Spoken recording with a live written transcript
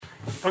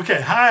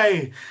Okay,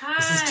 hi. Hi.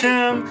 This is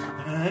Tim,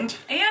 and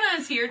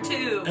Anna's here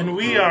too. And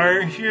we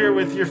are here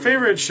with your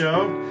favorite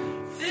show,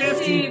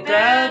 50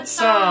 Bad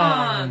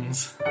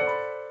Songs.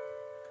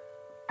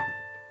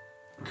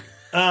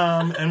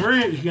 And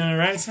we're gonna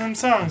write some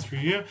songs for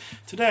you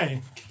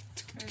today.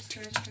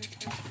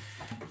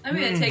 I'm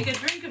gonna take a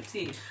drink of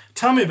tea.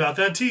 Tell me about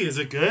that tea. Is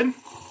it good?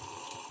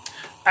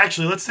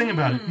 Actually, let's think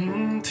about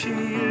it. Tea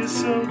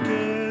is so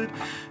good.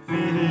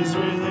 It is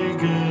really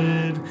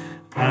good.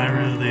 I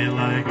really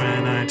like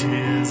when our tea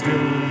is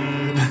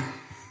good.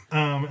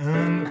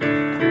 And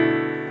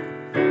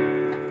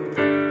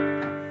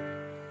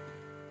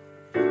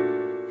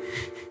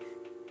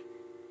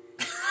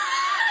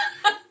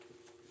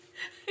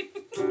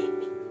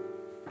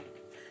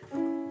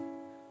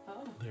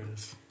there it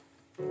is.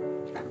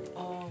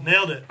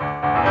 Nailed it.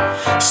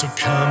 So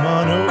come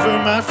on over,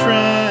 my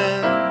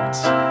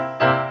friends.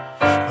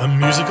 A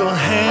musical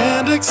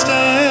hand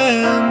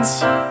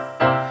extends.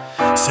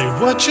 Say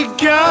what you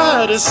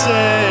gotta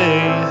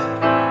say.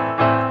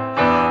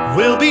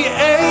 We'll be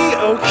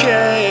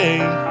A-okay,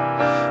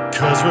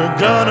 'cause we're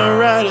gonna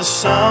write a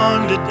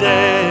song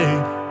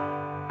today.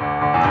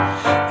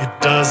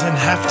 It doesn't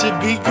have to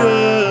be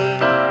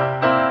good,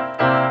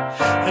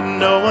 and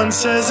no one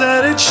says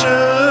that it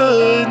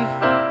should,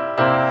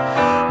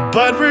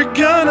 but we're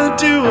gonna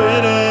do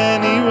it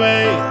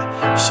anyway.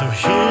 So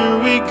here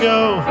we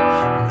go,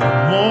 no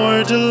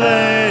more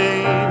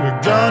delay.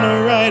 We're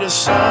gonna write a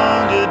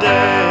song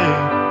today.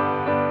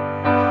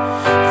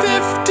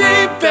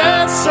 50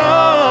 bad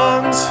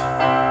songs.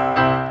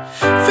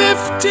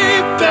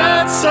 50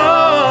 bad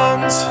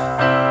songs.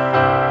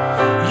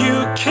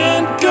 You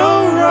can't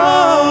go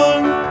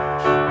wrong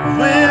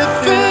with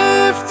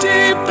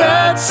 50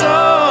 bad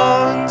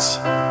songs.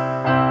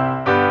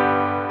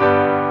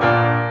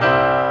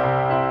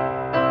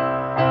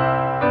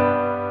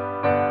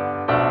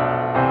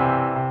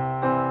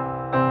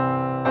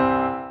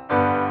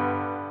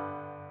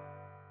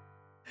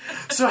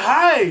 So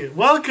hi,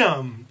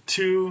 welcome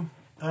to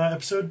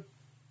episode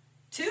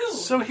 2.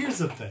 So here's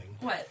the thing.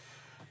 What?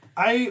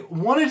 I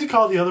wanted to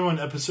call the other one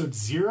episode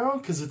 0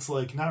 because it's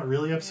like not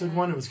really episode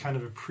 1. It was kind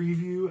of a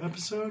preview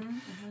episode.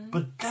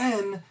 But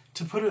then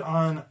to put it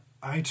on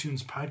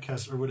iTunes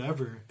podcast or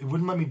whatever, it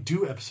wouldn't let me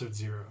do episode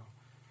 0.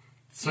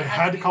 So I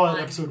had to call it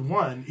episode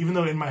 1, even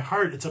though in my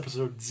heart it's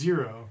episode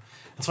 0.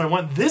 And so I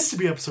want this to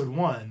be episode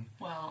 1.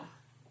 Well,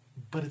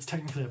 but it's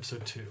technically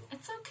episode 2.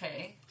 it's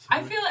okay. So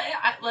I feel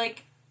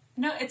like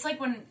no, it's like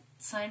when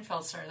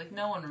Seinfeld started. Like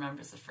no one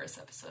remembers the first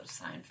episode of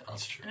Seinfeld.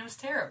 That's true. And it was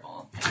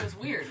terrible. It was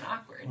weird and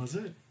awkward. Was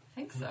it? I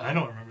think so. I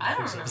don't remember the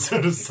first episode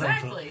of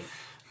exactly.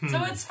 Seinfeld.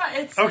 So it's fine.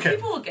 It's Okay.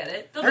 People will get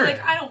it. They'll be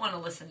like, I don't want to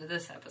listen to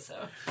this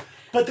episode.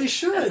 But they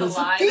should. That's a It's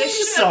lie. a theme They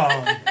should.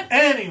 song.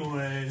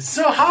 Anyway,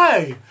 so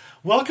hi.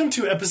 Welcome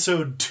to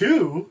episode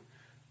 2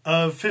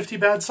 of 50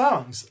 Bad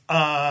Songs.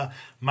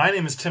 My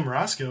name is Tim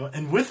Roscoe,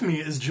 and with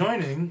me is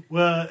joining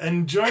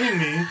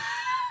me...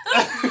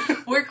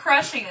 We're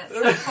crushing it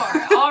so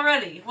far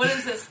already. What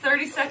is this?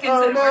 30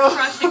 seconds in, no. we're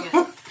crushing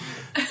it.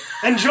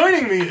 And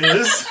joining me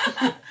is...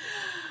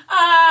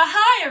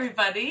 Hi,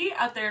 everybody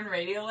out there in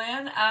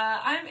Radioland.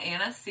 I'm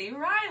Anna C.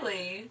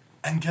 Riley.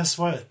 And guess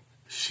what?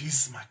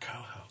 She's my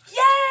co-host.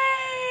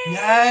 Yay!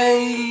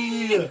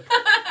 Yay!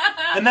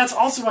 And that's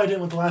also why I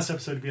didn't want the last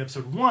episode to be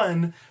episode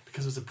 1,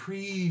 because it was a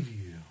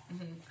preview.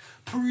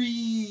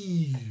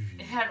 Preview.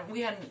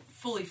 We hadn't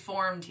fully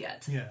formed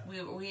yet. Yeah.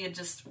 We're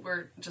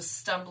just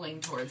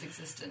stumbling towards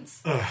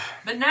existence. Ugh.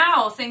 But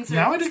now things are...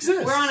 Now it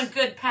exists. We're on a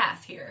good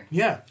path here.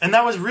 Yeah, and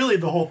that was really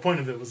the whole point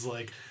of it, was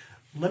like,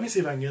 let me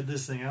see if I can get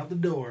this thing out the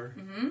door,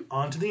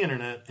 onto the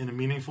internet in a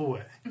meaningful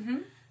way.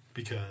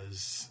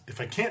 Because if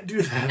I can't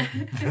do that,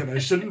 then I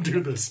shouldn't do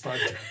this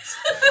podcast.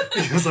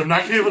 Because I'm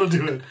not going to be able to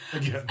do it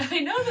again. I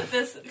know that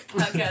this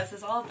podcast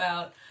is all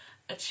about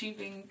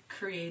achieving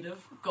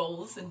creative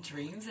goals and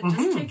dreams and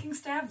just taking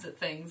stabs at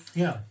things.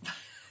 Yeah.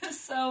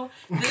 So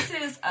this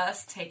is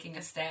us taking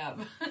a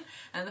stab,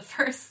 and the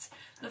first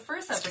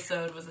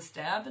episode was a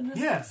stab, and this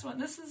next one,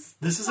 this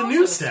is a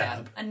new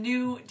stab, a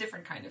new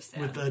different kind of stab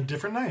with a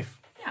different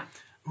knife. Yeah.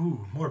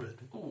 Ooh, morbid.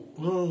 Ooh.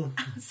 Well,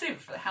 save it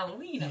for the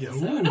Halloween yeah.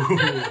 episode.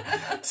 Ooh.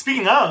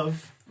 Speaking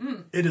of,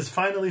 it is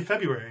finally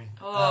February.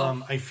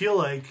 Oh. I feel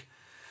like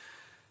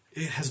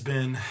it has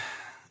been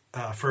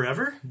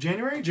forever.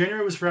 January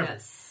was forever.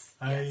 Yes.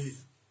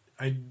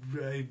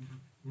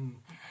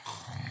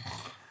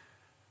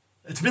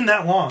 It's been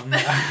that long.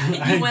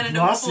 You went into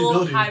lost the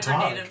full ability to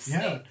talk. hibernative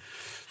state. Yeah.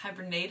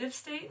 Hibernative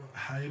state?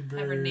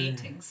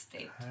 Hibernating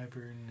state.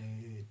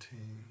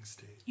 Hibernating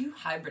state. You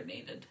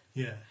hibernated.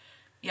 Yeah.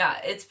 Yeah,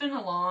 it's been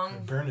a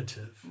long...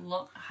 Hibernative.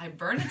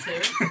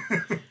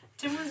 Hibernative?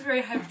 Tim was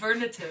very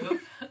hibernative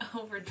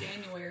over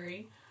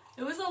January.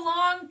 It was a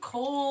long,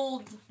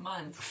 cold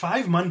month.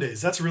 5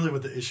 Mondays. That's really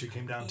what the issue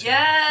came down to.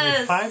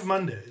 Yes! Like 5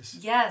 Mondays.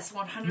 Yes,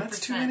 100%. And that's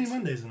too many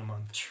Mondays in a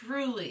month.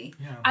 Truly.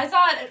 Yeah. I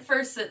thought at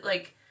first that,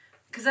 like...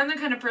 Because I'm the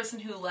kind of person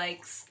who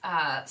likes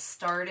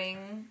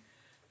starting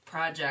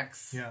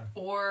projects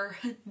or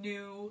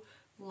new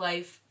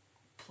life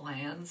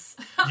plans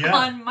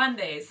on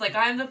Mondays. Like,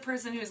 I'm the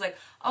person who's like,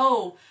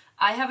 oh,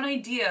 I have an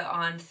idea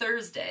on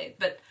Thursday,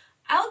 but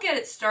I'll get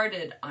it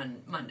started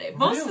on Monday.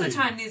 Most of the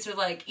time, these are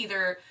like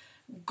either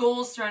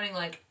goals surrounding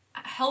like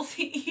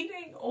healthy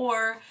eating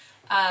or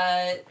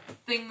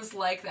things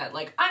like that.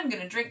 Like, I'm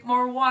going to drink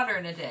more water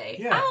in a day.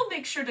 Yeah. I'll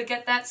make sure to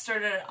get that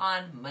started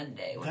on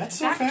Monday. That's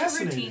so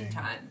fascinating. To routine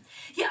time.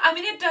 Yeah, I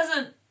mean, it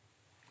doesn't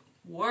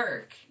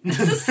work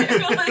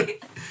necessarily.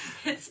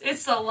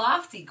 It's a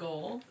lofty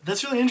goal.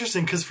 That's really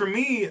interesting because for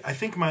me, I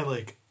think my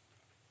like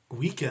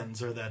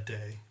weekends are that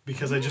day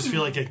because I just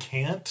feel like I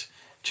can't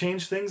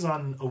change things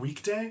on a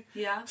weekday.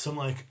 Yeah. So I'm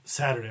like,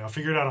 Saturday, I'll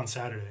figure it out on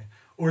Saturday.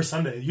 Or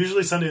Sunday.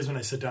 Usually Sunday is when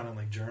I sit down and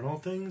like journal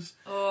things.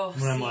 Oh,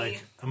 when I'm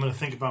like, I'm going to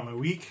think about my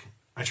week.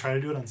 I try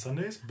to do it on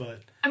Sundays,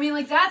 but... I mean,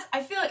 like,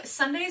 I feel like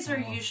Sundays are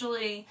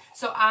usually...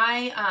 So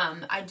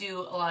I do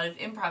a lot of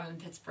improv in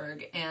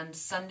Pittsburgh, and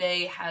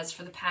Sunday has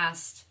for the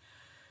past,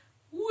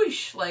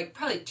 like,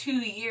 probably 2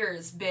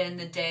 years been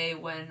the day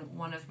when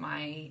one of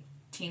my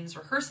teams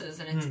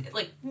rehearses, and it's,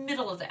 like,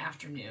 middle of the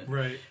afternoon.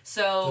 Right.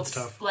 So, that's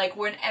tough. Like,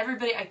 when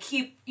everybody... I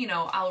keep,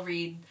 I'll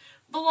read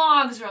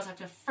blogs, or I'll talk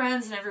to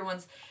friends, and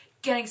everyone's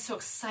getting so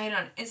excited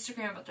on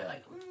Instagram about their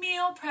like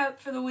meal prep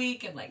for the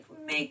week and like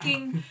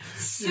making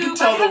soup. You can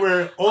tell that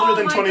we're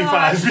older than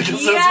 25 because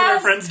that's what our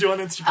friends do on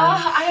Instagram.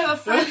 I have a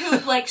friend who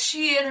like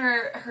she and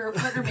her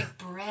partner make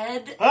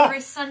bread every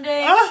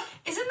Sunday.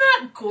 Isn't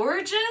that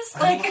gorgeous?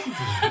 Like,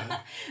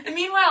 and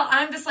meanwhile,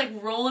 I'm just like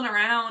rolling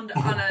around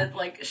on a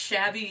like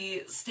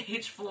shabby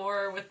stage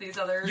floor with these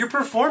other. You're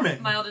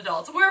performing. Mild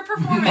adults. We're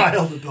performing.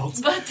 Mild adults.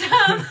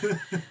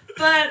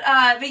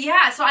 But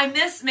yeah, so I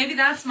miss, maybe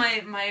that's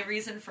my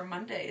reason for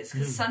Mondays,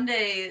 because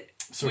Sunday,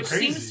 which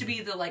seems to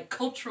be the like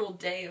cultural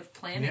day of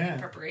planning and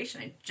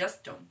preparation, I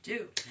just don't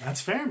do. That's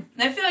fair. And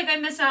I feel like I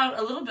miss out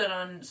a little bit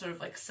on sort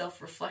of like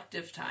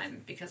self-reflective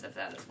time because of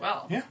that as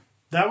well. Yeah.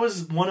 That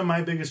was one of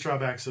my biggest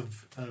drawbacks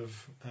of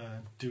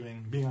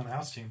being on the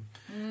house team,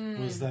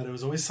 was that it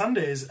was always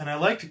Sundays, and I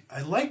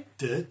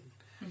liked it.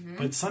 Mm-hmm.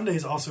 But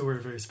Sundays also were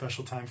a very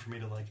special time for me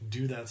to like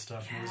do that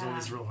stuff, and it was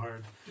always real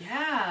hard.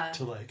 Yeah.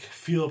 To like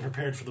feel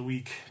prepared for the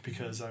week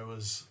because I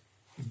was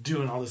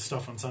doing all this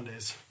stuff on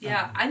Sundays.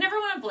 Yeah, I never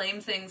want to blame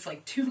things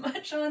like too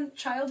much on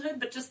childhood,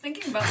 but just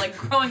thinking about like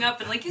growing up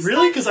and like you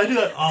really, because I do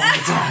that all the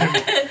time.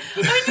 I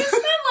mean, you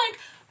spend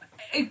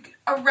like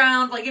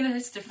around like, and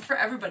it's different for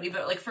everybody,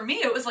 but like for me,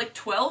 it was like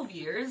 12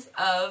 years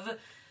of.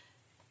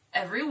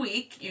 Every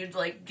week, you'd,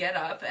 like, get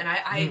up, and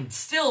I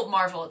still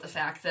marvel at the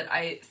fact that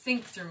I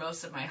think through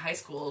most of my high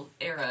school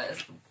era,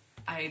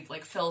 I,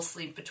 like, fell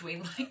asleep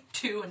between, like,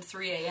 2 and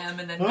 3 a.m.,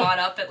 and then got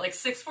up at, like,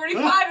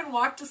 6:45 and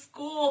walked to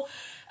school,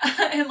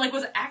 and, like,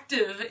 was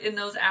active in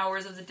those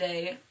hours of the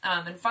day,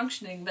 and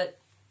functioning, but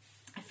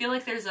I feel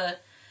like there's a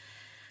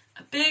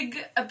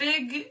big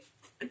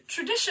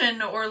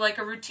tradition or, like,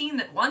 a routine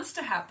that wants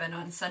to happen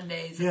on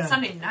Sundays, and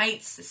Sunday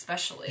nights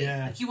especially.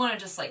 Yeah. Like, you want to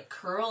just, like,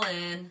 curl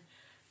in,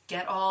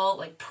 get all,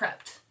 like,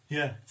 prepped.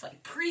 Yeah. It's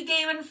like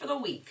pre-gaming for the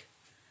week.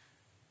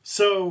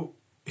 So,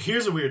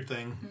 here's a weird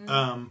thing.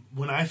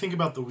 When I think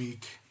about the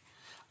week,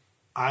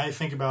 I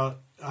think about...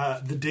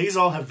 the days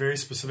all have very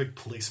specific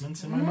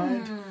placements in my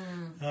mind.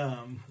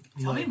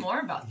 Tell me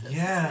more about this.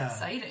 Yeah. This is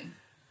exciting.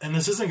 And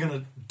this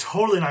isn't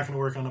totally not going to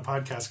work on a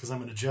podcast because I'm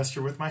going to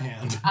gesture with my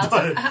hand.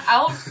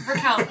 I'll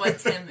recount what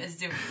Tim is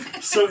doing.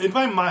 So, in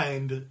my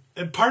mind,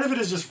 and part of it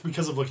is just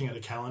because of looking at a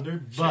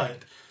calendar,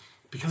 but...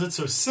 Because it's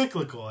so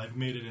cyclical, I've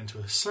made it into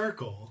a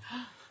circle.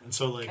 And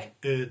so, like,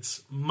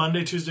 it's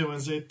Monday, Tuesday,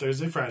 Wednesday,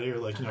 Thursday, Friday, or,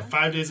 like,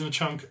 5 days in a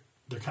chunk.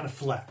 They're kind of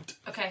flat.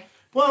 Okay.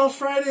 Well,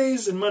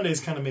 Fridays and Mondays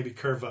kind of maybe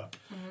curve up.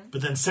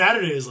 But then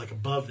Saturday is, like,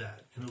 above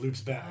that, and it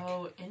loops back.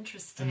 Oh,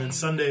 interesting. And then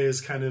Sunday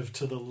is kind of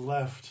to the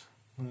left.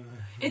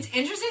 It's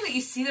interesting that you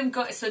see them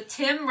go. So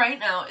Tim right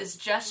now is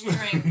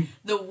gesturing.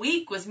 The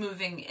week was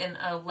moving in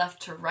a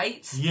left to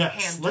right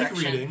hand like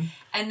direction. Reading.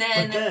 And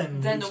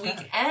then the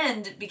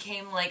weekend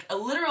became like a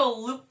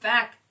literal loop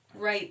back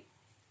right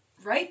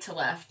to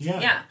left.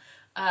 Yeah.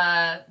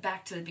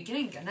 Back to the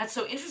beginning again. That's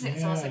so interesting.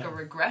 It's almost like a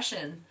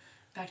regression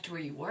back to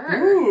where you were.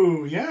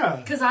 Ooh, yeah.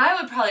 Because I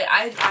would probably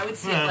I would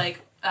say like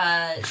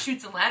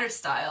Chutes and Ladders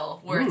style,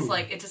 where it's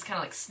like it just kind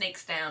of like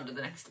snakes down to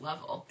the next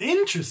level.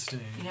 Interesting.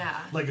 Yeah.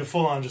 Like a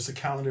full on just a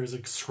calendar is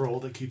a scroll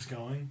that keeps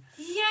going.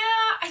 Yeah,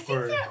 I think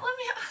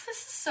this is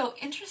so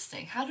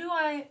interesting. How do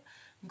I'm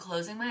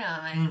closing my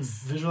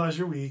eyes. Visualize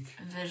your week.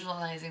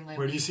 Visualizing my week.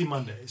 Where do you see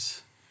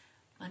Mondays?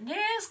 Monday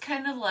is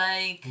kind of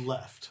like...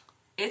 Left.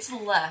 It's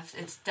left.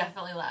 It's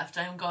definitely left.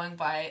 I'm going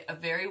by a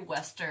very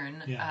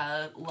Western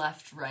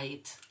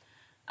left-right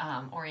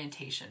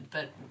orientation.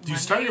 But do you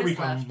start your week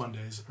on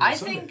Mondays or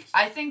Sundays?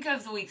 I think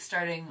of the week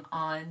starting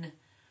on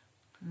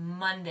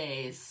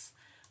Mondays.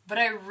 But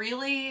I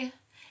really...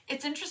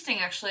 It's interesting,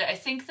 actually. I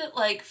think that,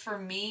 like, for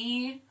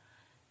me...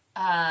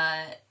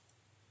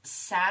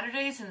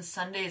 Saturdays and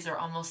Sundays are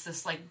almost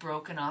this like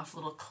broken off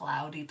little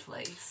cloudy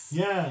place.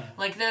 Yeah.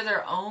 Like they're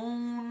their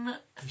own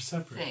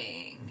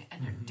thing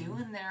and they're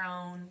doing their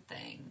own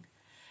thing.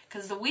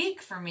 because the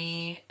week for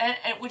me, and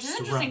which is Just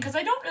interesting run. because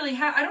I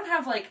don't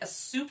have like a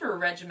super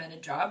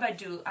regimented job.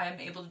 I'm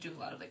able to do a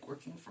lot of like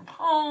working from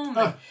home.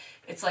 And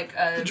it's like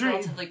a dream.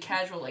 relatively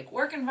casual like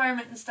work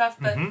environment and stuff.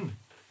 But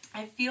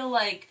I feel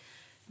like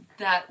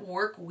that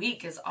work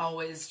week is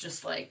always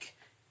just like,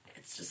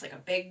 it's just like a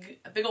big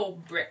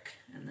old brick,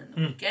 and then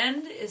the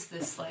weekend is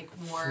this like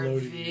more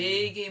Floaty.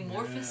 vague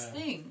amorphous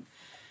thing.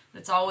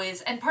 It's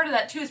always, and part of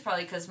that too is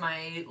probably because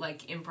my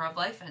like improv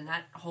life and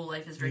that whole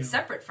life is very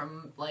separate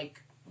from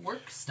like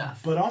work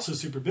stuff. But also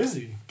super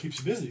busy. Keeps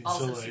you busy.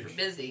 Also so, like, super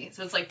busy.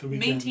 So it's like the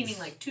weekends- maintaining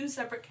like two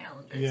separate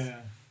calendars.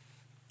 Yeah.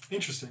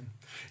 Interesting.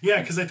 Yeah,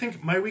 because I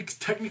think my week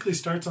technically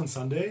starts on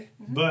Sunday,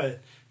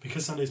 but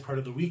because Sunday's part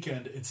of the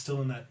weekend, it's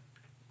still in that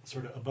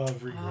sort of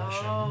above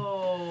regression.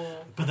 Oh.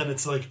 But then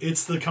it's like,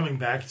 it's the coming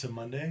back to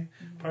Monday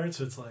part,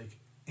 so it's like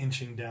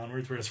inching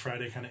downwards, whereas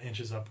Friday kind of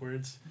inches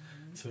upwards.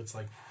 So it's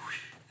like, whoosh,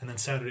 and then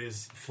Saturday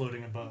is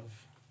floating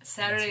above.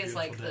 Saturday That's a is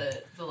like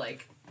beautiful the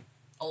like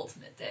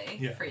ultimate day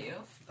Yeah. for you.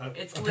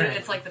 It's apparently.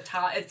 it's like the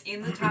top. It's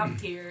in the top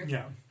tier.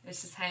 Yeah.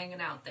 It's just hanging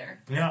out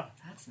there. Yeah.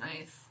 That's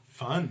nice.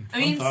 Fun. I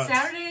mean, thoughts.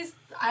 Saturdays.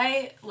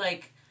 I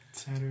like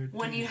Saturday.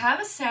 when you have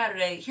a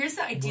Saturday. Here's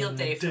the ideal What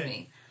a day for day.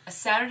 me: a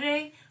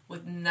Saturday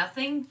with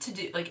nothing to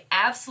do, like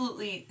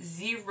absolutely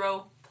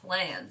zero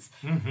plans,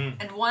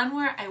 and one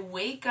where I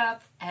wake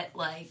up at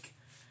like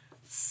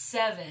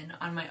 7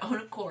 on my own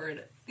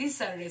accord. These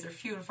Saturdays are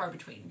few and far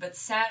between, but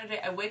Saturday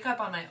I wake up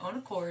on my own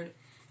accord.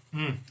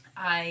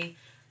 I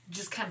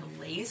just kind of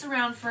laze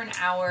around for an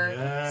hour,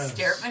 Yes.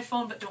 stare at my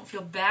phone, but don't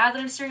feel bad that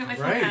I'm staring at my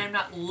phone. Right. And I'm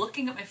not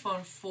looking at my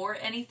phone for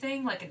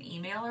anything, like an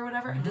email or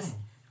whatever. I'm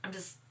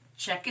just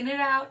checking it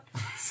out,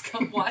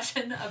 just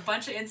watching a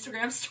bunch of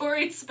Instagram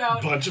stories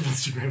about Bunch of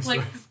Instagram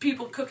like stuff.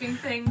 people cooking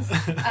things.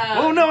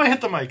 Oh no, I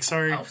hit the mic.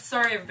 Sorry. Oh,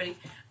 sorry, everybody.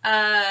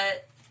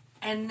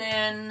 And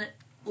then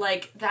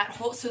like that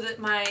whole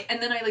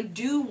and then I like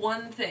do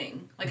one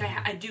thing. Like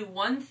I do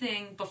one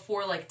thing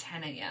before like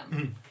 10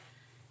 a.m.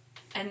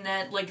 And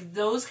then like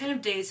those kind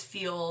of days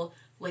feel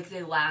like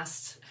they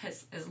last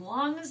as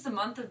long as the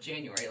month of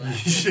January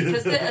lasted.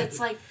 Because it's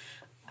like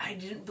I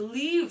didn't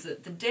believe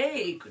that the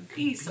day could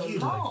be so Be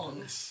like long.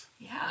 this.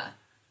 Yeah.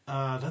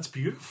 That's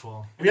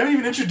beautiful. We haven't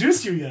even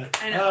introduced you yet.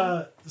 I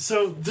know.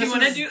 So this you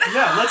wanna is, do that?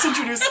 Yeah, let's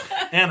introduce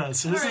Anna.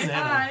 So this All is right,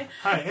 Anna. hi.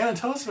 Hi, Anna.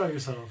 Tell us about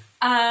yourself.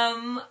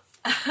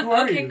 Who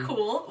are Okay, you?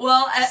 cool.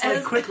 Well, Just like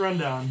as quick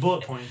rundown,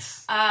 bullet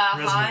points.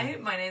 hi,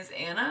 my name's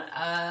Anna.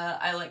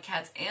 I like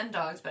cats and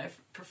dogs, but I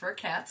prefer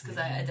cats because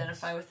I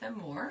identify with them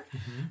more.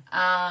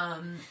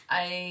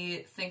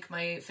 I think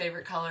my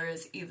favorite color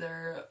is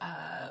either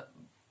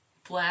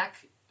black,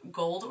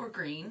 gold, or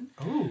green.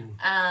 Ooh.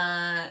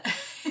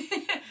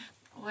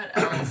 What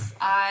else?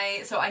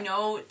 I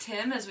know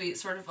Tim, as we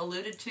sort of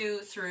alluded to,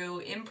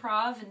 through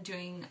improv and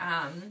doing.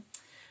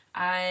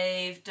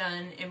 I've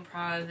done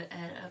improv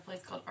at a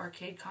place called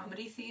Arcade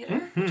Comedy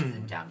Theater, which is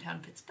in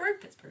downtown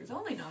Pittsburgh. Pittsburgh's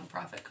only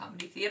nonprofit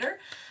comedy theater.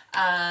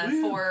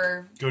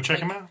 For Go check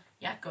him out.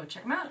 Yeah, go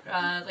check them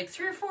out. Like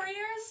 3 or 4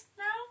 years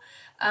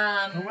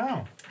now. Oh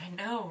wow. I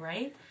know,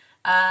 right?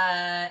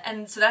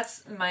 And so that's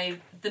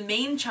the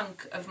main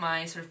chunk of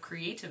my sort of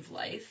creative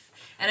life.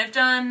 And I've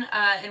done,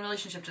 in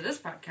relationship to this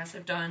podcast,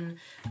 I've done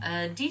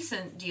a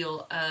decent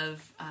deal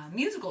of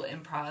musical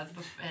improv.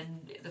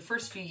 And the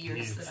first few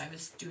years that I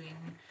was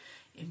doing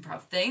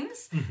improv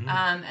things,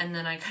 and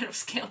then I kind of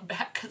scaled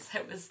back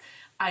because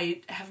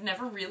I have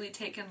never really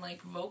taken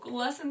like vocal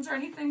lessons or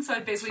anything, so I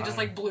basically just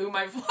like blew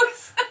my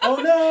voice out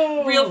Oh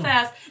no. real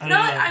fast.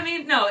 I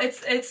mean, no,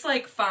 it's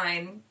like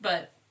fine,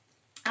 but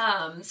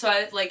so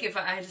I like if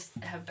I just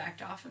have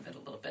backed off of it a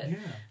little bit.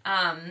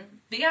 Yeah.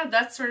 But yeah,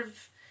 that's sort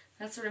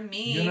of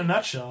me. In a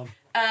nutshell.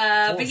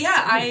 But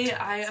yeah,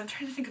 Full I'm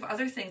trying to think of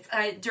other things.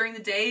 During the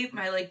day,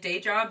 my like day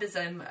job is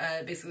I'm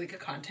basically like a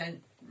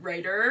content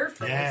writer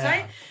for a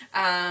website.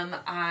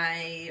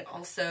 I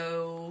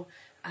also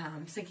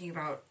thinking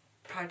about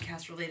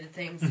podcast related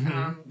things.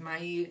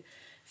 My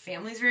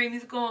family's very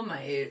musical.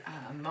 My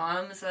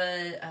mom's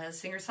a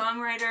singer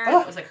songwriter.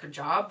 That was like her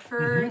job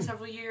for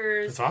several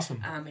years. That's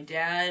awesome. My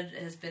dad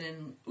has been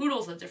in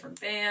oodles of different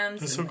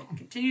bands That's and so cool.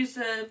 continues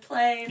to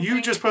play. And You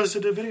things. just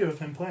posted a video of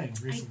him playing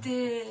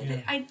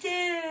recently. I Yeah.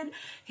 did.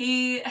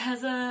 He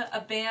has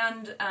a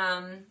band.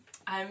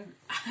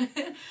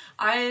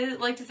 I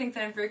like to think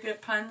that I'm very good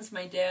at puns.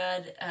 My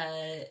dad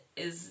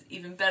is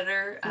even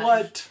better.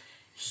 What?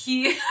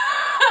 He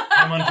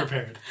I'm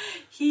unprepared.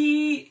 What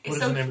is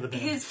the name of the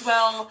band?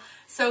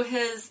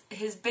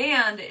 His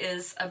band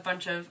is a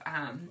bunch of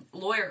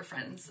lawyer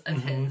friends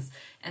of his,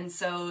 and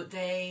so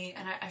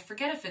I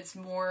forget if it's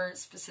more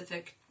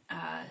specific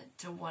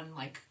to one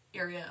like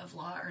area of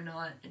law or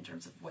not in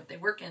terms of what they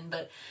work in,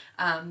 but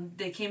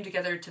they came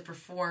together to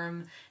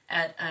perform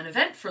at an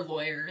event for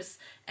lawyers,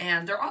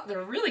 and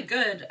they're really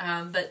good,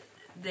 but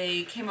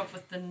they came up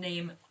with the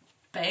name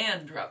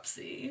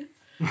Bandruptcy.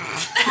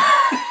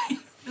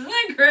 Isn't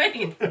that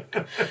great?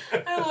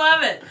 I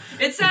love it.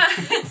 It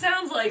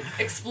sounds like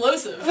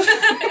explosive.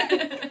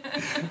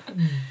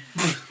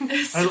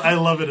 I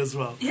love it as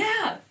well.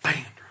 Yeah.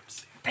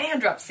 Bandruptcy.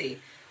 Bandruptcy.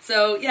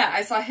 So yeah,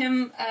 I saw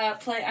him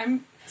play.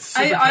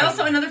 I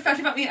also, another fact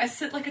about me, I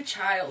sit like a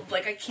child.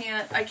 Like I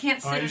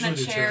can't sit in a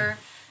chair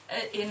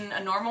in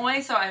a normal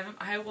way. So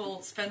I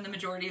will spend the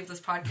majority of this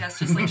podcast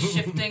just like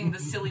shifting the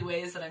silly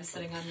ways that I'm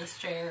sitting on this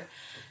chair.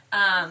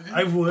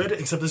 I would,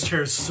 except this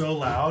chair is so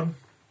loud.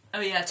 Oh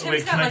yeah,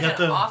 Tim's got like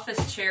an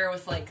office chair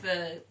with like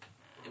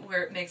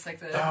where it makes like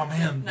the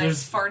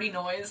nice farty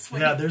noise.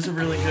 Yeah, there's a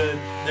really good.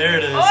 There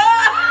it is.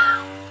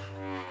 Oh!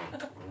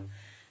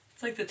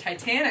 It's like the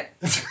Titanic.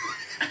 It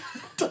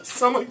does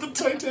sound like the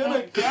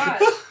Titanic. Oh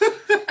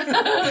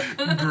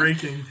my god.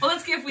 Breaking. Well,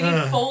 let's see if we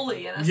need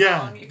Foley in a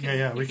song. You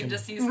can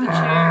just use the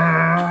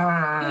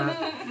chair.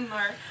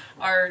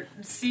 Our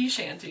sea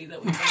shanty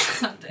that we make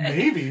someday.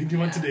 Maybe. Do you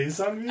want today's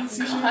song to be a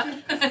sea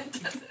shanty?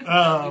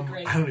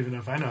 I don't even know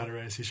if I know how to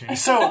write a sea shanty.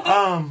 So,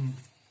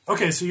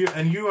 okay, so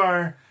you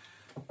are.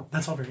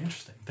 That's all very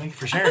interesting. Thank you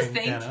for sharing,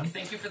 Anna.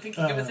 Thank you for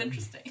thinking it was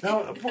interesting.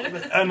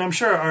 And I'm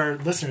sure our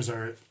listeners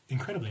are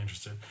incredibly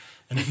interested.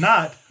 And if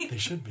not, they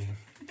should be.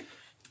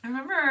 I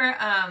remember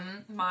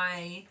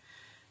my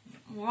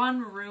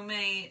one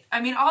roommate.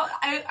 I mean,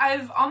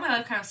 I've all my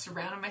life kind of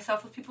surrounded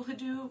myself with people who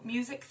do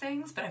music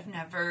things, but I've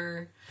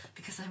never,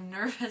 because I'm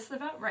nervous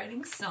about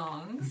writing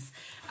songs.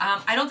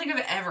 I don't think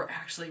I've ever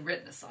actually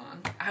written a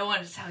song. I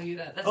wanted to tell you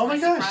that. That's my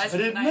gosh, I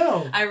didn't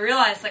know. I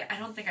realized I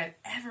don't think I've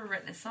ever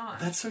written a song.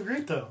 That's so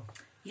great, though.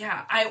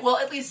 Yeah, at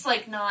least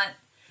not.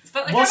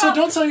 But so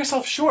don't sell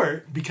yourself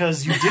short,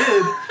 because you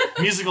did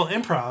musical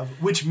improv,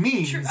 which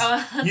means you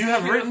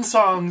have written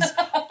songs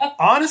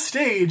on a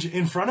stage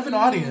in front of an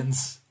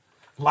audience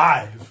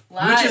live,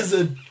 which is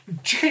a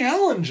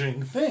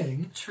challenging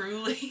thing.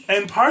 Truly.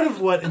 And part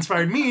of what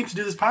inspired me to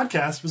do this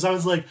podcast was I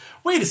was like,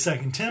 wait a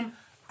second, Tim,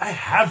 I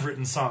have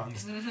written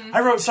songs. Mm-hmm.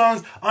 I wrote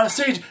songs on a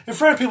stage in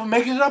front of people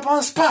making it up on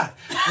the spot.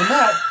 And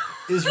that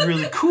is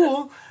really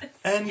cool,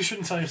 and you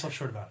shouldn't sell yourself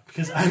short about it,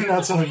 because I'm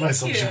not selling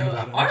myself short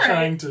about it. I'm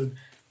trying to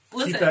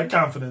keep that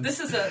confidence. This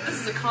is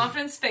a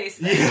confident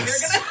space.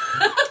 Yes.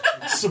 You're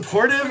gonna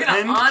supportive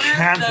and honor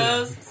confident.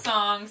 Those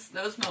songs,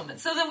 those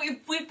moments. So then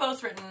we've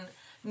both written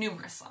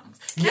numerous songs.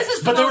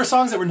 Yes, but there were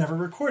songs that were never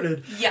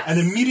recorded. Yes. And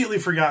immediately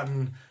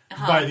forgotten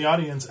by the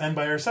audience and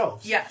by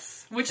ourselves.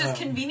 Yes, which is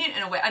convenient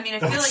in a way. I mean, I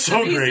feel like so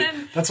the reason...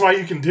 great. That's why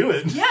you can do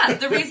it. Yeah,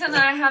 the reason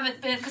that I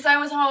haven't been... Because I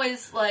was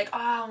always like,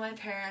 oh, my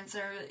parents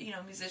are,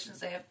 musicians.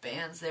 They have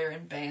bands. They're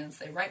in bands.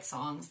 They write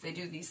songs. They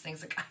do these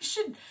things. Like, I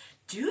should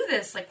do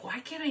this. Like, why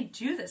can't I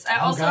do this?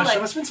 That must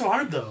have been so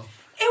hard, though.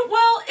 It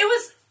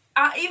was...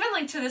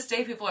 even, to this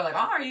day, people are like,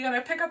 oh, are you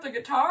going to pick up the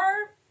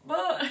guitar?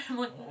 Well, I'm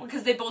like,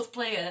 because they both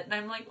play it. And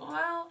I'm like,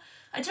 well,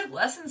 I took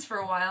lessons for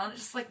a while, and it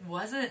just,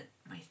 wasn't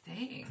my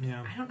thing.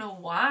 Yeah. I don't know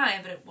why,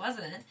 but it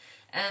wasn't.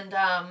 And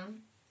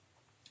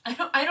I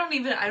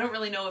don't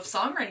really know if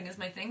songwriting is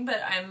my thing,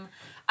 but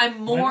I'm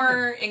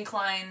more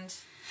inclined,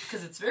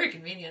 because it's very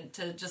convenient,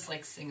 to just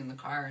sing in the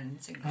car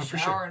and sing in the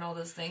shower and all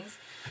those things.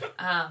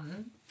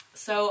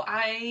 So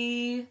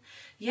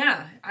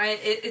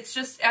it's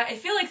just, I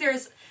feel like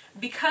there's,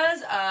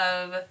 because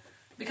of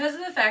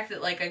the fact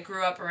that I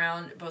grew up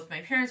around both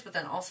my parents, but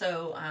then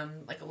also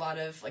a lot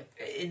of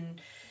in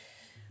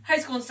high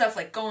school and stuff,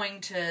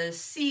 going to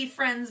see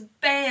friends'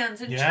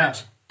 bands in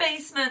church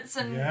basements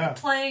and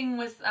playing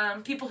with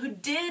people who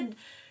did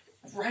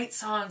write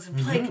songs and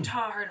play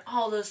guitar and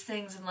all those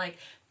things, and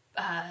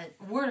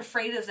weren't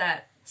afraid of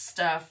that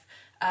stuff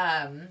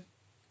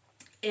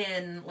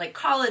in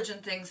college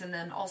and things, and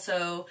then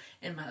also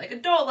in my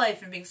adult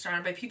life and being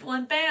surrounded by people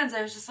in bands.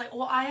 I was just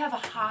well, I have a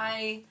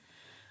high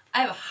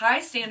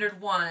standard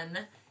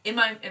in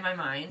my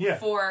mind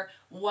for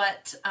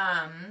what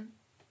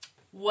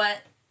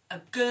a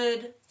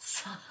good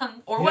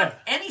song or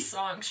what any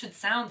song should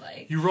sound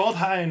like. You rolled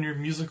high in your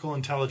musical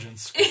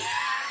intelligence.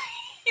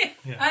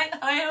 Yeah.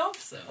 I hope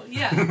so.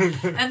 Yeah.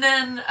 And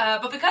then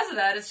but because of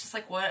that, it's just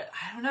what,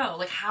 I don't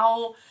know,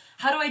 how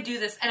do I do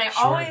this? And I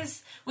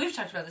always, we've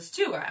talked about this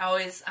too, I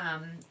always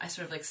I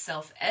sort of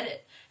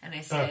self-edit. And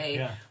I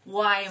say,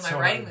 why am I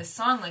writing this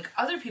song?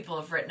 Other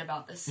people have written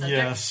about this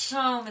subject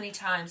so many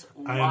times.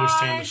 I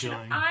understand the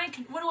feeling.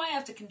 What do I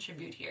have to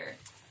contribute here?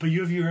 But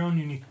you have your own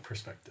unique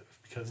perspective,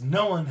 because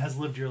no one has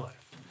lived your life.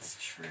 It's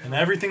true. And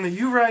everything that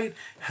you write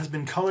has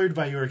been colored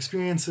by your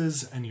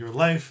experiences and your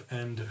life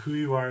and who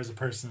you are as a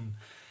person.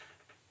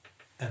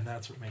 And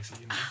that's what makes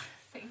it unique.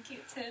 Thank you,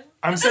 Tim.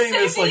 I'm saying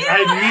this I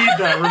need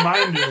that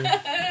reminder.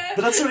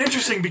 But that's so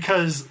interesting,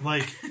 because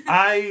my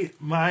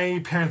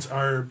parents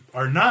are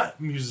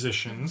not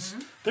musicians.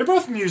 Mm-hmm. They're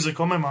both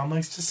musical. My mom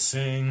likes to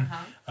sing.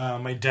 Uh-huh.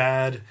 My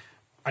dad,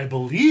 I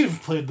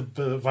believe, played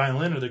the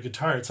violin or the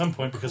guitar at some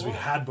point, because we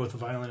had both the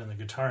violin and the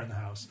guitar in the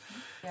house.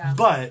 Yeah.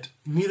 But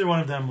neither one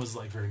of them was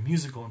very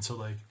musical, and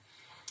so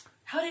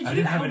how did you? I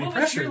didn't have any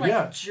pressure. What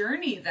was your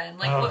journey then?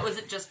 What was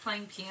it? Just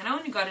playing piano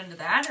and you got into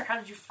that, or how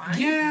did you find?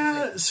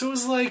 Yeah, so it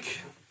was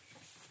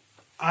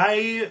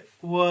I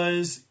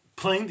was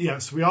playing. Yeah,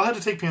 so we all had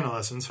to take piano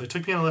lessons. So I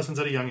took piano lessons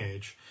at a young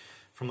age,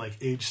 from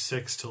age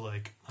 6 to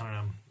I don't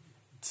know,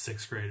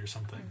 6th grade or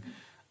something.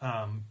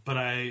 Mm-hmm. But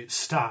I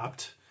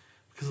stopped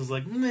because I was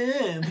like,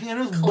 man,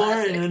 piano's Classic.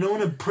 boring and I don't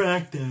want to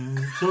practice.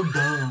 It's so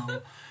dumb.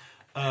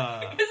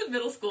 Isn't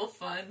middle school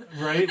fun?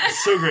 Right?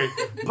 So great.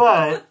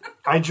 But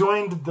I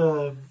joined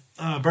the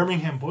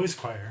Birmingham Boys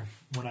Choir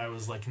when I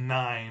was like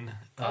 9.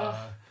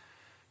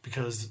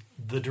 Because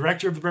the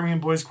director of the Birmingham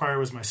Boys Choir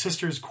was my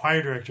sister's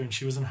choir director, and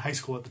she was in high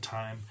school at the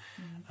time.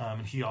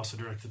 And he also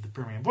directed the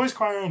Birmingham Boys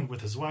Choir and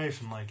with his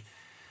wife, and like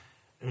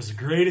it was a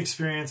great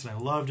experience, and I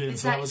loved it.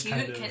 Is so that was cute?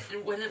 kind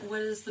of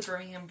What is the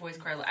Birmingham Boys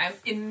Choir like? I'm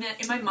in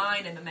my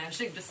mind. I'm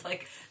imagining just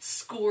like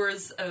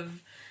scores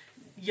of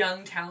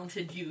young,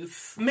 talented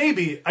youths.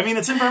 maybe. I mean,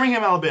 it's in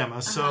Birmingham,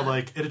 Alabama, so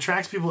like it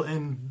attracts people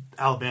in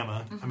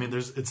Alabama. I mean,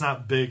 it's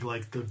not big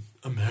like the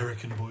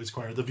American Boys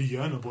Choir, the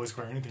Vienna Boys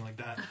Choir, anything like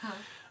that.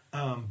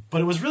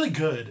 But it was really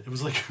good. It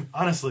was like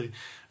honestly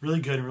really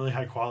good and really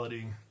high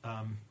quality.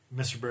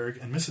 Mr. Berg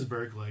and Mrs.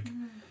 Berg like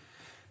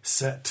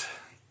set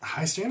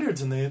high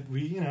standards, and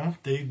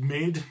they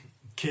made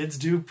kids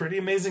do pretty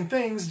amazing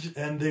things,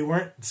 and they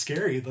weren't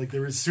scary. Like they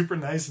were super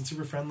nice and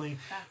super friendly.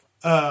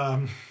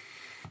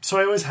 So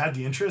I always had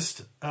the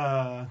interest,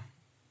 and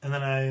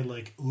then I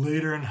like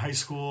later in high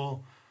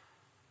school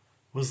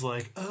was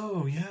like,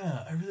 oh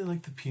yeah, I really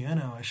like the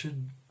piano. I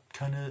should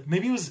kind of,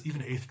 maybe it was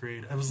even 8th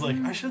grade. I was like,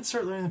 I should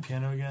start learning the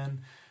piano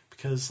again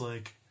because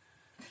like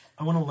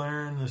I want to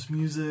learn this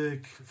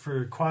music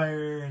for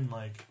choir, and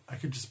like I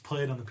could just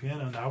play it on the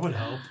piano and that would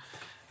help.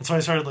 And so I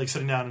started like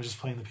sitting down and just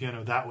playing the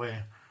piano that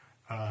way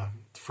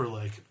for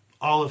like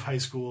all of high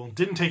school.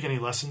 Didn't take any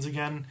lessons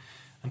again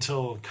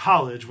until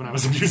college when I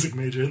was a music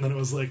major, and then it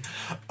was like,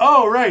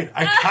 oh right,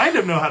 I kind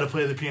of know how to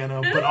play the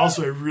piano, but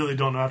also I really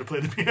don't know how to play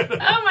the piano.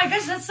 Oh my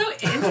gosh, that's so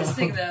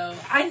interesting though.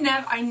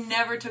 I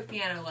never took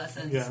piano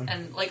lessons,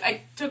 and like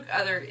I took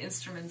other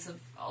instruments of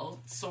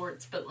all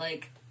sorts, but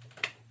like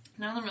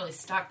none of them really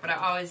stuck. But I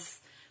always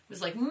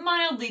was like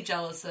mildly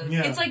jealous of.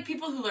 It's like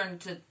people who learn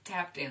to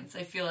tap dance.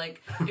 I feel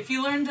like if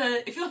you learn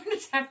to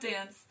tap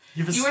dance,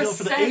 you have a skill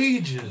for the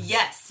ages.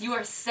 Yes, you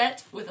are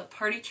set with a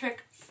party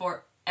trick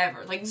forever.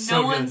 Like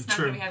So no one's good, not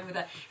true. gonna be happy with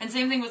that. And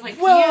same thing with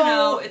like Well,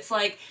 piano. It's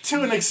like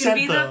to an you extent,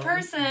 can be though. that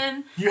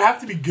person. You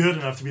have to be good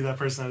enough to be that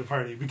person at a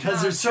party, because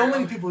No, there's so true.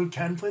 many people who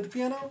can play the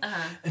piano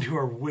and who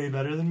are way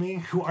better than me,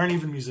 who aren't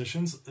even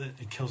musicians.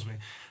 It kills me.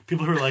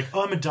 People who are like,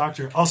 oh, I'm a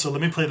doctor. Also, let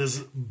me play this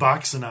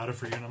Bach sonata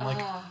for you. And I'm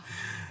like,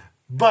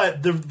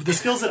 but the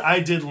skills that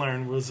I did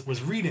learn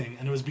was reading,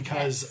 and it was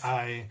because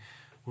I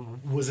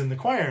was in the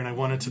choir and I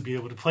wanted to be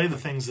able to play the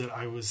things that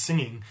I was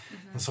singing,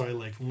 and so I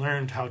like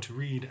learned how to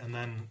read, and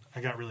then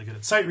I got really good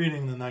at sight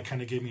reading, and then that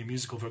kind of gave me a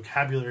musical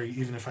vocabulary,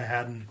 even if I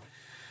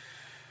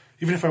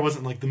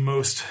wasn't like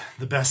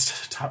the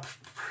best top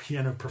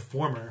piano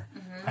performer.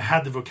 I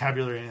had the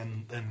vocabulary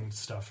and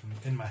stuff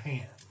in my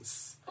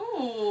hands.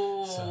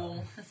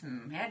 Ooh, that's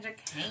magic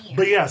hand.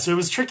 But yeah, so it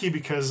was tricky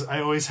because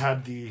I always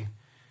had the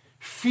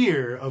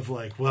fear of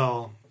like,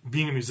 well,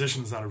 being a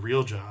musician is not a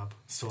real job,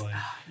 so like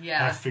I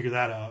have to figure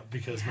that out,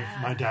 because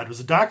my dad was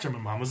a doctor, my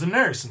mom was a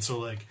nurse, and so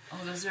like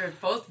those are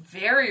both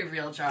very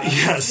real jobs.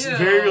 Yes, too.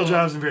 very real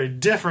jobs and very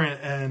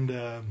different, and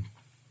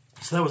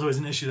so that was always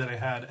an issue that I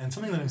had, and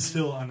something that I'm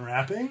still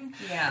unwrapping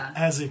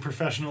as a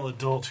professional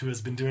adult who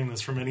has been doing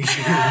this for many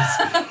years.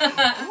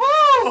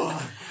 Woo!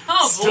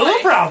 Still a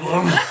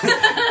problem.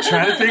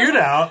 Trying to figure it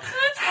out.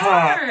 That's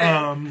hard.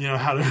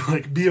 How to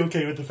like be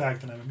okay with the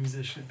fact that I'm a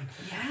musician.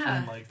 Yeah.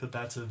 And like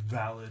that's a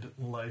valid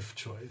life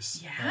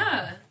choice.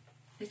 Yeah.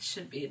 It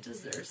should be. It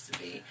deserves to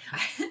be. I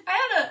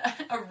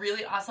had a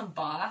really awesome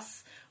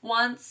boss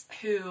once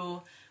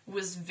who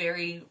was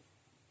very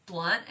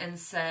blunt and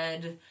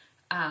said,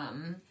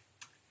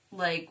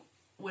 like,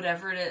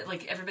 whatever it is,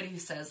 like, everybody who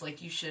says,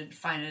 like, you should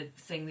find a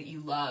thing that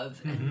you love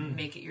and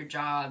make it your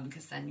job,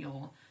 because then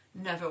you'll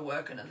never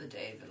work another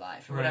day of your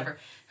life, or whatever.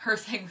 Her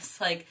thing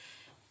was, like,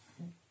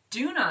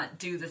 do not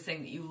do the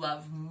thing that you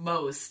love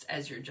most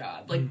as your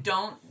job. Like,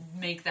 don't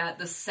make that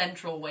the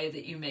central way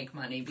that you make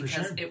money,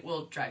 because it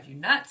will drive you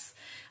nuts.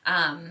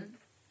 And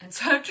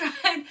so I've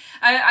tried,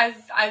 I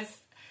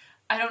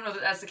don't know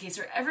that that's the case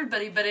for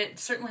everybody, but it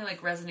certainly, like,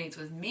 resonates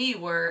with me,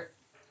 where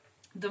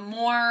the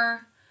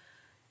more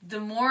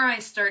I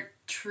start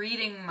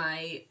treating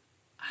my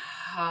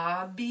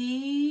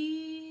hobby,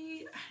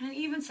 and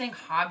even saying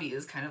hobby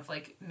is kind of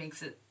like,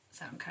 makes it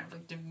sound kind of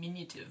like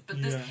diminutive,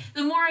 but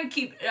the more I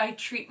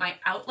treat my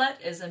outlet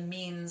as a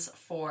means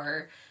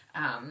for,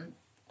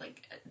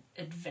 like,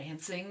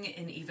 advancing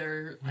in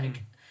either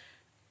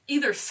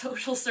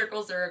social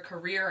circles or a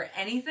career or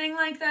anything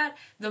like that,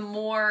 the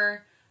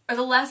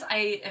less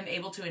I am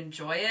able to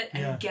enjoy it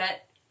and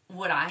get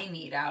what I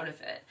need out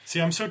of it.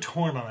 See, I'm so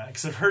torn on that,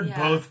 because I've heard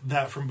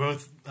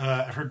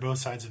I've heard both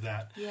sides of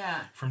that. Yeah.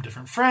 From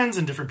different friends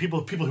and different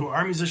people who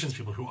are musicians,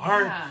 people who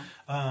aren't.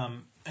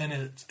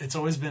 And it's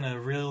always been a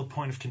real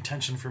point of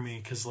contention for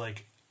me, because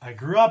like I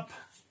grew up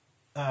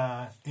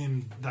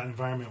in that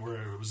environment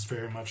where it was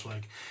very much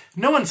like,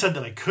 no one said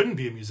that I couldn't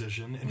be a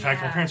musician. In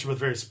fact, my parents were both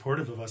very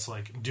supportive of us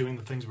like doing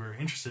the things we were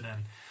interested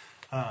in.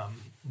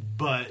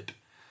 But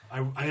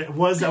I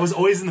was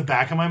always in the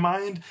back of my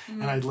mind,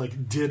 and I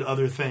like did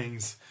other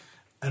things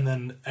And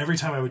then every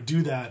time I would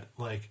do that,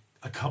 like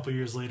a couple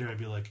years later, I'd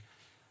be like,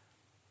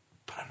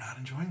 but I'm not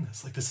enjoying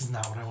this. Like, this is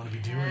not what I want to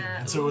be doing.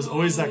 And so it was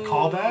always that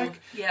callback,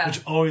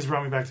 which always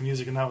brought me back to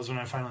music. And that was when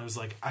I finally was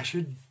like, I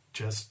should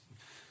just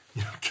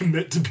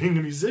commit to being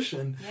a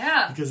musician.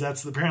 Yeah. Because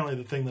that's apparently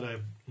the thing that I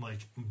like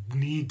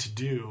need to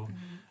do.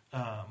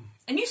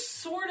 And you're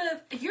sort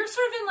of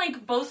in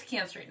like both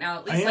camps right now,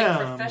 at least like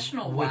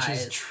professional wise. Which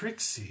is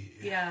tricksy.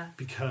 Yeah.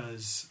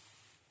 Because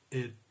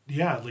it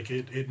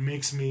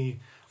makes me,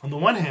 on the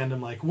one hand,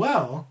 I'm like,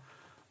 well,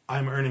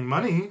 I'm earning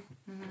money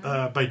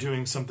by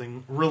doing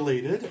something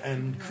related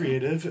and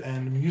creative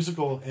and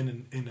musical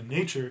in a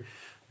nature,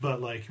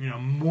 but like,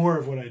 more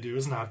of what I do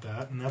is not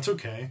that, and that's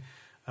okay.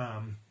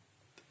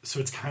 So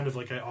it's kind of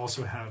like I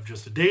also have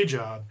just a day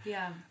job.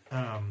 Yeah.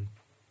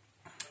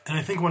 And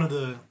I think one of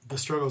the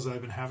struggles that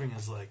I've been having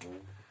is like,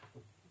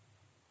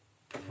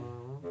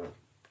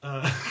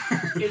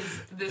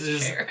 is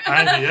this chair.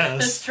 Yes.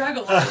 The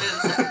struggle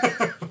is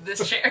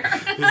this chair.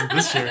 Is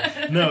this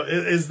chair. No,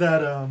 is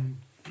that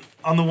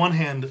on the one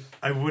hand,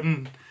 I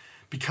wouldn't,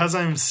 because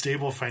I'm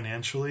stable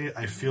financially,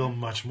 I feel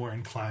much more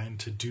inclined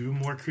to do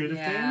more creative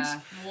things.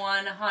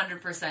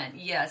 100%.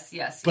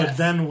 Yes. But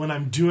then when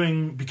I'm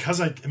doing, because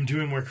I am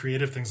doing more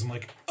creative things, I'm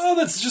like, oh,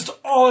 that's just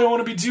all I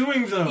want to be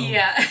doing though.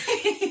 Yeah.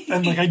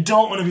 And like, I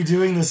don't want to be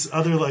doing this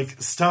other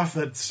like stuff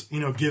that's,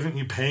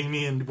 paying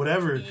me and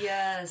whatever.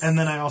 Yes. And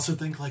then I also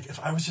think like, if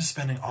I was just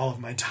spending all of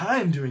my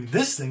time doing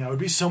this thing, I would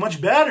be so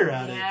much better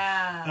at it.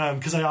 Yeah.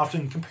 Because I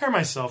often compare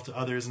myself to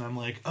others and I'm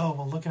like, oh,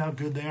 well, look at how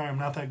good they are. I'm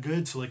not that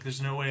good. So like,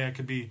 there's no way I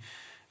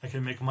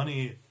can make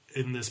money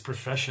in this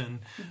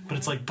profession. But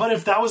it's like, but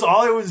if that was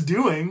all I was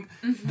doing,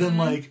 then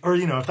like, or,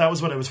 if that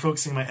was what I was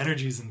focusing my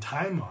energies and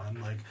time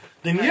on, like,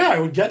 then I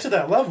would get to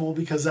that level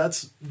because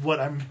that's what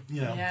I'm,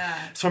 Yeah.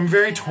 So I'm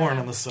very torn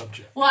on the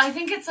subject. Well, I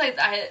think it's like,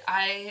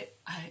 I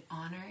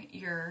honor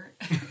your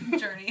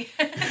journey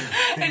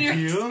and your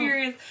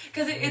experience.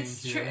 Because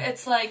it's true.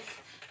 It's like,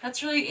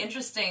 that's really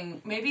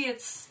interesting. Maybe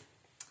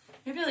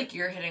like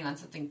you're hitting on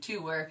something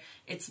too, where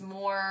it's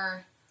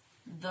more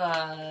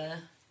the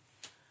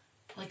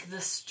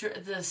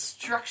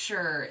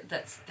structure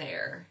that's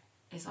there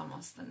is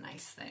almost the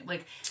nice thing.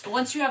 Like,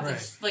 once you have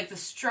this, like, the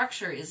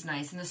structure is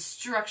nice, and the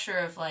structure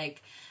of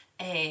like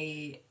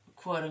a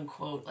quote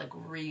unquote like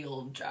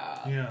real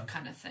job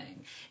kind of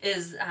thing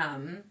is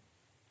the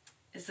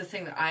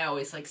thing that I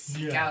always like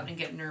seek out and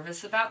get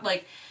nervous about,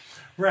 like,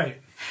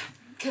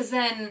 because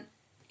then,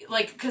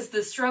 like, because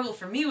the struggle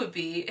for me would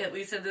be, at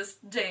least in this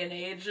day and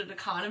age and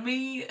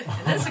economy,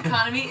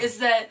 is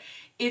that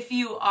if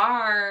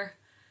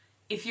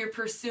you're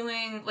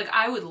pursuing, like,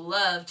 I would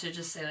love to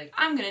just say, like,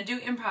 I'm going to do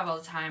improv all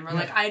the time, or,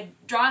 like, I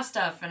draw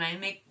stuff and I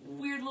make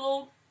weird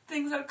little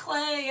things out of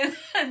clay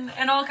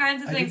and all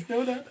kinds of things. I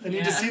didn't know that. I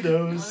need to see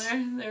those.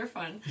 Well, they're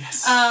fun.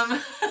 Yes.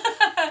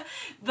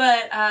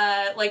 But,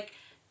 like,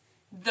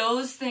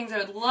 those things I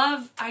would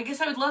love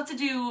to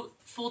do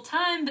full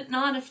time, but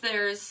not if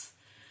there's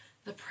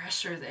the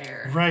pressure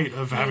there. Right,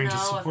 of having to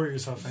support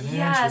yourself financially.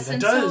 Yes, that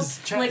and does,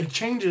 so, like, it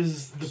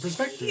changes the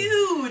perspective.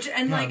 Huge.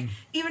 And, like,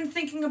 even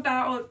thinking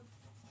about,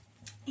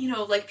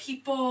 like,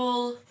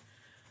 people,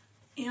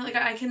 like,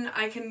 I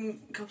can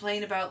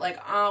complain about, like,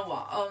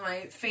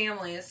 my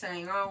family is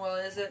saying,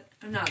 is it,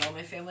 not all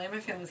my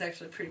family's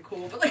actually pretty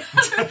cool, but, like,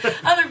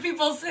 other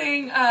people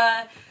saying,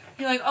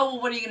 like,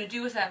 what are you going to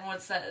do with that, and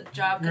what's that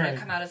job going to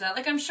come out of that?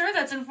 Like, I'm sure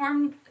that's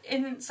informed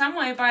in some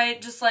way by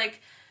just,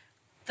 like,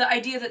 the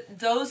idea that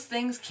those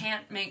things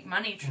can't make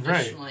money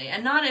traditionally,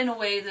 and not in a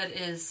way that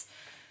is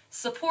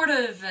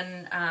supportive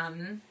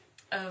and,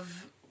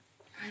 of,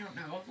 I don't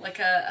know, like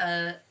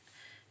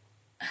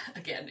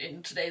again,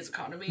 in today's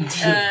economy,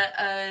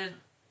 a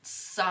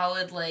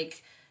solid,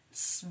 like,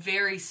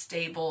 very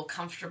stable,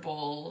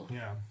 comfortable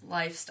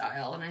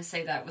lifestyle. And I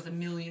say that with a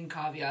million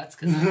caveats,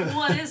 because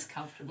what is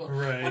comfortable?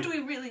 What do we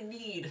really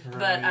need?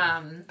 But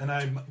and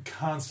I'm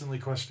constantly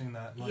questioning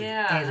that, like,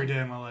 every day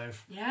of my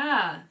life.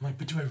 Yeah. I'm like,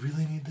 but do I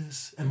really need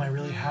this? Am I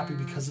really happy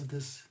because of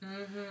this?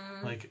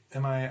 Like,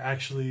 am I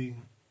actually...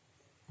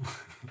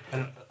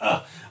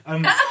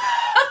 I'm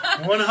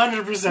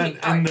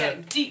 100% in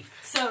that. Deep.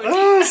 So deep.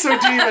 Oh, so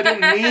deep. I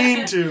didn't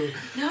mean to.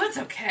 No, it's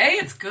okay.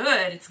 It's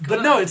good. It's good.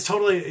 But no, it's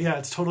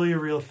totally a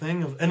real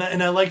thing. And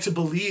I like to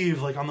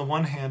believe, like, on the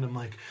one hand, I'm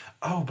like,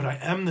 oh, but I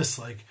am this,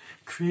 like,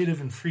 creative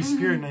and free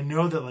spirit. And I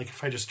know that, like,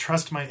 if I just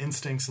trust my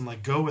instincts and,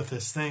 like, go with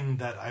this thing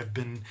that I've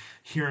been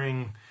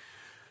hearing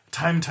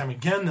time and time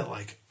again, that,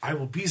 like, I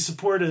will be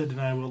supported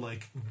and I will,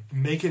 like,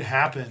 make it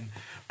happen.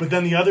 But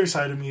then the other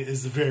side of me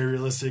is the very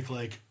realistic,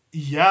 like,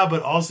 yeah,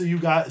 but also you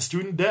got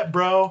student debt,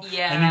 bro.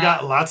 Yeah. And you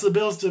got lots of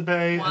bills to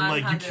pay. 100%. And,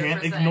 like, you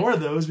can't ignore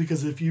those,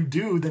 because if you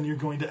do, then you're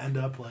going to end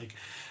up, like,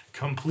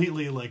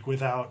 completely, like,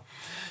 without...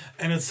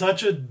 And it's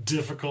such a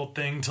difficult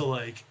thing to,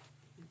 like,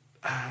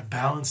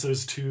 balance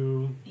those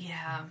two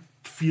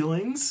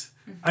feelings.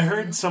 I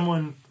heard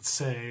someone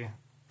say...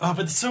 Oh,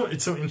 but it's so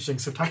interesting.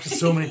 So I've talked to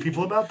so many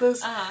people about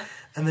this,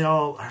 and they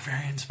all are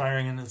very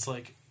inspiring, and it's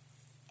like...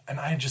 And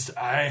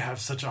I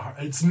have such a hard,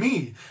 it's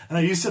me. And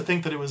I used to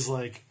think that it was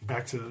like,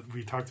 back to,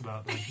 we talked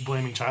about like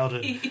blaming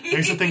childhood. I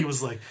used to think it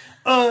was like,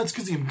 oh, it's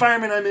because the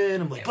environment I'm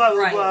in, I'm like blah,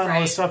 blah, blah, and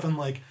all this stuff. And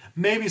like,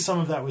 maybe some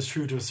of that was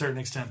true to a certain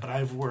extent, but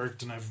I've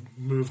worked and I've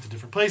moved to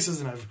different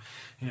places and I've,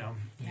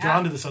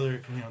 gone to this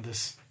other,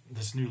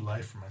 this new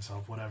life for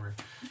myself, whatever.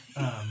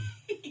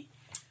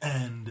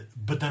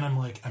 But then I'm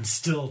like, I'm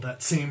still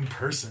that same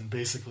person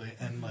basically.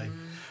 And like,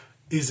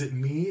 is it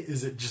me?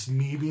 Is it just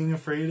me being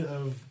afraid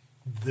of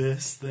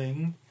this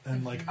thing?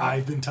 And like,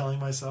 I've been telling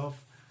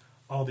myself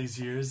all these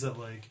years that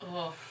like,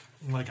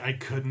 like I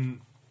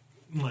couldn't,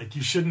 like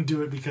you shouldn't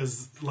do it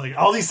because like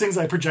all these things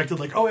I projected,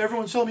 like, oh,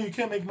 everyone's telling me you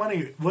can't make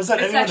money. Was that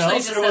anyone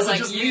else, or was it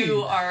just you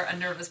me? Are a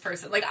nervous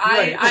person? Like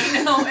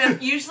I know,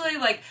 and usually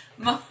like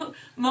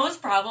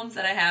most problems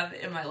that I have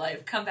in my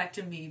life come back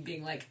to me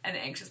being like an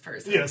anxious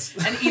person. Yes,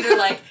 and either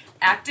like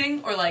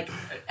acting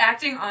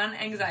on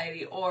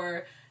anxiety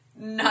or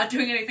not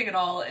doing anything at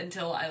all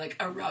until I like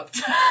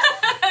erupt.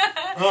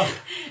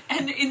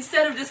 And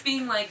instead of just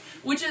being like,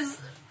 which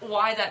is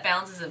why that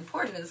balance is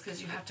important, is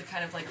because you have to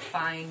kind of like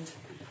find.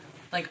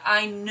 Like,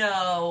 I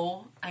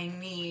know I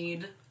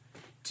need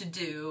to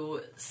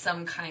do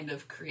some kind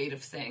of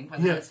creative thing,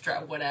 whether it's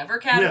whatever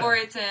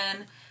category it's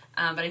in,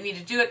 but I need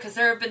to do it because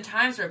there have been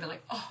times where I've been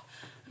like, oh,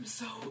 I'm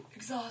so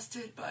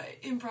exhausted by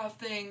improv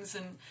things,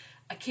 and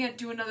I can't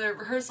do another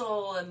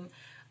rehearsal, and,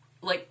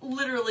 like,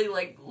 literally,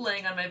 like,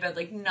 laying on my bed,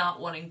 like, not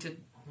wanting to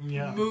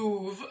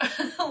move,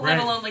 let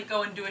alone, like,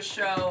 go and do a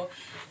show.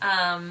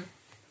 But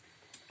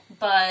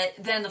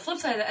then the flip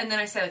side, and then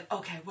I say, like,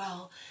 okay,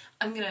 well,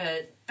 I'm going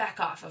to back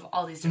off of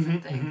all these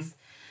different things.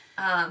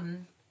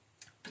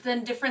 But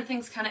then different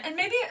things kind of, and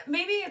maybe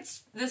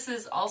this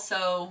is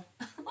also,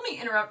 let me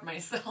interrupt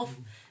myself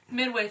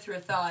midway through a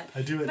thought.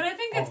 I do it. But I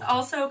think it's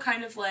also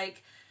kind of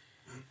like,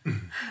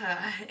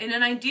 in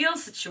an ideal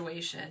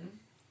situation,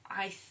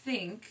 I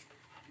think,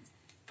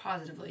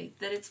 positively,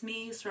 that it's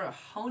me sort of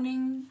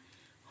honing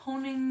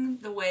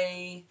the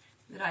way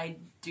that I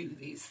do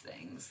these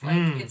things.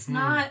 Like, it's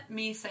not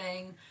me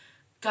saying,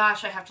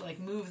 gosh, I have to like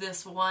move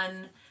this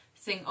one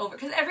thing over,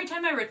 because every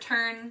time I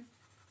return,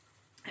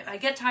 if I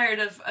get tired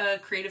of a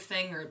creative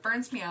thing or it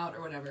burns me out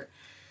or whatever,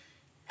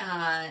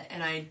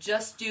 and I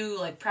just do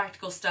like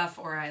practical stuff,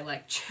 or I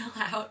like chill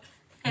out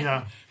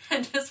and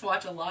just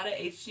watch a lot of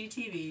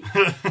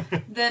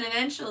HGTV, then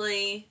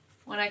eventually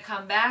when I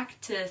come back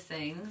to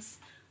things,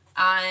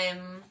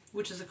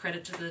 which is a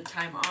credit to the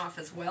time off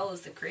as well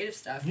as the creative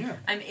stuff,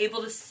 I'm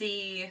able to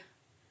see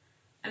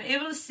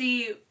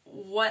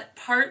what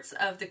parts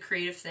of the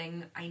creative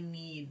thing I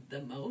need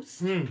the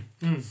most.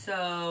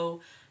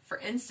 So, for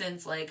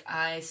instance, like,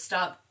 I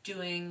stopped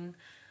doing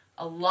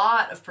a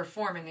lot of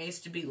performing. I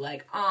used to be,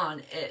 like,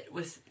 on it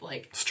with,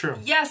 like... It's true.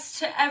 Yes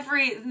to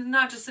every...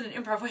 Not just in an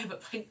improv way,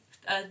 but, like,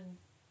 a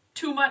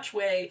too much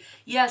way.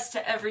 Yes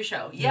to every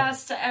show.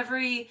 Yes to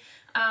every,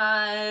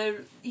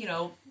 podcast.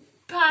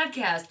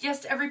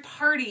 Yes to every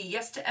party.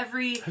 Yes to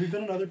every... Have you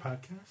been on other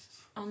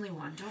podcasts? Only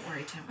one. Don't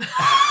worry, Tim.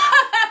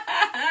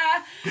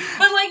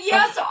 But, like,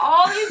 yes,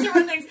 all these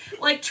different things.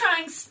 Like,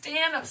 trying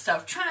stand-up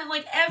stuff. Trying,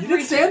 like, everything. You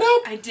did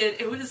stand-up? I did.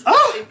 It was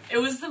it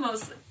was the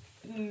most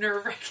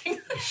nerve-wracking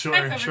thing Sure.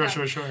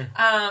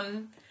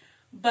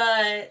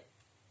 But,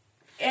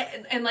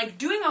 and, like,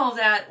 doing all of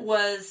that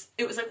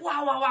it was like,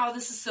 wow,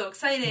 this is so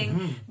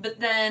exciting. But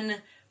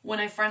then, when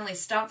I finally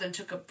stopped and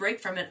took a break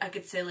from it, I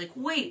could say, like,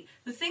 wait,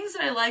 the things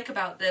that I like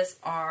about this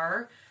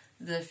are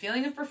the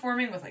feeling of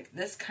performing with, like,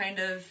 this kind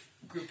of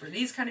group or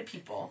these kind of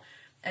people.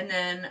 And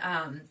then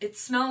it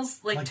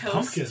smells like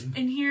toast pumpkin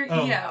in here.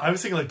 Oh, yeah. I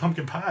was thinking like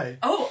pumpkin pie.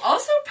 Oh,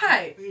 also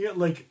pie. Yeah,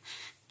 like...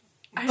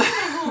 I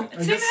don't know.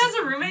 Tim has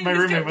a roommate. My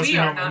roommate must be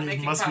home not and he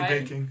making must pie. be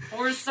baking.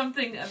 Or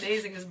something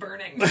amazing is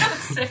burning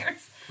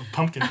downstairs. A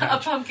pumpkin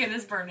patch. A pumpkin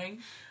is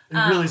burning. It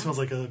really smells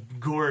like a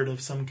gourd of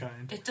some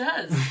kind. It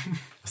does.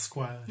 A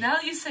squash. Now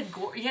that you said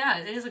gourd, yeah,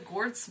 it is a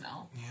gourd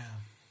smell. Yeah.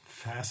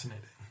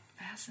 Fascinating.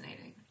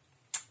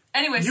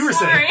 Anyway, you were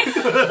sorry.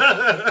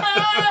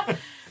 saying.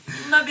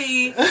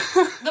 Maybe.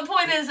 The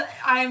point is,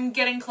 I'm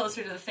getting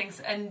closer to the things,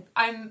 and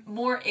I'm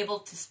more able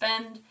to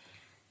spend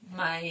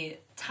my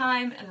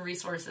time and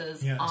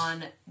resources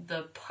on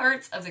the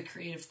parts of the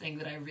creative thing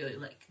that I really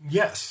like.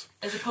 Yes.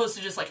 As opposed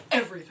to just, like,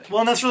 everything. Well,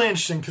 and that's really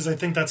interesting, because I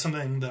think that's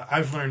something that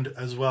I've learned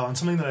as well, and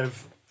something that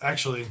I've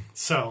actually...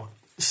 So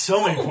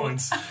many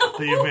points that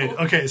you've made.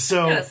 Okay,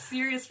 so... You got a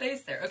serious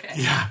face there. Okay.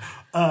 Yeah.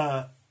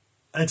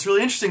 It's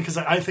really interesting, because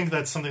I think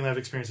that's something that I've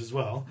experienced as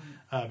well.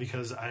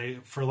 Because I,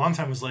 for a long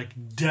time, was like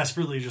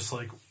desperately just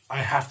like, I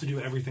have to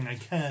do everything I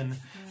can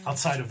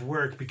outside of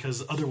work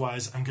because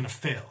otherwise I'm going to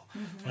fail.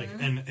 Like,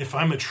 and if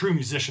I'm a true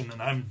musician,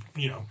 then I'm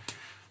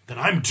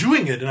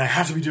doing it and I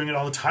have to be doing it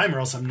all the time or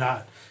else I'm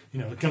not,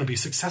 going to be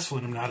successful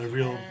and I'm not a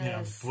real,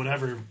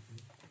 whatever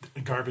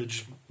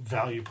garbage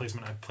value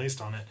placement I've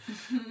placed on it.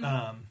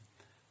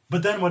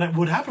 But then what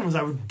would happen was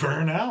I would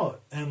burn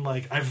out, and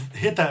like I've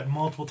hit that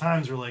multiple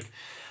times where like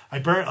I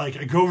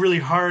go really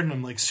hard and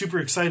I'm like super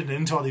excited and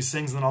into all these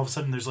things, and then all of a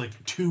sudden there's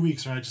like 2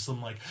 weeks where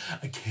I'm like,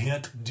 I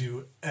can't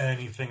do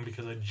anything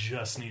because I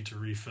just need to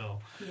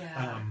refill.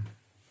 Yeah.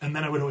 And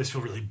then I would always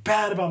feel really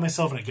bad about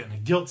myself, and I get in a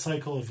guilt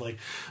cycle of like,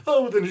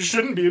 oh, then you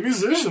shouldn't be a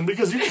musician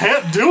because you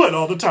can't do it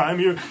all the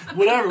time. You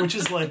whatever, which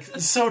is like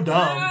so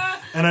dumb.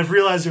 And I've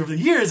realized over the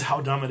years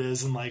how dumb it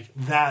is, and like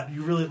that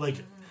you really like,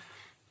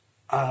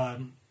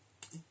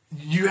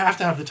 you have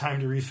to have the time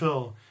to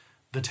refill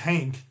the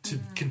tank to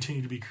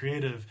continue to be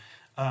creative,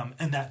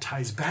 and that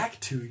ties back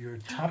to your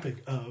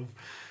topic of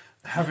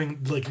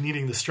having like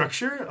needing the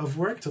structure of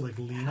work to like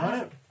lean on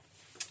it.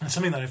 And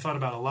something that I thought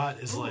about a lot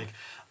is like,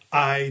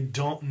 I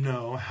don't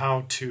know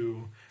how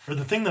to, or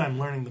the thing that I'm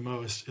learning the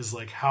most is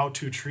like how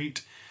to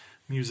treat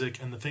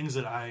music and the things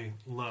that I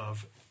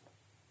love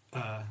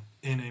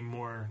in a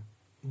more,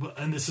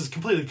 and this is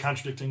completely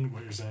contradicting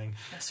what you're saying,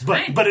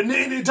 but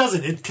it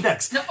doesn't, it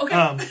connects. No,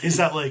 okay. Is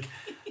that like,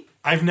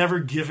 I've never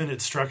given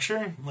it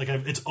structure. Like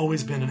it's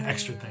always been an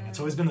extra thing. It's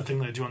always been the thing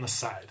that I do on the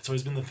side. It's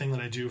always been the thing that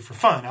I do for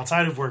fun,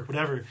 outside of work,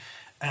 whatever.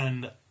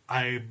 And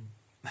I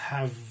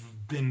have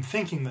been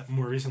thinking that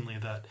more recently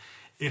that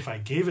if I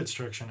gave it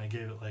structure and I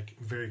gave it like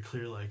very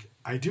clear, like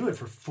I do it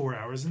for 4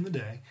 hours in the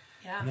day,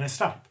 and then I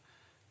stop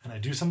and I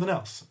do something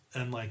else,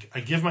 and like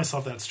I give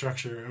myself that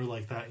structure or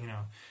like that,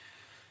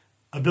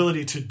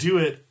 ability to do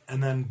it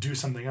and then do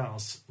something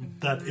else,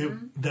 that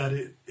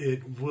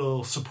it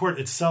will support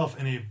itself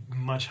in a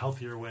much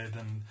healthier way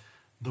than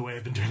the way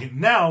I've been doing it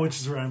now, which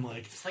is where I'm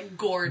like... Just like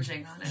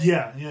gorging on it.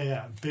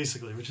 Yeah,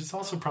 basically, which is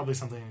also probably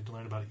something I need to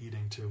learn about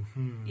eating too.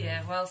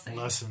 Yeah, well said.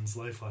 Life lessons.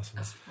 Oh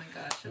my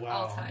gosh, it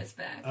all ties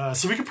back.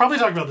 So we could probably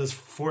talk about this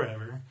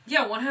forever.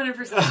 Yeah,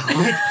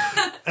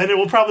 100%. And it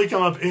will probably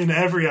come up in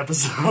every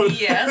episode.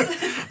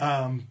 Yes.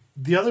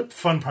 The other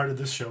fun part of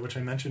this show, which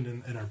I mentioned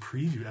in our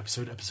preview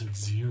episode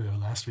 0,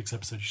 last week's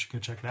episode, you should go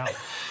check it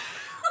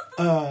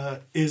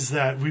out, is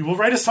that we will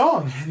write a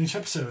song in each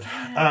episode.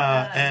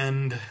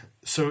 And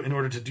so in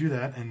order to do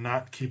that and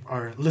not keep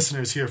our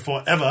listeners here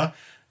forever,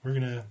 we're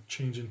going to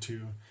change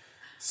into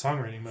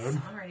songwriting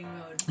mode.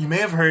 You may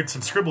have heard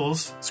some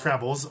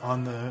scrabbles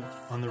on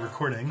the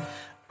recording.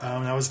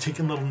 I was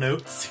taking little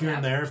notes here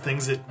and there of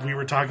things that we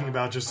were talking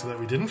about just so that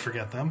we didn't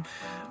forget them,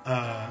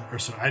 or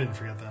so I didn't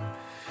forget them.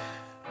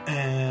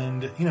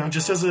 And,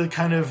 just as a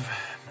kind of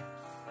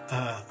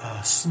a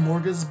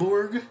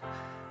smorgasbord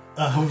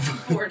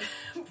of... Board.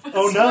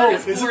 Oh no,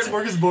 is it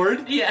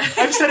smorgasbord? Yeah.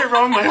 I've said it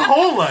wrong my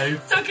whole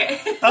life. It's okay.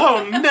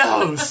 Oh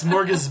no,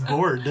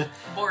 smorgasbord.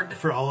 Board.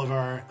 For all of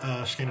our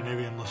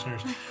Scandinavian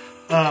listeners.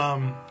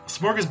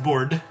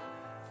 Smorgasbord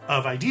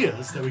of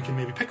ideas that we can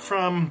maybe pick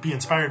from, be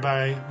inspired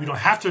by. We don't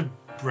have to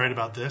write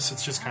about this.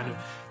 It's just kind of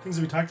things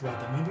that we talked about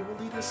that maybe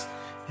will lead us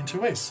into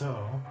a way.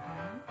 So,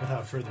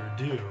 without further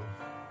ado,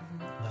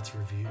 let's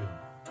review.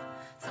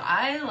 So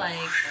I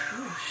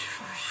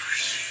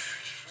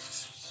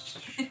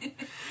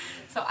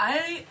So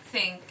I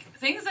think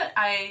things that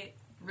I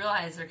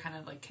realize are kind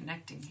of like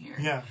connecting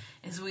here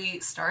is we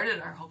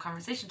started our whole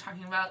conversation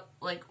talking about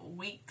like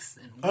weeks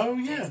and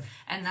weekdays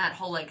and that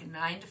whole like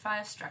 9 to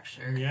 5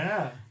 structure.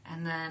 Yeah.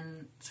 And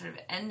then sort of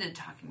ended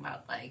talking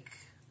about like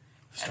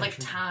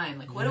time.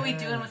 Like what are we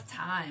doing with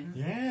time?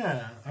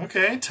 Yeah.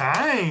 Okay,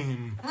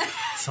 time.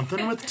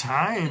 Something with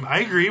time. I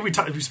agree. We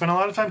spent a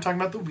lot of time talking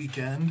about the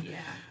weekend.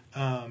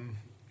 Yeah.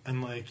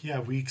 And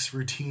weeks,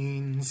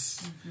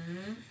 routines,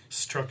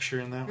 structure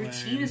in that way.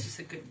 Routine is just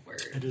a good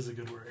word. It is a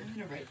good word. I'm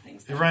going to write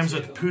things down. It rhymes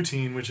with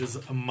poutine, which is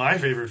my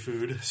favorite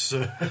food.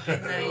 So.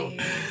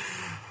 Nice.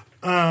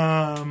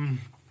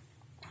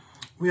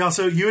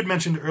 You had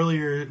mentioned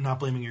earlier not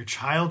blaming your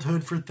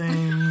childhood for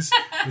things,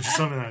 which is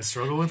something that I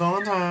struggle with all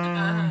the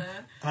time.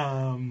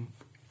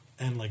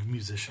 And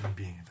musician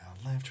being a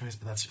valid life choice,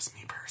 but that's just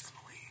me personally.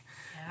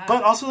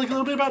 But also a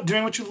little bit about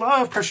doing what you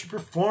love, pressure to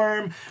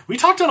perform. We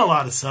talked on a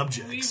lot of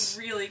subjects.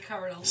 We really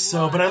covered a lot.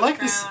 So, but I like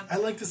this. I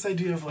like this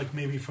idea of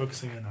maybe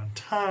focusing in on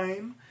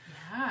time.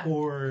 Yeah.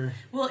 Or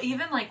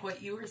even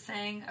what you were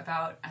saying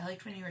about. I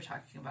liked when you were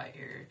talking about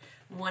your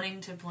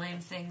wanting to blame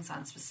things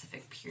on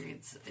specific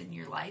periods in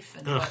your life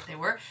and what they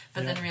were,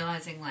 but then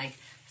realizing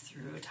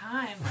through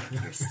time,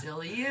 you're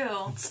still you.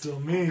 It's still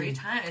me. Every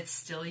time, it's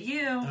still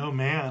you. Oh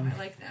man, I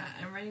like that.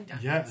 I'm writing down.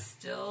 Yeah. It's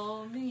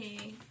still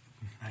me.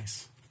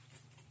 Nice.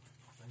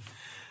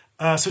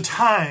 So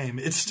time,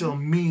 it's still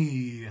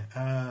me.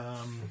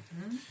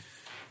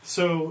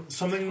 So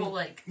something the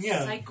whole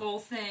cycle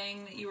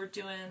thing that you were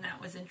doing,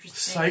 that was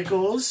interesting.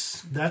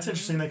 Cycles, that's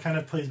interesting. That kind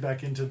of plays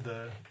back into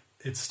the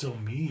 "it's still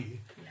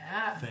me"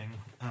 thing.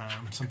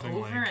 Something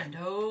over and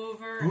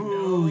over.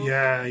 Ooh, and over.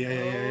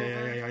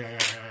 Yeah.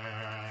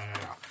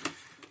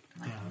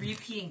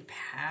 Repeating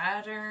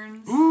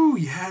patterns. Ooh,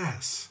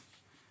 yes.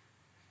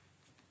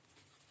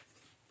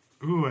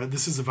 Ooh,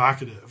 this is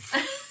evocative.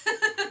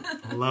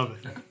 I love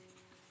it.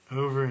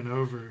 Over and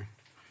over.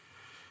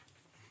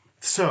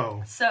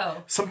 So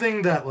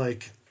something that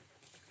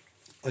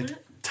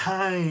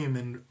time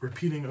and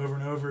repeating over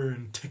and over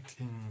and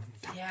ticking.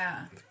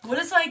 Yeah. What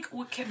is like?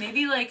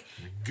 Maybe like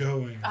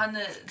going on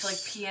the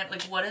like piano.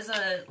 Like what is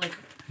a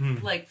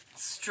like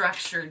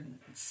structured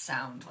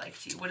sound like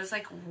to you? What does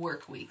like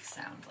work week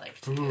sound like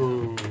to you?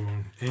 Ooh,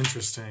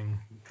 interesting.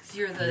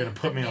 You're gonna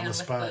put me on the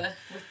spot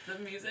with the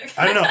music.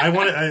 I don't know.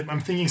 I'm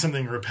thinking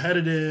something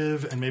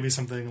repetitive and maybe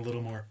something a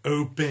little more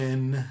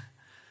open.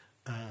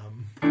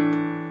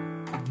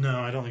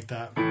 No, I don't like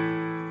that.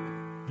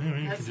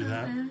 Maybe you can do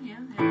that. Yeah.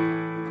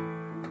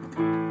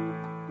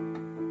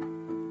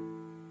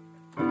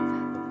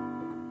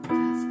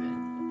 That's good.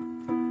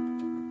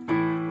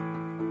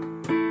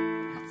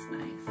 That's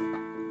nice.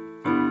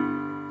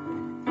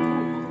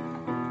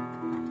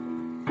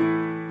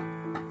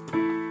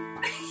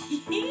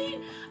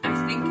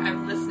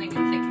 I'm listening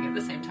and thinking at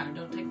the same time.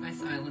 Don't take my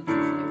silence as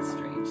like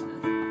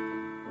strangeness.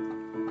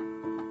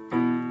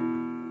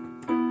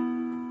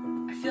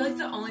 I feel like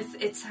the only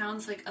it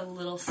sounds like a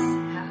little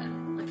sad.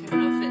 Like I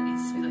don't know if it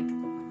needs to be like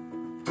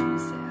too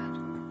sad.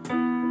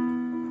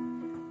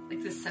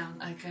 Like this sound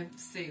like I'm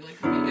seeing like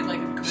maybe like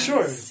a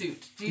gray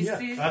suit. Do you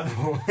see it?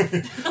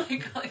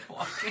 like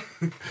walking.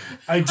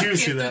 I do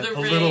see that a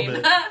little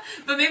bit.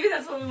 But maybe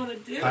that's what we want to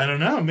do. I don't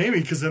know. Maybe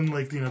because then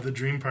like the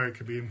dream part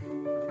could be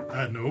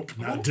nope,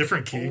 not a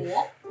different key.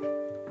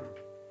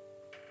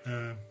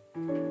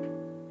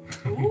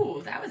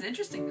 Ooh, that was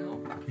interesting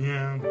though.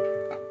 Yeah.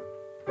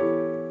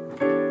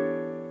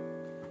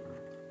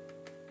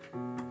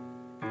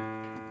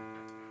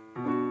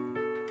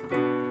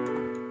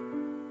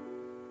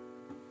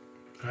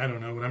 I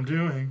don't know what I'm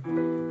doing.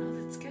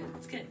 Oh, that's good.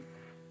 That's good.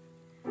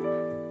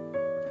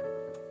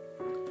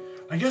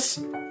 I guess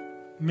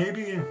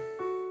maybe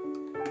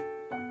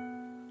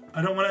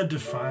I don't want to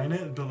define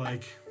it, but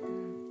like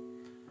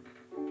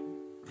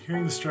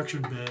hearing the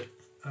structured bit,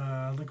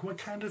 like what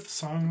kind of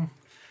song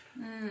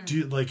do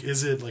you like?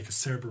 Is it like a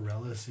Sarah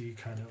Bareilles-y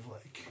kind of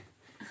like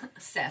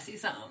a sassy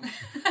song?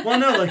 Well,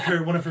 no, like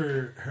one of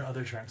her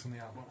other tracks on the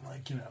album,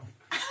 like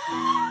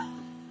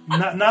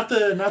not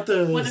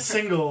the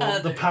single,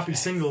 the poppy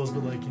tracks. singles,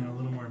 but like a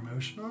little more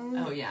emotional.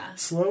 Oh yeah,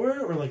 slower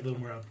or like a little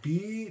more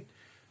upbeat.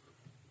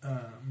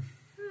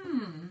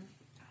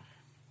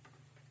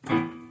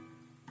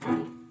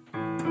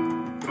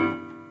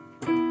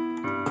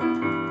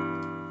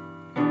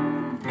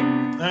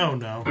 Oh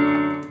no.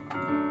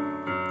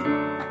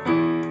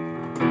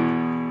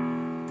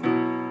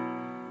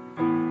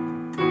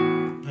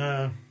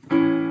 We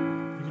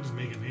can just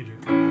make it major.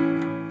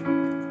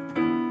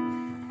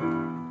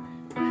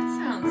 That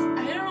sounds.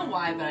 I don't know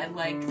why, but I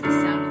like the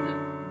sound of the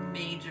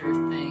major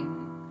thing.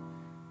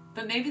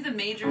 But maybe the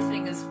major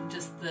thing is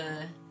just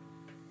the.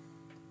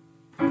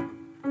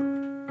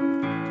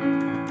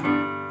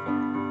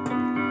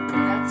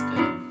 That's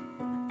good.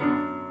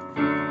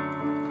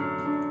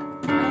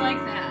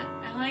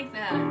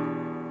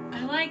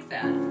 I like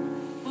that.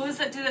 What was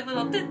that? Do that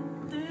little.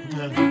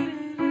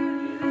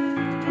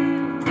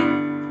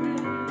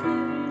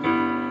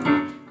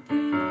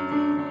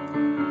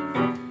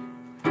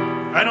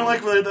 I don't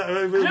like really that. I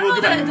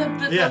don't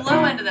know, the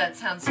low end of that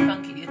sounds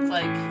funky. It's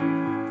like.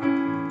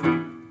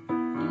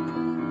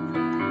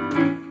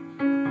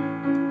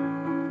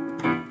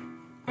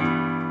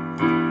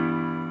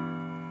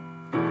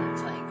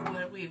 It's like,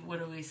 what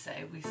do we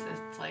say? We say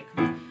it's like.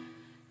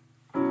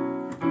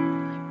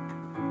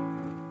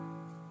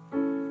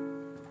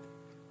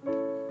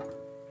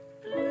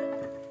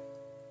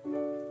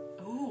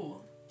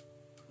 Ooh.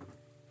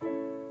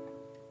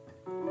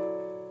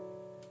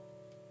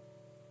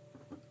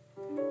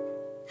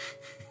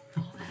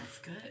 Oh, that's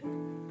good.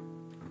 And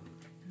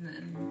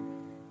then.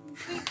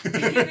 I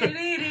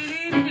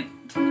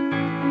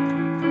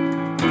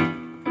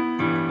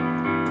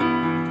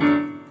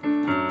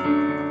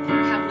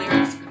don't have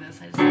lyrics for this.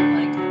 I just have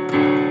like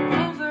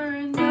over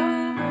and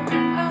over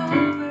and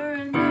over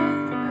and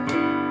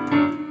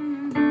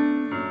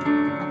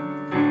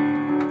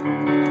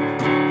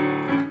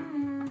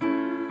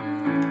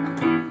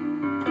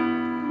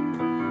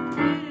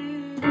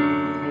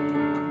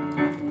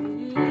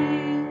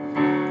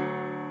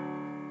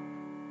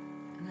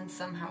and then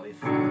somehow we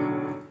fall.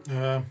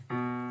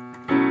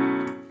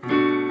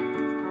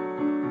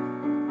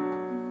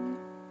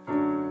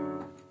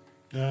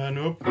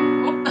 Nope. Nope.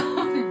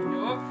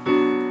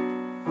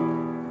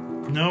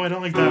 No, I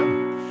don't like that.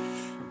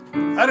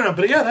 I don't know,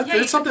 but yeah,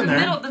 there's something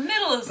there. The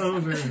middle is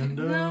Over and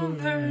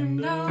over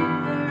and over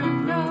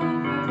and over.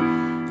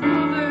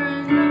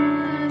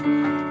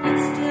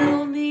 It's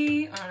still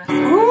me. Oh, I said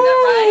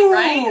that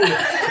right?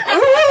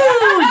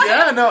 Ooh,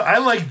 yeah, no, I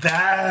like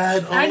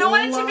that. I don't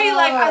want it to be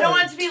like. I don't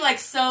want it to be like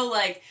so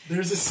like.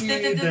 There's a C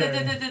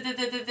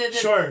there.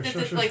 Sure.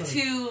 Like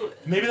too.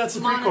 Maybe that's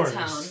the monotone,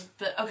 pre-chorus.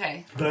 but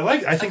okay. But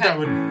I think that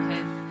would.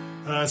 Okay.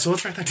 So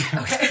let's write that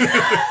down. Okay.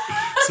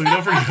 So we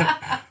don't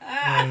forget.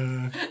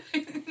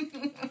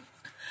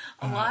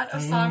 A lot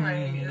of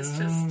songwriting is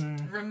just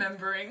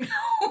remembering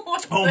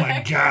what Oh the my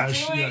heck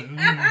gosh. you're doing.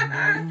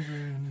 Yeah. Over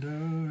and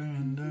over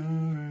and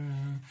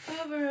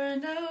over. Over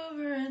and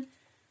over and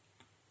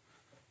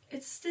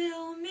it's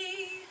still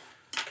me.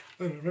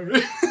 I don't remember.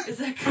 Is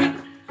that good?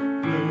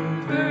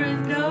 Over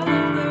and over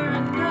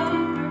and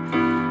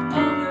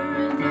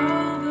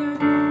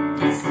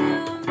over, it's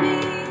still me.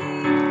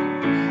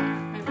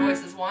 My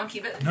voice is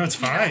wonky, but No, it's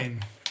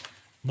fine.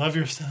 Love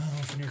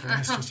yourself and your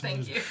voice. Oh,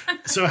 thank you.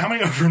 So how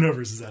many over and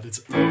overs is that? It's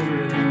over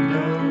and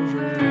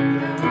over and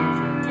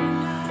over and over.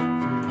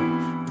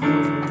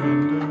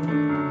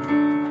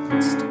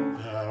 It's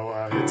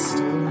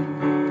still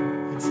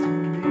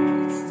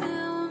me. It's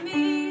still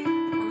me.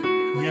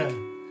 Yeah.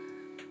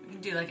 We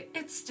can do like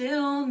it's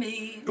still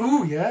me.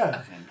 Ooh,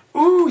 yeah. Okay.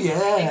 Ooh,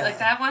 yeah. You like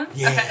that one?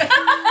 Yeah.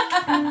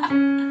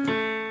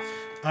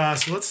 Okay.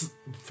 So let's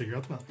figure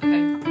out the melody.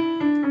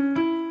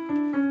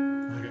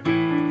 Okay. Okay.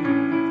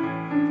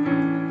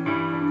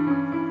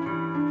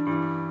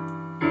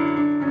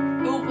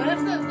 Oh, what if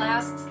the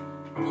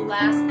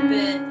last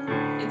bit,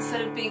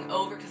 instead of being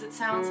over, because it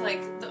sounds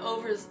like the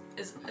overs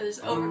there's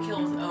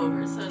overkill with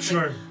over, so it's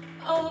Sure.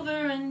 like over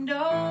and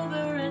over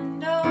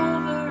and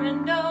over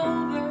and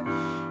over.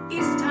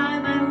 Each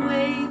time I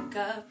wake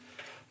up,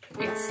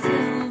 it's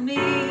still me.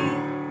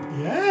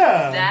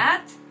 Yeah.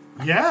 That?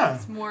 Yeah.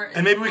 It's more.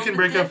 And maybe we can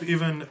break up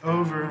even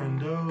over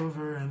and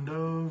over and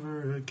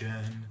over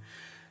again.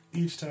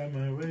 Each time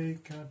I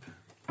wake up,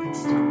 it's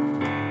still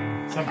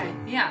Okay.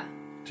 something. Yeah.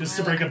 Just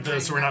to break up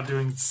the, so we're not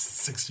doing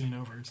 16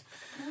 overs.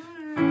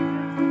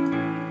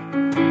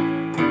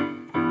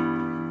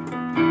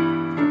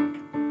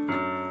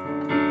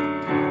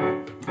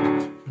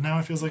 But now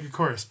it feels like a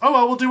chorus. Oh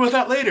well, we'll deal with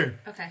that later.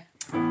 Okay.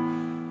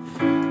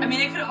 I mean,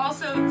 it could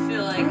also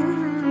feel like.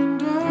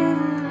 And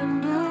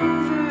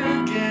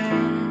over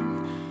again.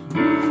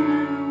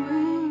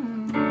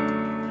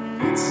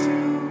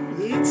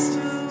 It's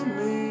still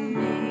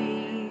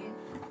me.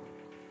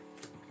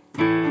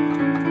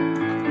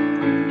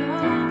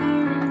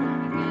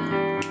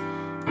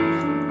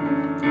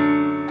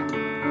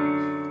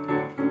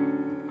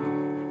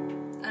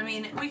 I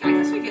mean, I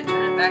guess we could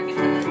turn it back into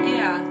the,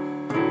 yeah.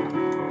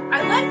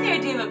 I like the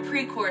idea of a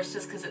pre-chorus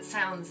just because it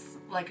sounds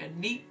like a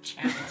neat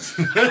challenge.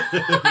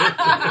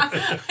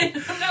 I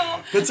don't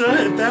know. But so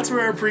if that's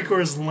where our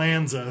pre-chorus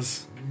lands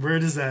us, where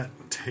does that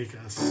take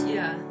us?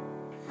 Yeah.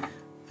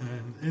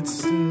 And it's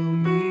still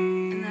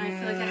me. And then I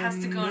feel like it has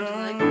to go into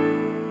like,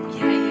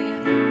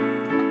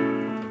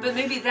 yeah. But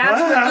maybe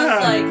that's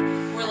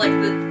where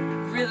the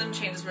rhythm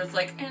changes, where it's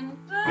like, and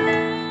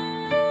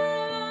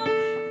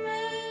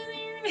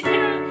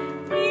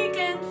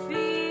weekend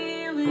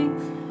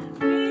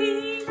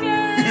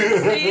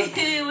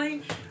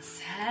feeling,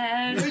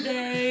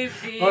 Saturday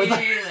feeling. Oh,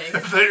 I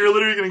thought you were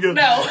literally going to go,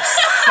 No.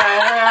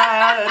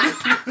 sad.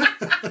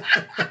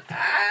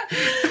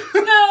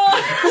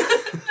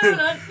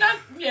 No, not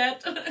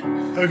yet.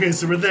 Okay,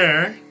 so we're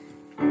there.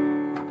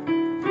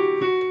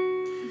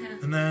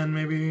 And then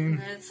maybe...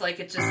 And it's like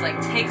it just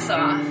like takes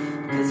off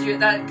because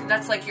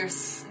that's like your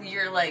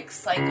like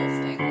cycle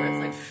thing where it's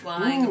like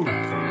flying Ooh.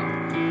 above.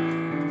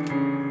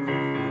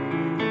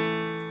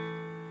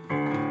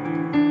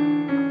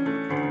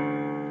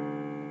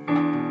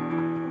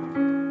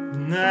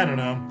 I don't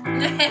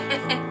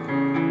know.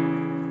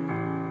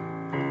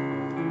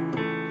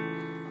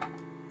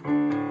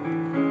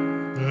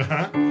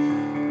 Uh-huh.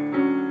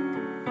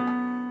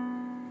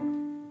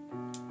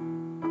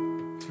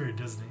 It's very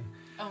Disney.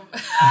 Oh.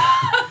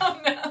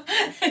 Oh no.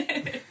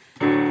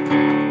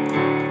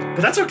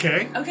 But that's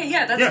okay. Okay,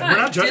 yeah, that's Yeah, fine. we're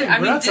not judging. I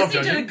We're mean, not Disney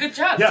self-judging. did a good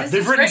job. Yeah, Disney's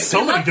they've written great. so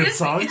We many love good Disney.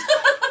 songs.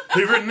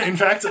 They've written, in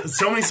fact,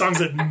 so many songs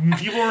that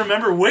people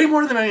remember way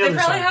more than any They other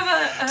probably song.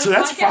 have a So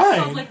that's podcast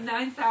fine. called like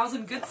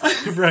 9,000 good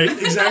songs. Right,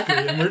 exactly.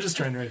 And we're just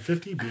trying to write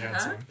 50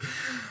 Beyonce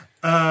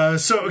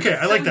songs. So, okay,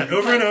 I like that. So,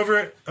 Over like- and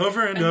over,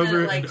 over and and then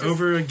over it, like, and just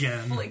over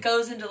again. It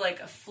goes into like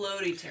a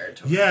floaty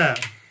territory. Yeah.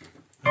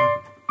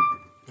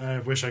 I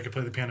wish I could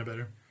play the piano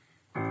better.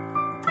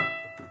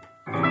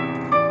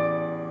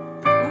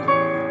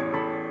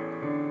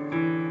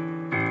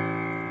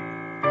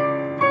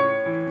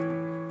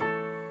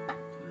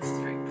 This is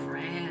very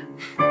grand.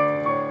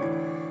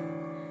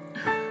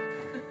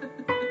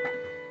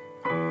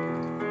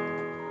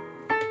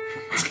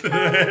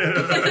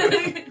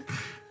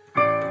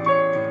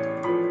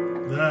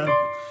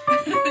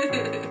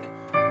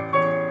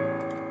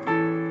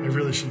 I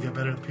really should get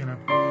better at the piano.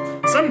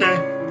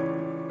 Someday.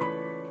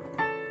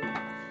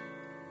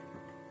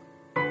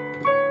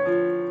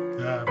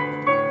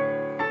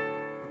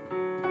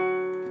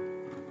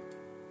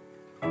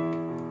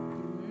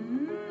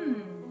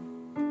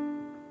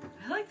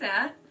 I like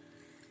that.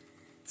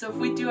 So if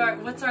we do our,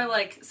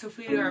 so if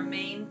we do our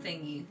main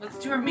thingy, let's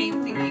do our main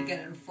thingy again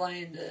and fly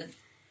into.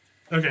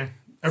 Okay.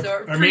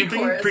 So Our main thing,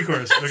 pre-chorus.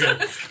 pre-chorus. That's Okay.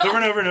 what it's called. Over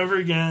and over and over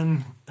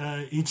again.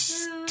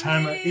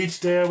 Each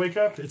day I wake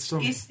up, it's still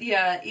me. Each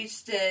day.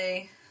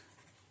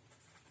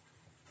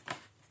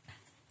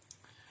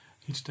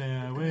 Each day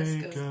I This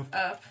wake goes up,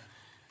 up.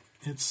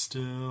 it's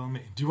still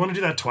me. Do you want to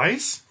do that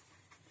twice?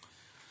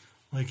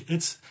 Like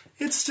it's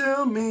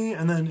still me,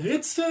 and then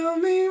it's still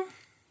me.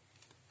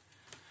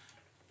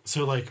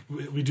 So like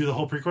we do the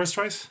whole pre-chorus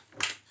twice.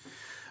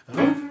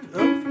 Over.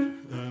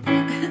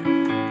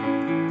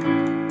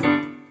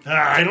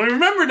 I don't even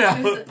remember now.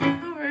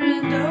 Over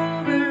and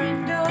over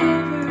and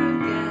over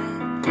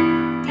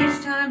again.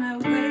 Each time I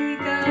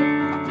wake up,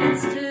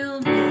 it's still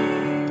me.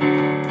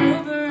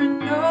 Over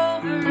and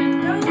over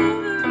and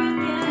over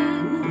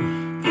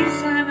again.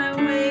 Each time I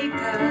wake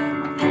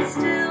up, it's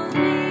still me.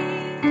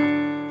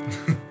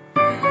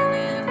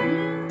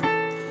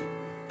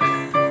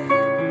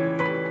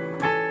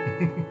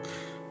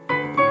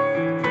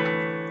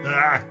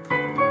 Ah.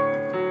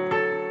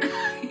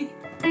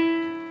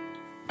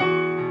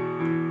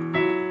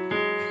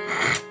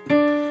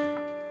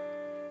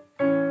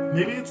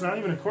 Maybe it's not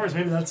even a chorus.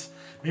 Maybe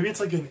it's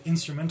like an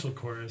instrumental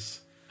chorus.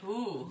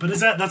 Ooh. But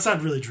that's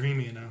not really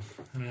dreamy enough.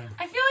 I don't know.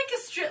 I feel like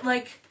it's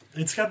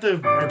It's got the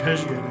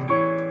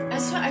arpeggiating.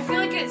 I feel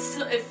like it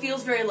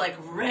feels very like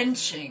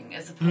wrenching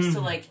as opposed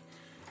to like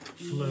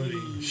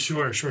Floaty.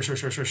 Sure. So I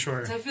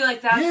feel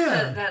like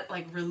that's that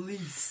like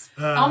release.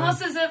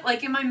 Almost as if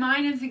like in my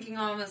mind I'm thinking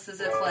almost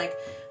as if like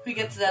we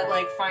get to that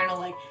like final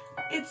like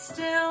it's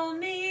still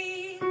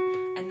me,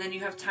 and then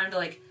you have time to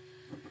like,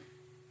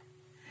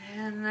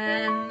 and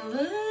then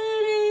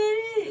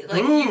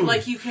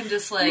you can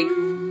just like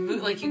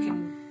like you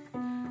can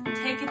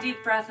take a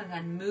deep breath and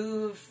then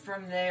move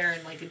from there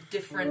in like a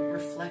different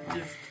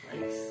reflective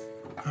place.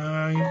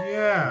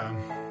 Yeah.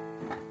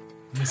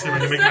 Let me see if I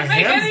can Does make that my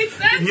make hands. any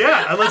sense?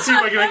 Yeah, let's see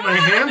if I can make my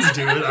hands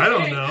do it. I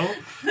don't know.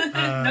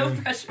 No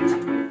pressure.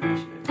 No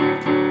pressure.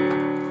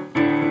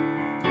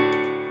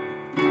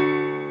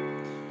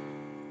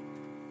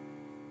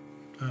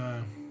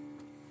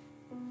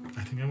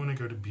 I think I want to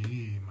go to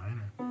B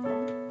minor.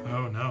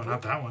 Oh no,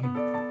 not that one.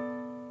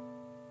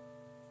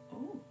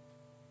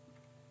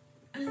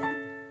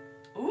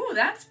 Ooh,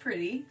 that's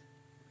pretty.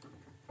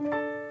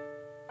 Ooh.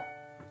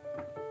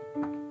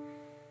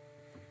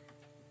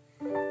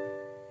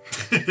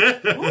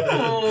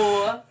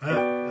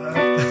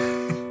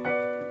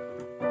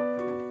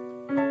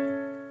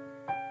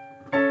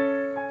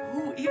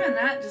 Ooh, even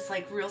that just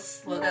like real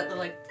slow, that little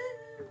like.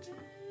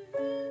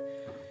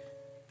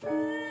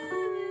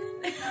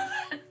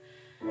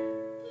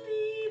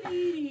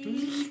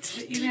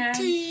 Yeah.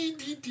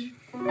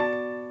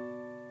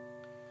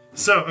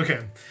 So, okay.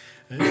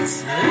 It's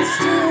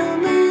still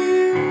me.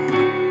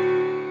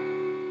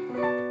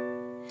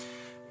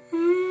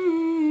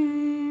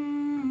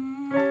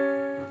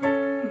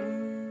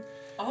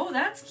 Oh,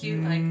 that's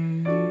cute. Like,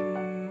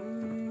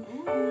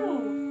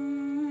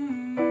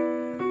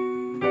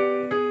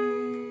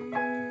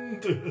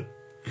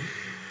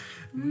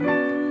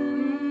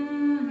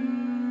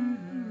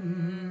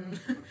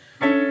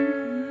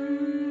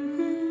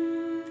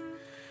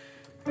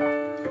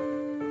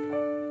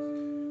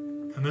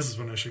 and this is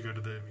when I should go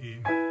to the E.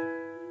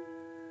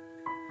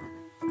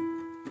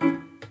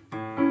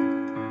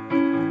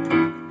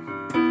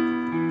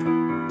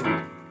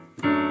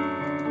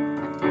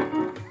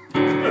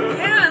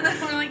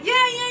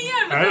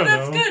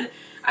 that's good.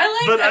 I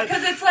like that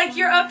because it's like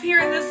you're up here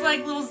in this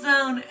like little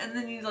zone, and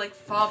then you like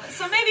fall.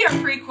 So maybe our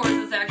pre-chorus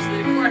is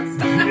actually a chorus.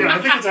 Yeah,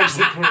 I think it's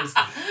actually a chorus.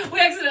 We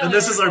accidentally. And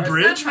this is our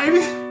bridge, maybe.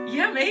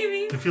 Yeah,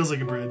 maybe. It feels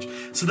like a bridge.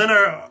 So then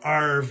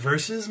our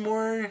verses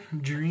more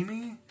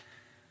dreamy.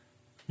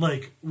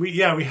 Like we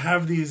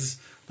have these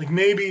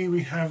maybe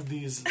we have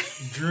these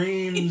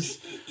dreams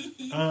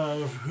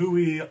of who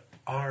we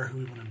are, who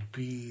we want to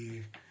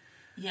be.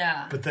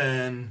 Yeah. But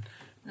then.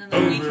 And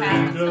then we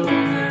have over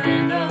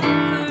and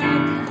over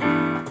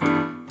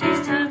again.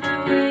 Each time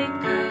I wake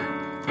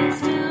up, it's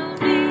still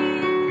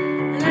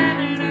me. Let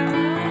me do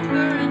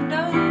over and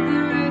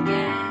over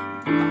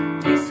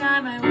again. Each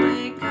time I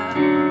wake up,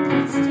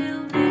 it's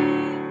still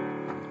me.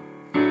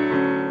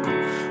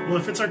 Well,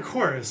 if it's our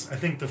chorus, I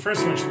think the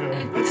first one should go,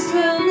 it's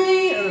still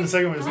me. And then the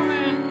second one is,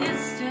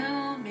 it's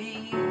still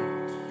me.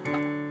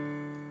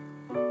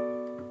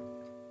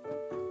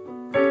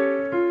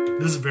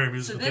 This is very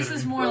musical. So this theater.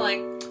 is more like.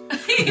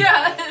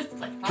 Yeah, it's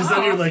like because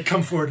then you're like,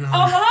 come forward. Oh,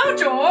 hello,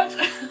 George.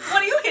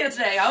 What are you here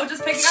today? I was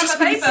just picking up a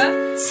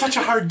paper. Such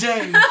a hard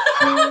day,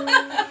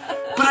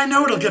 but I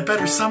know it'll get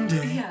better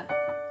someday. Yeah.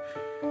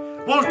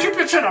 Well, keep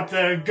your chin up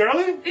there,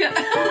 girlie. Yeah.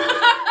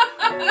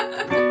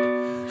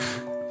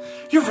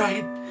 You're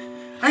right.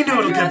 I know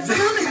it'll get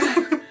better.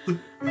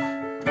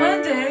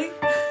 One day,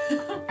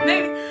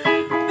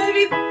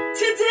 maybe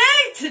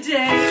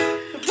today.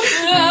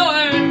 No.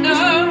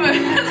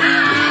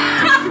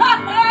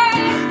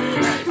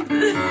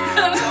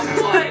 Oh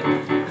boy.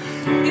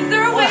 Is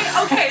there a way?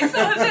 Okay, so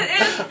if it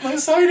is... My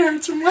side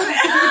hurts from laughing.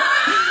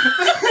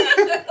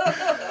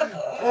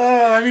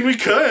 I mean, we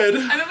could.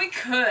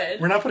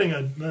 We're not putting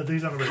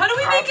these on. How do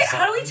we make it?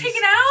 How do we take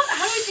it out?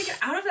 How do we take it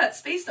out of that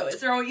space, though? Is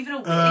there even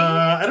a way?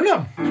 I don't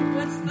know. Like,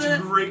 what's It's a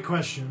great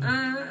question.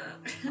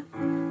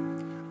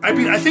 I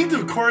mean, I think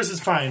the chorus is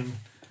fine.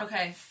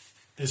 Okay.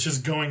 It's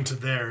just going to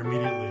there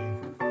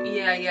immediately.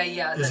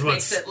 Yeah. That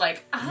makes it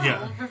like,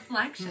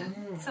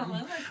 reflection. So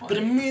but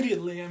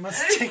immediately I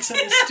must take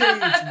center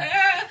stage.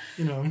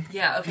 And,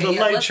 Yeah, okay. the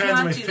light shines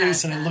on my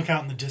face and I look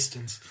out in the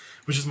distance,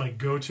 which is my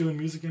go-to in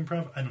music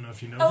improv. I don't know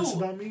if you know this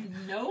about me.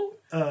 No.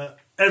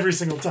 every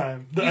single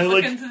time. You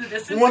look into the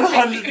distance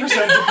 100%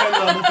 depend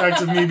on the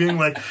fact of me being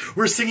like,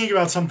 we're singing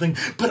about something,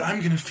 but I'm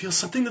going to feel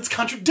something that's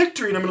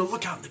contradictory, and I'm going to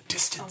look out in the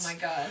distance. Oh my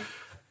god.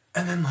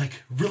 And then,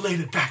 like,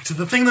 relate it back to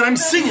the thing that I'm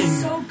singing.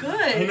 So good.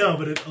 I know,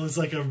 but it was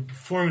like a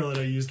formula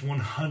that I used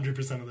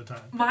 100% of the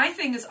time. My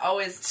thing is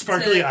always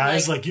sparkly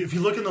eyes. Like, if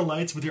you look in the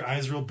lights with your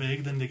eyes real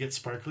big, then they get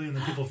sparkly, and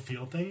then people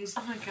feel things.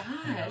 Oh my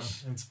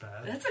gosh. It's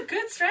bad. That's a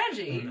good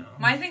strategy.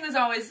 My thing was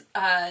always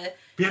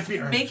you have to be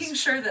making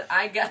sure that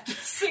I got to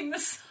sing the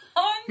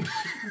song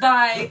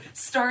by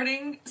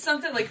starting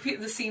something, like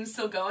the scene's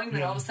still going, and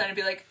then all of a sudden I'd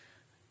be like,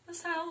 the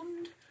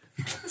sound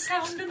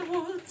in the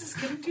woods is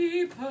getting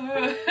deeper,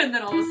 and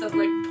then all of a sudden,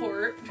 like,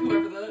 poor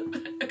whoever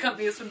the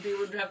accompanist would be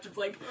would have to,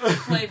 like,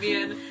 play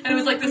me in, and it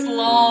was like this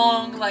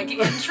long, like,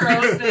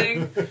 intro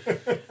thing.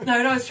 And I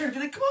would always try to be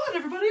like, come on,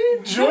 everybody,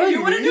 join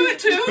you want to do it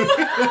too?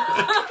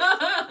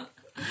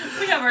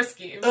 We have our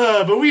scheme.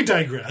 But we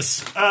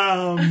digress.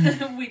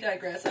 We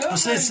digress. So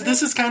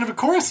this is kind of a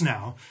chorus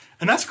now,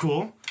 and that's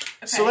cool.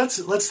 Okay. So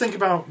let's think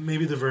about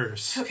maybe the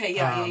verse. Okay,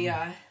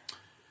 yeah.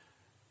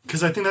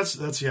 Because I think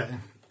that's yeah.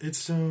 It's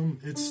still.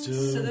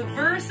 So the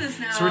verse is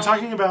now. So we're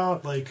talking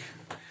about like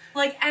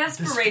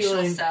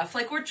aspirational stuff.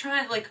 Like we're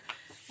trying. Like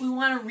we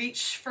want to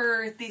reach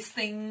for these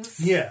things.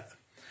 Yeah.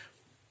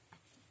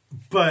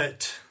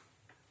 But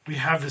we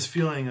have this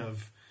feeling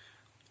of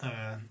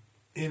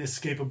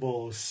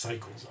inescapable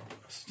cycles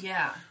almost.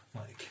 Yeah.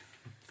 Like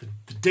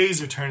the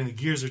days are turning, the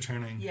gears are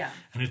turning. Yeah.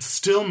 And it's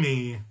still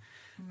me.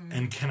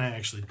 And can I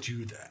actually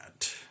do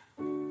that?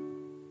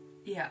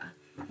 Yeah.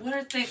 What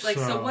are things like?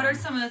 So what are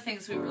some of the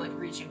things we were like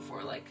reaching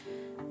for? Like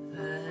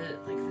the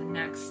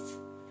next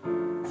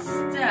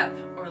step,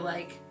 or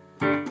like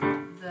the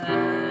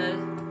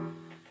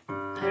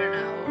I don't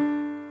know,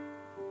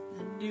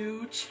 the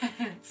new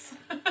chance.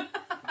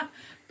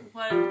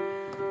 What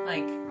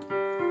like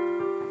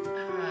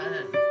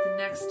the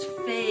next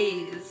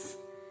phase,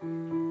 the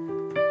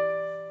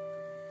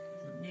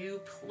new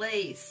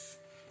place.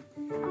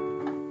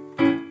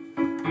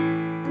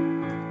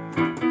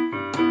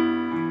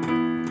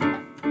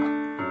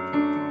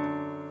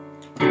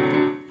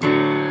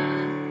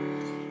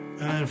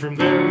 From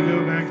there we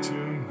go back to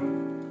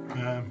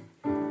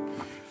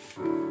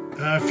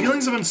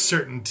feelings of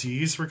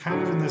uncertainties. We're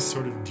kind of in this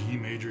sort of D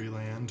majory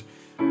land.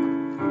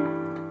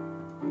 And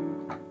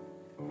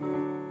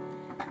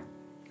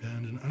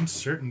an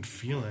uncertain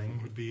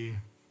feeling would be,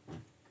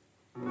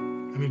 I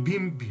mean, B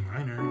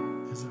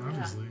minor is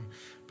obviously,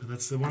 but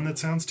that's the one that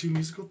sounds too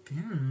musical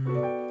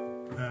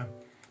theater.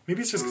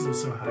 Maybe it's just because it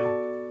was so high.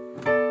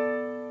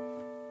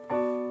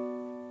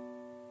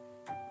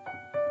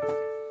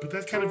 But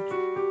that's kind of,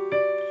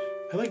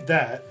 I like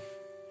that.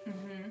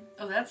 Mm-hmm.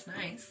 Oh, that's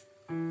nice.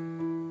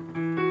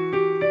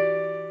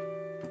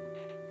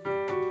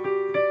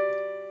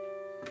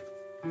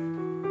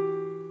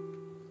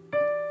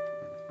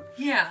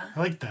 Yeah. I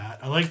like that.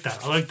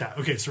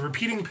 Okay, so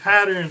repeating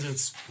patterns and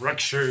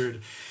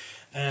structured,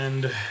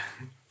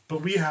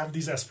 but we have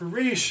these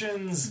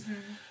aspirations,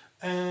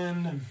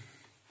 and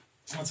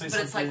let's say.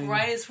 But it's like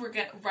right as we're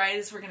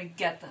gonna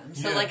get them.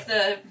 So like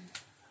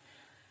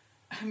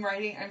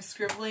I'm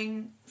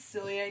scribbling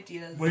silly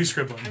ideas. What are you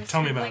scribbling?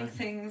 Tell me about it.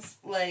 Things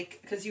like,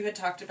 because you had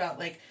talked about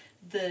like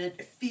the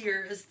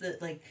fear is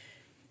the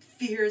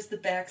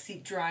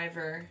backseat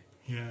driver.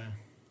 Yeah.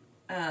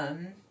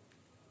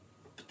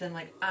 But then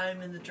like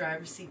I'm in the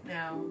driver's seat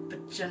now,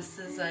 but just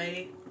as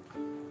I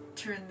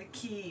turn the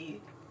key,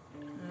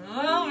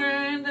 over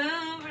and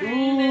over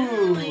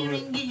and over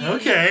again.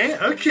 Okay.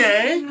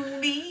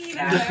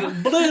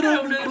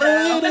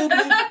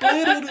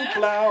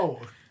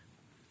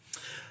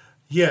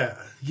 Yeah.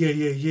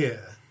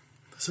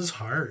 This is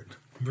hard.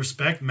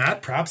 Respect,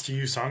 Matt, props to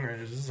you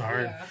songwriters. This is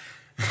hard. Yeah.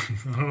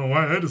 I don't know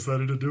why I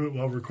decided to do it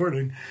while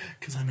recording,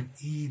 because I'm an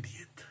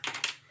idiot.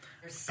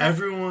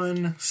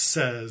 Everyone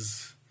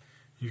says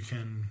you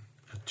can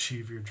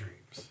achieve your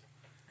dreams.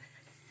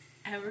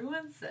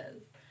 Everyone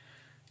says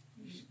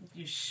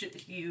you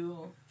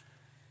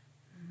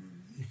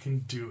can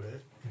do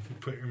it if you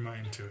put your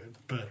mind to it,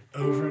 but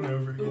over and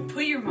over again.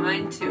 Put your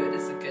mind to it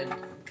is a good,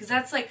 because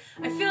that's like,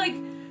 I feel like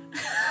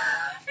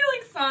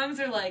songs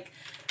are like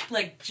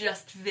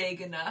just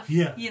vague enough.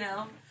 Yeah. You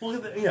know?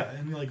 Well, yeah,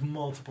 and like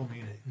multiple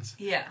meanings.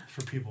 Yeah.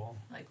 For people.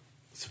 Like,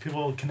 so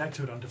people connect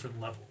to it on different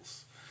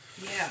levels.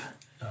 Yeah.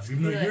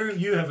 Even though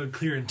you have a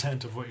clear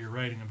intent of what you're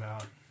writing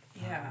about.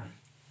 Yeah.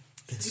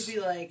 It could be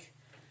like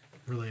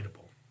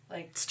relatable.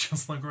 Like, it's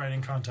just like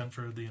writing content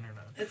for the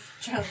internet. It's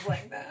just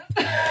like that.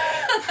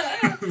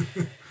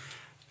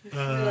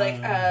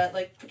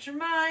 Like put your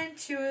mind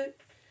to it.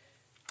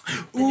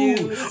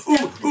 New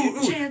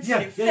chance,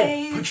 new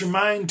phase. Put your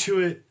mind to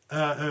it.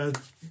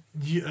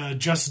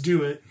 Just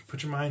do it.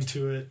 Put your mind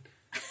to it.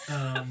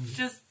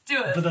 Just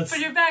do it. Put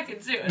your back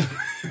into it.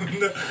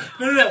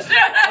 no.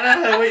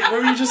 Wait, what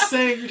were you just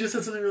saying? You just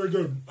said something really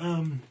good.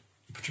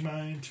 Put your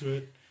mind to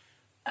it.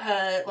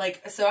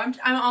 So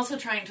I'm also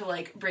trying to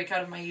like break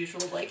out of my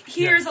usual like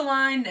here's a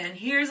line, and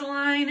here's a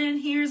line,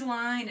 and here's a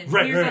line, and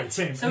right,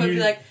 same. So it'd be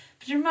like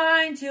put your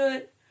mind to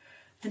it,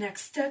 the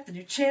next step, the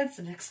new chance,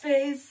 the next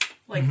phase,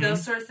 like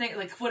those sort of things.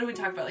 Like, what do we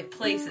talk about? Like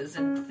places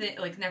and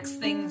like next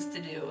things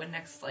to do and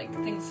next like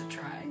things to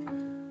try.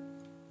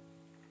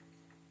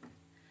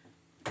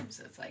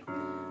 So it's like,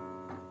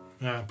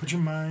 put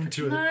your mind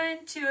to it.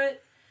 Mind to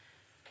it.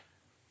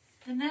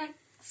 The next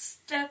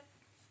step,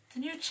 the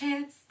new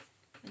chance,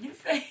 the new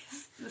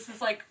phase. This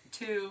is like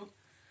too.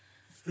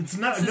 It's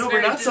not. No,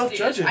 we're not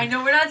self-judging. I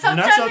know we're not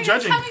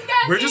self-judging.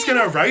 We're just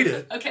gonna write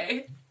it.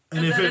 Okay.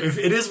 And if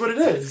it is what it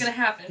is, it's gonna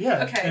happen.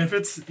 Yeah. Okay. And if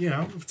it's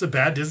if it's a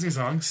bad Disney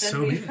song, then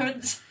so be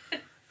it.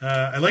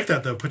 I like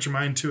that though. Put your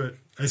mind to it,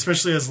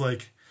 especially as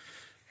like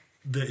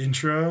the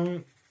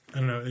intro. I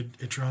don't know.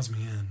 It draws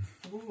me in.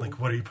 Ooh. Like,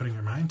 what are you putting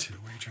your mind to?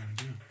 What are you trying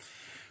to do?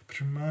 Put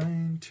your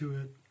mind to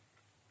it.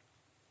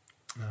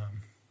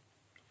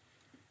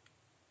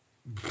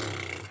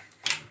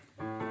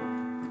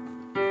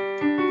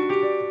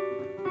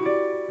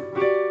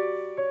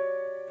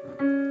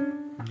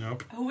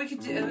 Nope. Oh, we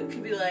could do. It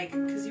could be like,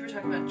 because you were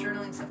talking about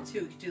journaling stuff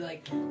too. We could do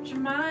like, put your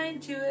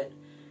mind to it,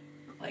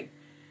 like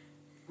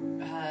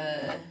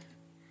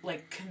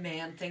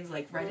command things,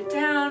 like write it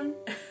down.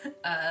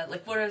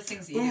 Like, what are the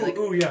things that you do? Like,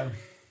 yeah.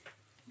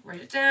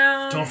 Write it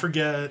down. Don't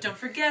forget. Be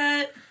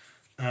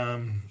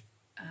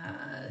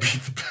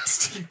the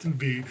best you can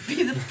be.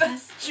 Be the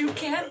best you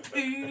can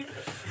be.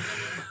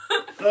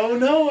 Oh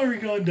no, are we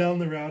going down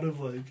the route of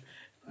like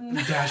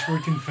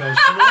Dashboard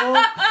Confessional?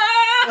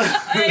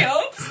 I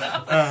hope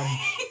so.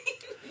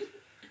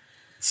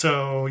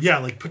 So yeah,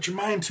 like put your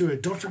mind to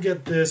it. Don't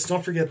forget this.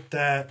 Don't forget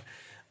that.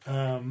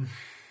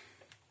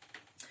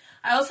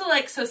 I also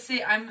like, so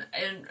see, I'm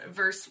in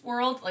verse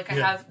world. Like I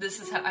have,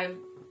 this is how I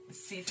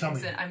see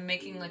things, and I'm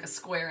making like a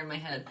square in my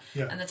head,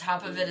 and the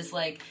top of it is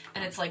like,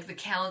 and it's like the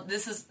calendar.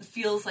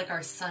 Feels like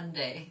our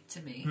Sunday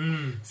to me.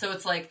 So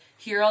it's like,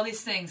 here are all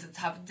these things at the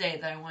top of the day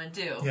that I want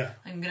to do.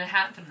 I'm gonna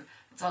happen.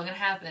 It's all gonna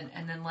happen,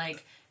 and then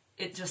like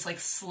it just like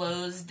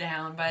slows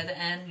down by the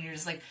end, and you're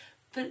just like,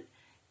 but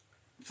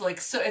like,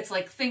 so it's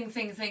like thing.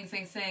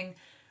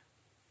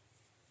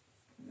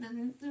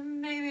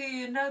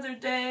 Maybe another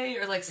day,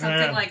 or like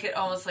something like it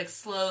almost like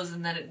slows,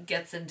 and then it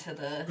gets into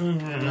the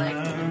like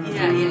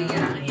yeah.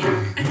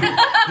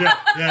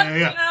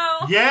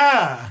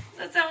 Yeah. Does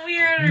that sound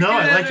weird? Or no, good,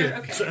 I like it.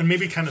 Okay. So, and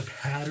maybe kind of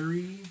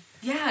pattery.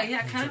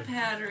 Yeah, kind of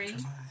pattery.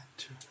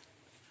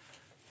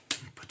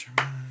 Put your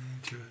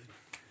mind to it.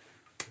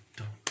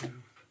 Don't do.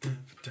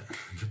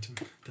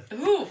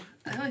 Ooh,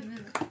 I like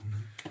that.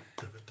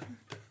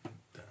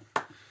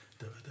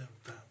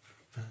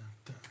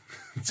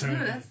 Sorry,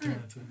 that's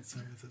nice.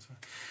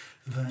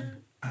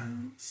 Then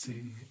I'll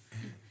see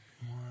it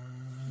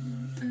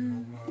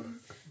one more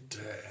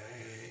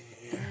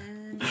day.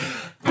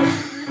 I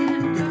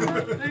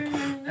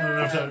don't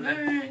know if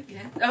that...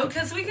 Yeah. Oh,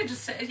 because we could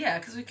just say,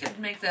 because we could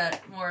make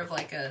that more of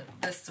like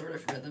this sort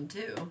of rhythm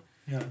too.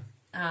 Yeah.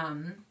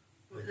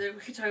 We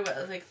could talk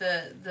about like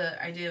the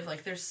idea of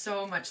like there's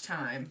so much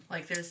time.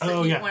 Like there's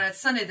when it's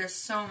Sunday, there's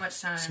so much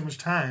time. So much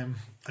time.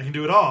 I can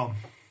do it all.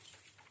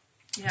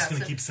 Yeah, I'm just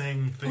gonna keep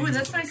saying things. Ooh,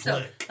 that's nice.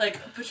 So,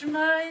 like, put your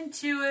mind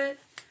to it.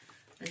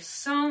 There's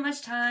so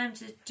much time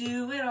to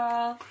do it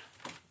all.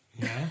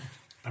 Yeah,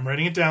 I'm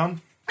writing it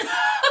down.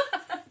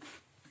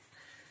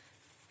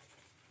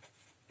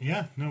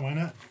 Yeah, no, why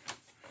not?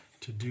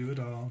 To do it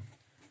all.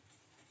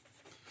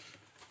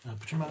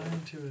 Put your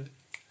mind to it.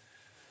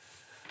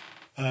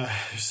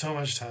 There's so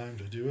much time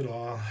to do it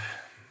all.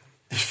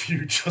 If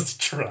you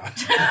just try.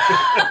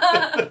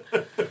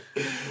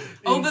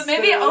 Oh, but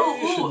maybe,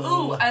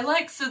 I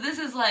like, so this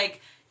is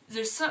like,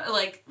 there's so,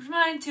 like,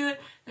 mind to it,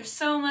 there's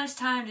so much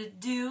time to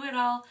do it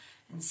all,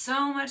 and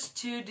so much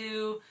to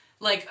do,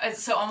 like,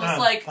 so almost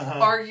like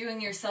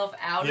arguing yourself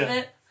out of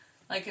it,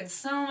 like, and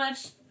so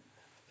much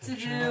to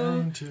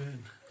do,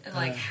 and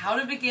like, how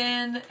to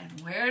begin,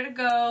 and where to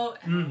go,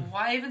 and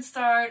why even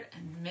start,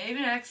 and maybe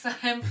next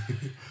time.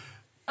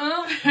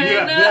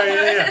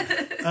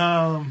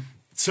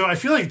 So I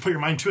feel like put your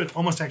mind to it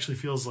almost actually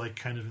feels like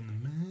kind of in the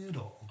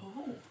middle.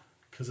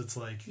 Because it's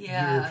like you're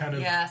kind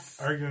of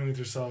arguing with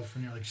yourself,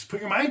 and you're like, just put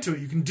your mind to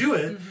it. You can do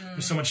it.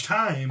 There's so much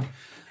time.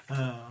 You're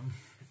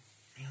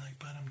like,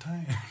 but I'm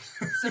tired.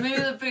 So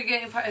maybe the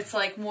beginning part, it's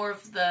like more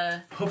of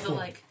the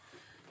like,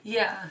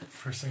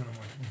 first thing in the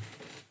morning,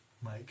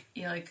 Mike.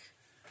 Yeah, like,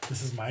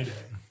 this is my day.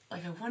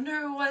 Like, I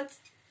wonder what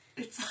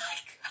it's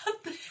like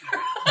out there.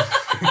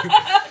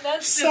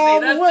 That's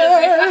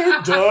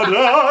somewhere.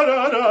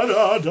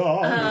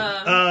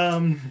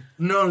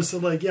 No, so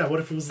like, what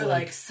if it was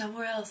like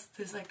somewhere else?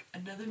 There's like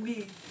another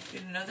me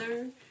in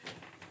another,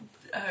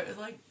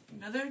 like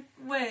another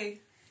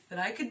way that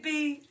I could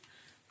be.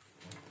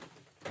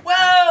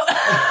 Whoa!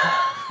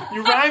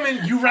 You rhyming,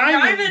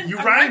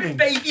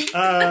 baby.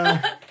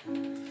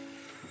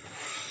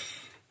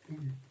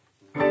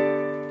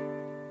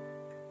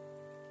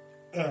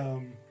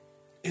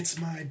 It's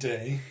my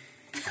day.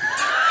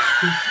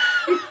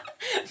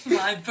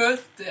 My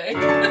birthday.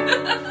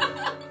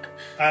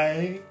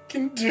 I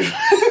can do it.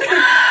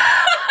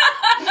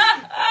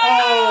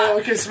 Oh,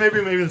 okay, so maybe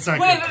that's not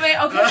Wait, okay,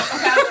 I'm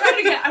trying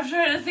I'm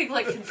trying to think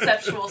like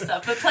conceptual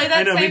stuff, but play that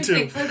I know, me same too.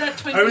 thing. Play that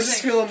twinkle I was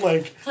just thing. feeling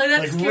like Play that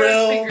like skewer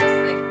real.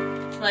 fingers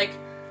thing. Like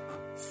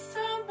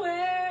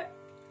somewhere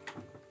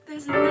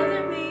there's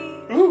another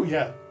me Ooh,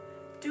 yeah.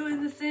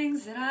 doing the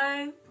things that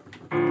I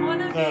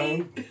wanna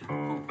be.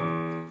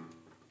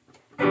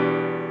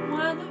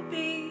 Wanna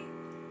be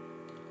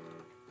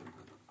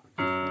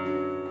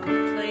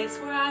the place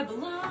where I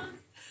belong.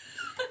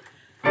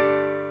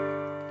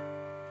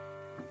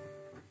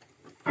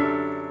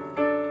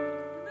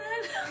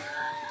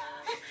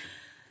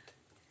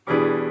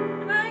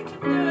 And I can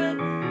do it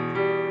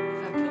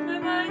if I put my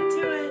mind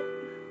to it.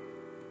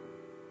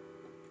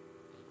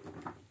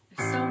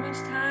 There's so much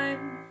time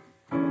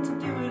to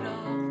do it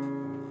all.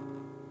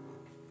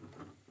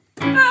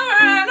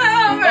 Over and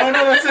over. Oh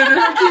no, that's a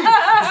different key.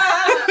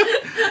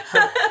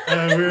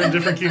 We're in a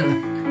different key now.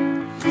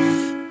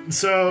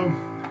 So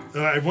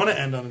I want to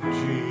end on a G,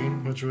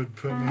 which would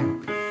put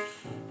me.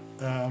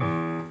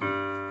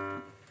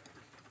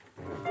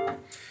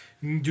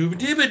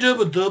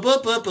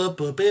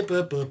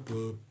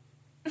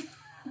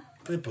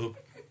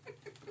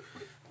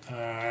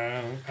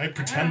 I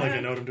pretend like I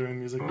know what I'm doing in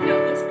music.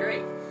 No, that's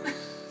great.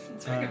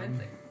 It's very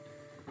convincing.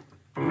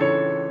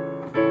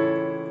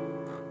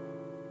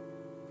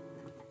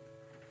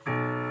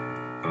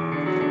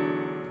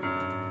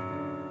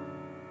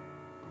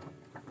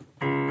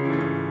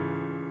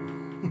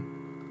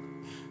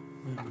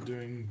 I'm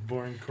doing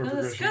boring chord No,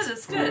 that's good. progressions.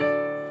 That's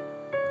good.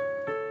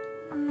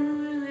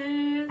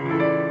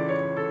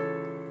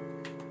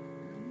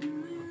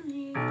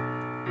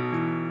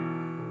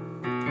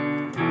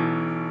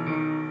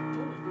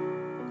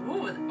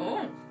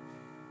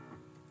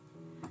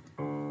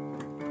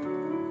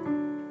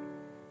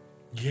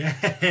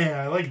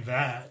 Yeah, I like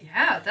that.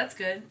 Yeah, that's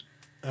good.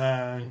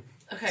 Okay,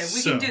 we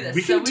So, can do this.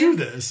 we can do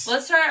this.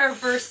 Let's try our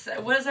verse.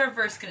 What is our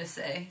verse gonna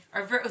say?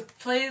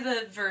 Play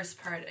the verse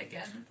part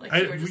again. Like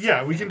you were just yeah,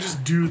 talking we can about.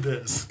 just do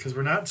this because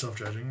we're not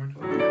self-judging.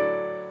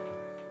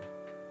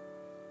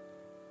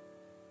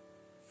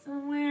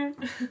 Somewhere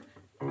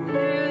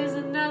there's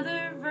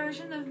another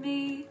version of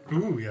me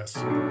Ooh, yes.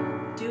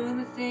 doing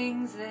the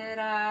things that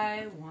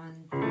I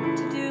want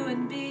to do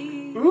and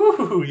be.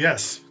 Ooh,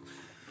 yes.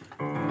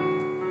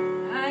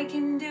 I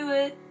can do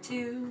it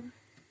too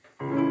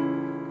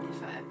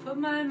if I put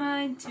my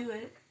mind to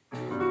it. I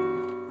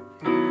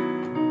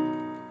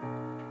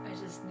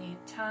just need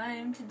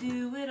time to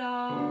do it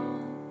all.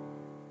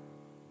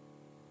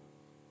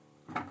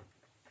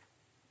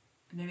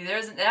 Maybe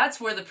that's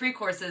where the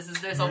pre-chorus is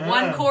there's a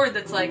one chord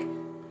that's like, I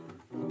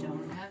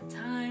don't have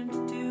time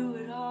to do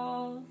it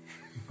all.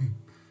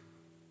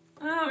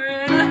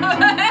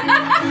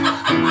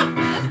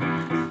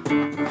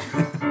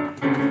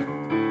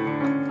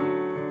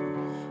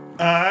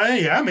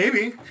 Yeah,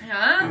 maybe.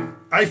 Yeah?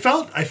 I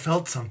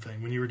felt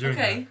something when you were doing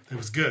Okay. that. It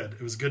was good.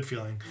 It was a good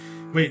feeling.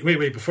 Wait.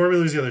 Before we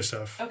lose the other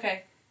stuff,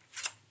 Okay.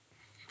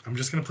 I'm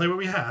just gonna play what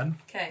we had.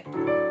 Okay.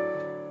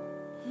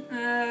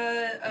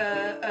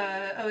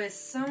 Oh, it's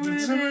somewhere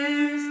there's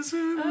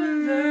a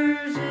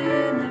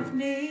version of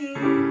me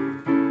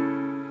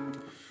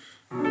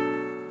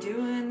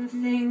doing the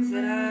things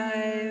that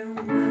I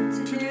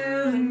want to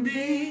do and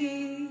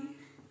be.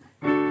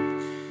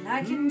 And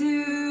I can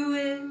do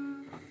it,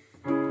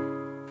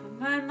 put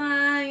my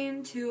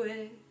mind to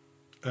it.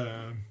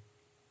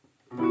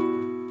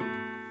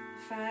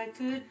 If I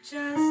could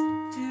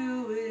just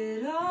do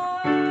it all.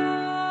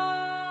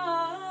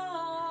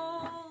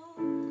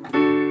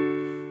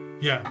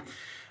 Yeah.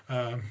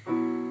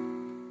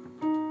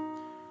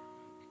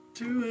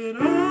 Do it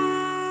all.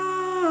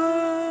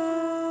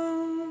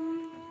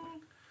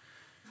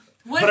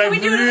 What But if I we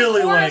do it in the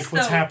really chorus, like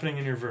what's though? happening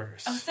in your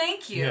verse. Oh,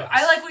 thank you. Yes.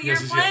 I like what you're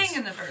Yes, yes, playing yes.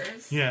 in the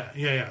verse.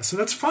 Yeah. So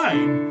that's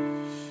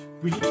fine.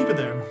 We can keep it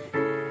there.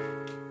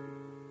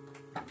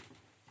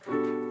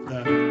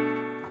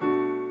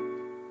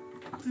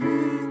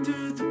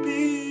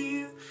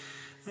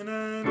 And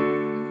I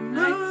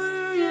know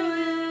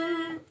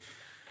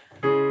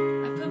I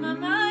put my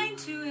mind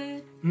to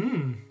it.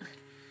 And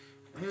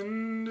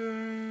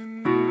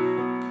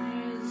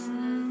There's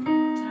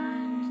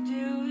time to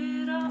do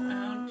it all.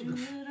 I'll do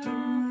it all.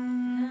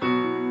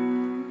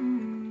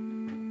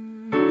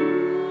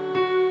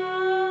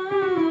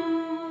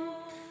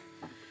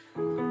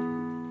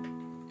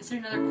 Is there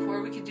another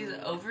chord we could do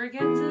the over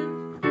agains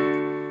in?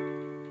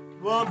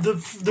 well, the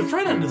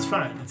front end is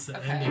fine. It's the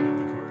Okay. ending of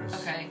the chorus.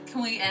 Okay.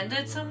 Can we end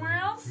it somewhere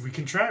else? We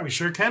can try. We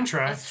sure can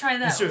try. Let's try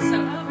that. Let's do So it.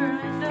 over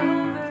and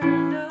over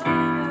and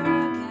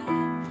over again.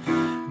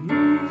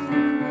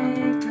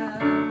 Wake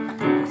up,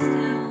 it's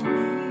still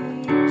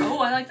me. Oh,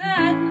 I like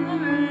that.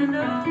 Over and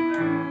over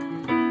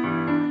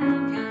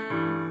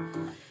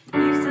again.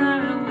 Each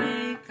time I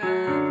wake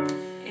up,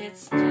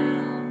 it's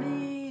still me.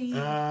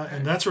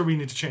 And that's where we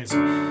need to change. So,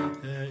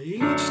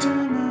 each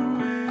time I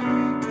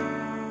wake up,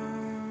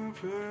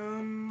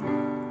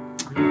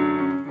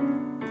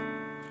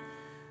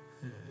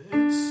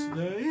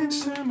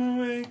 each time I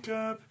wake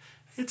up,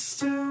 it's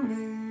still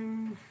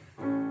me.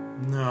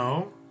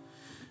 No.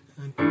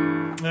 Each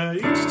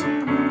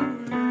time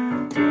I wake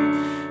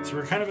up. So we're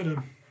we're kind of at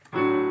a...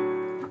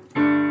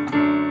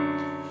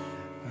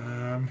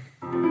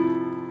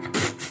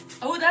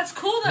 Oh, that's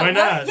cool though. Why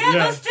not? Yeah,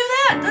 Yeah. let's do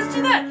that. Let's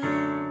do that.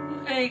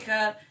 Like,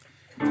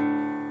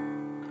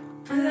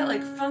 play that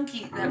like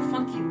funky.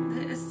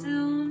 It's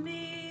still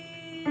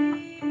me.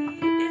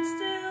 It's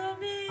still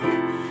me.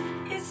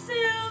 It's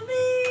still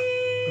me.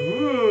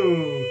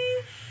 Ooh.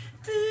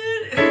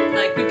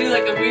 Like we do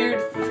like a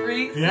weird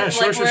three. Yeah, like,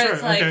 sure.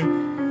 It's like, Okay.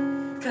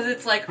 because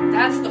it's like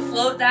that's the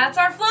float. That's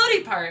our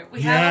floaty part.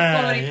 We have a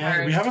floaty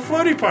part. We have a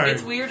floaty part.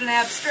 It's weird and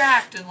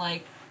abstract and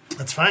like.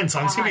 That's fine.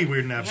 Songs can be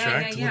weird and Yeah,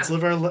 abstract. yeah. Let's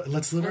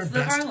live our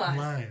best our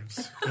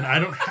lives. And I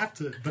don't have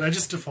to, but I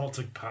just default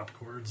to pop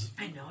chords.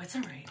 I know it's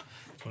alright.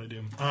 That's what I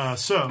do.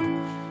 So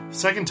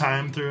second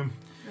time through.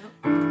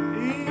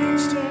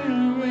 Each day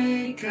I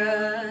wake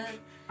up.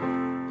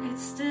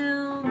 It's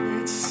still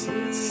me. It's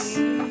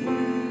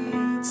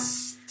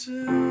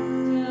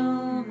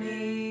still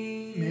me.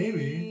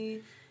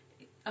 maybe.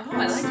 Oh,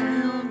 I like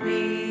that.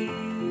 Me.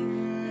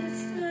 It's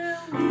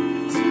still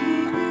me.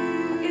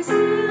 It's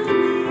still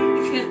me.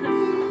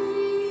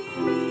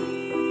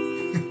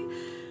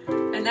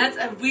 And that's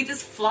we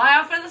just fly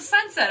off into the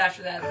sunset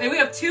after that. Maybe we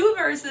have two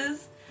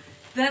verses,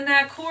 then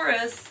that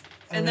chorus,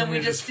 and then we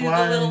just do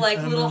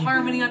the little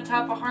harmony on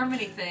top of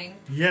harmony thing.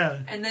 Yeah.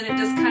 And then it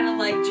just kind of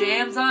like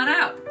jams on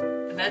out.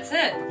 And that's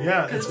it.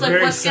 Yeah. Because it's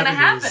like, what's going to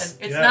happen?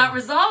 It's not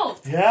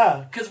resolved.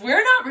 Yeah. Because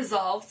we're not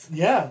resolved.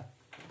 Yeah.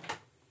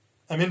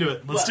 I'm into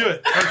it. Let's do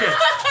it. Okay.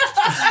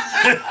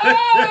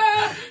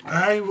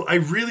 I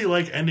really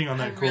like ending on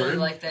that chord. I really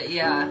like that,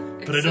 yeah.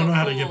 But I don't know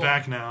how to get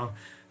back now.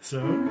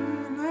 So...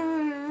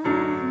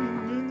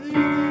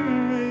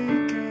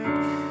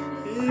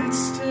 It's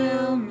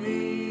still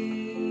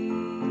me.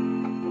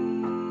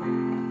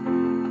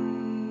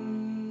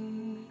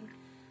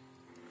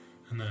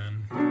 And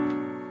then...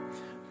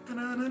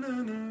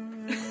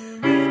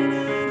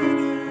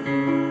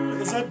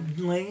 Is that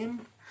lame?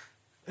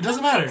 It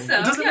doesn't matter. So.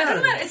 It doesn't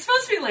matter. It's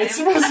supposed to be lame. It's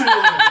supposed to be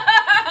lame.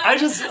 I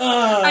just...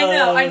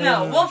 I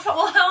know. We'll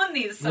hone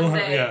these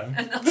someday. Yeah.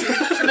 And they'll be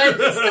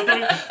tremendous.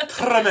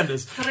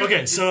 Tremendous.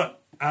 Okay, so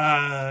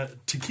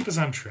to keep us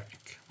on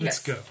track, let's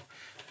go.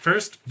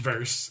 First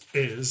verse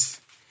is...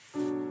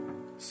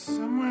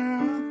 Somewhere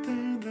out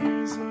there,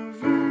 there's a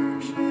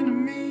version of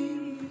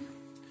me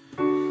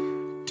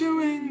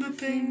doing the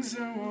things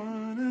I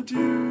want to do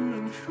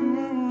and who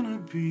I want to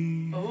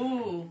be.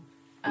 Oh.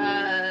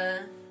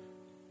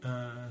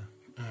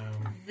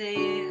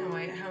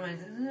 How am I?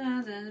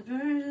 There's a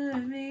version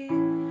of me.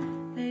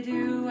 They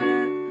do what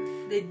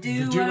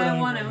I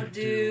want to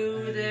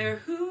do. They're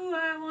who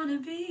I want to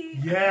be.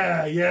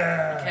 Yeah.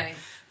 Okay.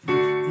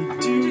 They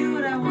do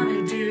what I want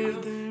to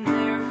do.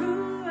 They're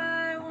who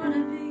I want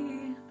to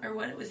be. Or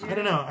what it was. I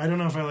don't know. I don't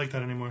know if I like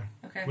that anymore.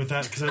 Okay. With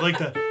that, because I like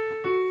that.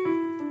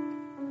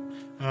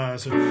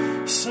 So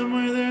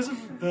somewhere there's a.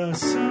 Oh,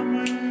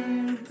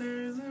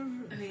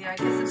 yeah, I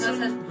guess it does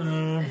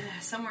have.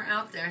 Somewhere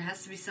out there. It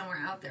has to be somewhere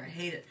out there. I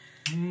hate it.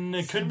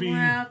 It could be.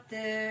 Somewhere out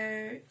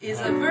there is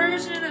a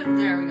version of...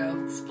 There we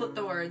go. Split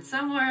the word.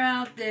 Somewhere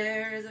out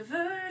there is a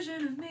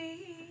version of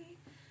me.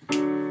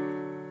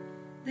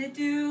 They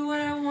do what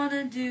I want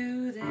to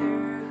do. They're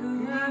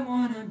who I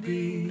want to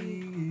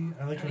be.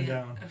 I like going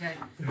down. Okay.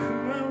 Who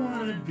I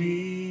want to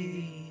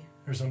be.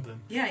 Or something.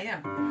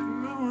 Yeah.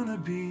 Who I want to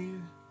be.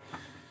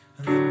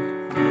 And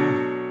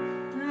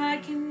then, I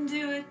can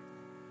do it.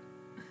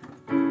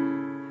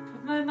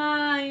 Put my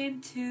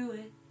mind to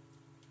it.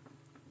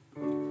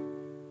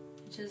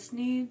 Just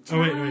need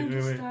time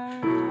to start.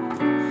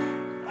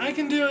 I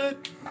can do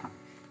it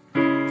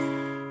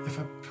if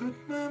I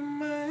put my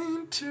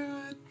mind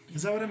to it.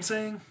 Is that what I'm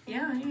saying?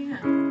 Yeah.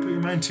 Put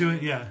your mind to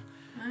it, yeah.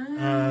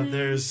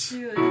 There's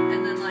to it.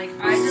 And then I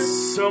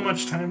just so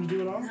much time to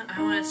do it all.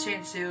 I want to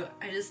change to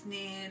I just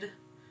need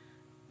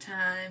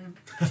time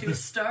to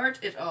start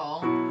it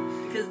all,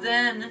 because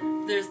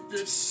then there's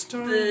the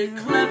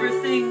clever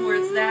thing where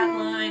it's that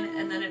line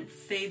and then it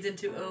fades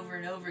into over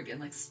and over again,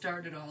 like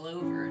start it all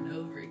over and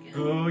over again.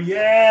 Oh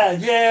yeah,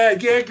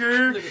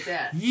 girl. Look at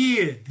that.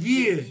 Yeah.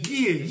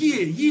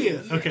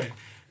 Okay,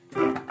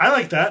 I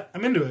like that.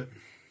 I'm into it.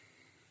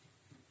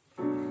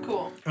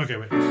 Cool. Okay,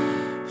 wait.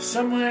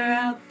 Somewhere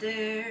out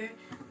there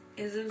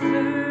is a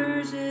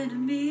version of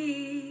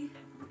me.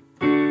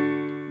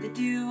 They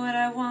do what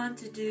I want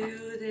to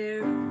do.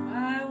 They're who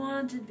I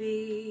want to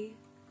be.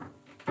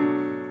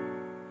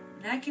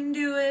 And I can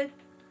do it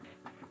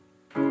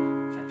if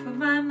I put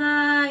my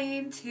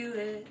mind to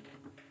it.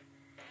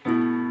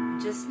 I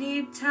just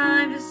need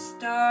time to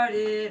start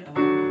it all.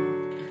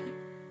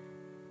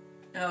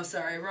 Oh,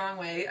 sorry, wrong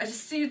way. I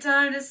just need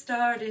time to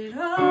start it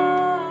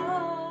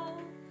all.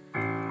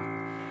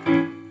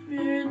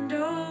 And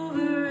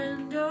over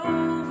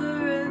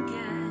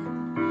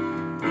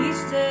again.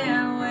 Each day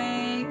I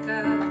wake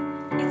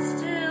up, it's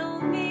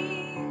still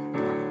me.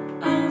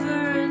 Over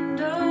and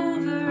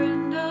over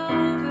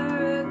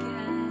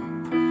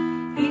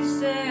again. Each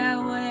day I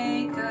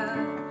wake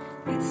up,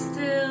 it's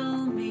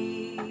still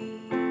me.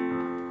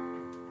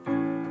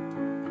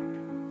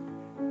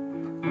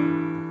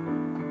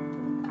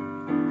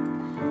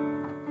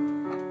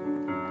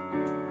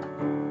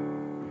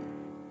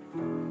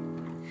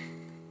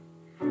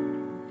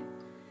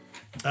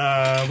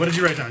 what did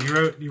you write down?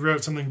 You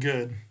wrote something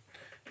good.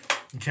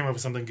 You came up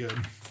with something good.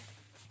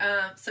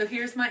 So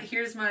here's my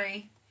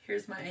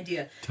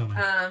idea. Tell me.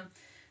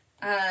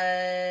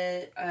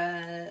 I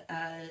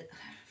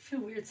feel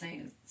weird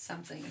saying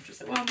something. I'm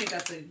just like, well, maybe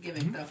that's a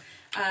gimmick though.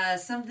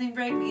 Something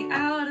break me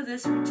out of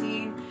this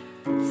routine.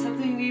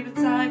 Something deep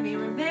inside me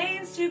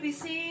remains to be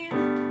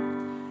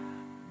seen.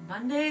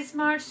 Mondays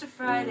march to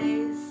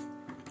Fridays.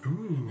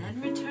 Ooh. And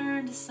then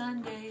return to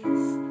Sundays.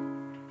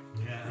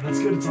 Yeah, and that's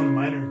good. It's on a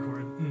minor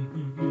chord.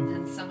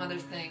 And some other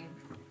thing.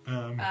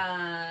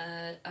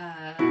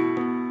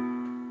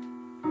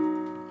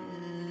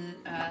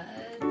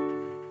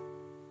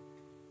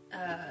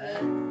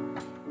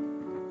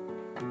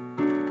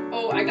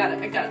 I got it.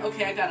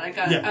 Okay, I got it.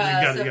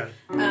 Yeah, you got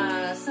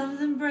it.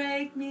 Something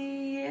break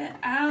me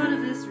out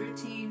of this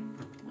routine.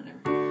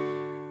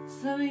 Whatever.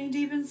 Something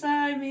deep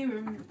inside me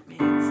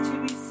remains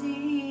to be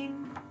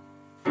seen.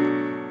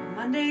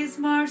 Mondays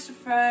march to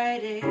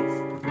Fridays.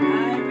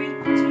 I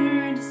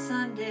return to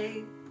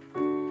Sunday.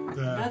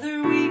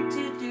 Another week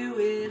to do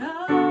it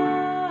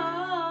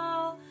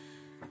all.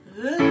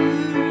 Over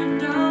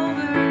and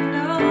over and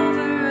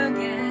over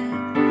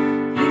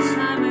again. Each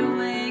time I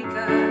wake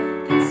up,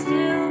 it's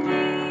still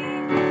me.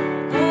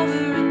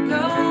 Over and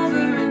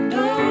over and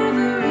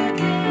over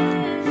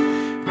again.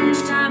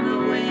 Each time I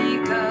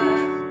wake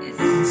up,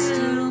 it's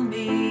still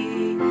me.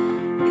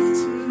 It's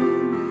still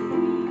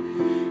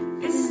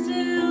me. It's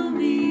still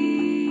me.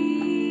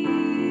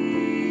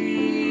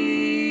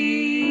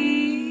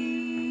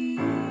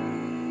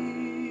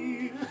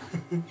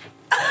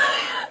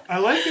 I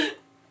like it.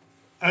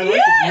 I like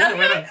it. Yeah,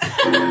 why not?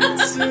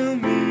 It's still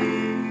me.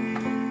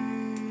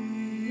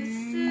 It's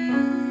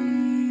still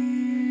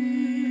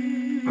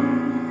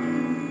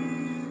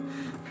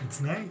It's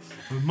nice.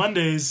 But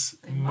Mondays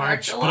march,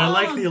 march but I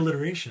like along. the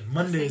alliteration.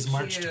 Mondays so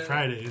march to cute.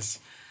 Fridays,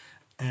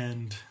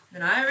 and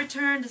Then I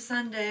return to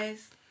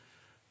Sundays.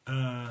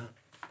 uh,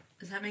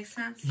 Does that make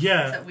sense?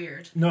 Yeah. Is that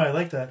weird? no, I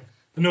like that.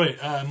 No, wait.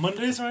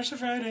 Mondays march to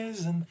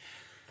Fridays, and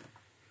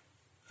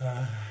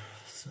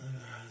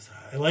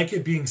I like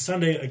it being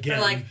Sunday again.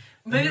 Or like,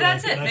 maybe And you're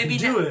that's like, it. and I Maybe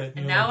can now, do it.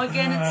 and You're now like,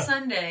 again it's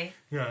Sunday.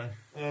 Yeah.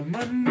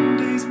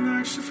 Mondays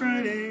march to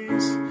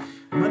Fridays.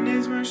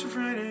 Mondays march to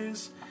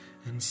Fridays.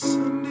 And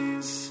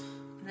Sundays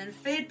And then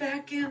fade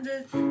back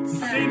into fade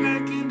Saturday.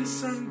 back into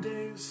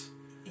Sundays.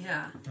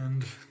 Yeah.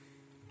 And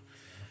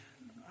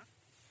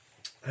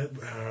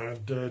but I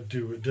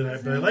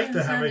like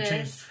the have I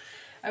changed.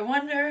 I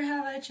wonder,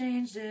 have I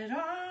changed it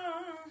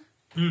all?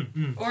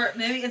 Mm-mm. Or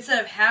maybe instead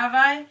of have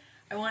I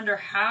wonder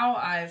how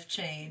I've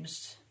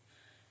changed.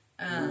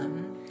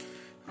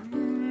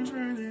 Mondays,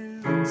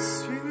 Fridays, and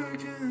sweet back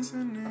into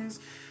Sundays.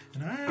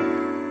 And I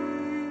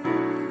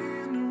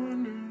begin to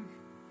wonder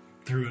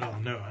through it all.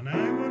 No, and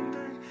I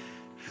wonder,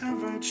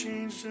 have I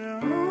changed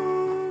at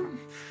all?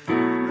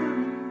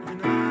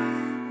 And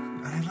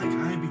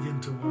I begin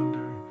to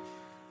wonder,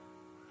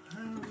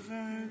 have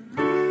I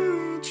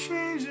really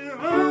changed at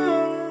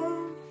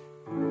all?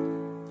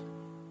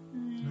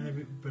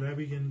 But I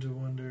begin to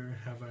wonder,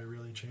 have I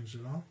really changed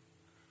at all?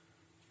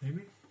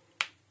 Maybe?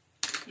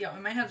 Yeah,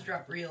 we might have to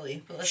drop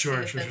really, but let's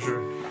Sure. see if it's...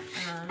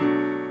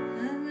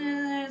 And then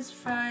there's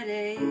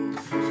Fridays,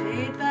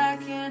 fade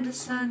back into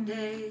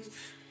Sundays.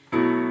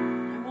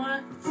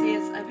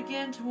 I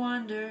begin to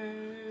wonder.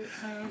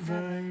 Have I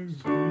really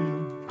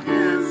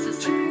Yeah, it's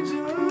just like, changed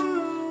at all?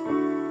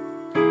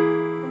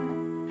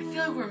 I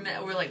feel like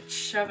we're like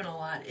shoving a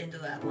lot into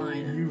that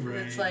line. You're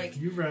right. It's like,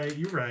 You're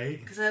right.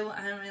 because I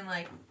mean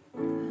like,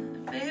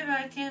 fade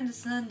back into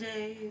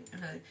Sunday.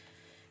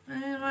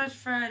 I watch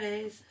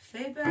Fridays,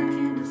 fade back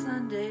into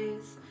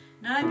Sundays.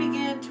 And I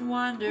begin to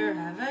wonder,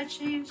 have I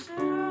changed at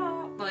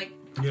all? Like,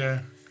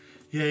 Yeah.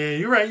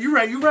 You're right.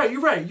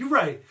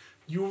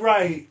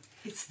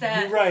 it's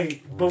that. You're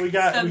right. But we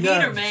got The we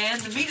meter, got, man.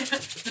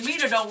 The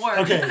meter don't work.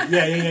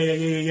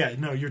 Okay. Yeah.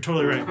 No, you're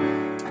totally right.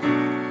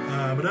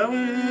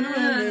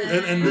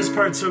 And this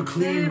part's so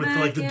clean with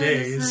like the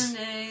days.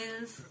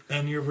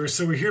 And we're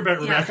here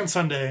we're back on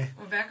Sunday.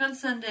 We're back on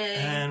Sunday.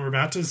 And we're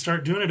about to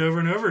start doing it over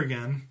and over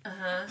again.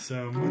 Uh-huh.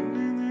 So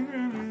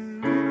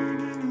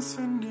Monday,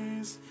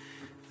 Sundays,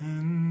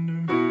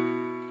 and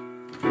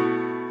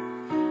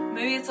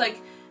Maybe it's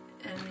like,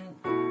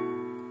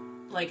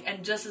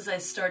 and just as I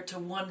start to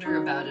wonder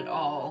about it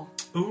all,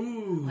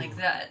 ooh, like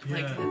that, yeah.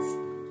 like it's,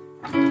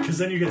 because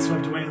then you get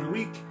swept away in the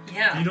week.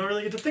 yeah, And you don't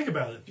really get to think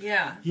about it.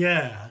 yeah.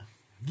 Yeah.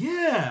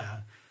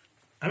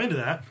 I'm into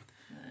that.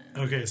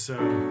 Okay, so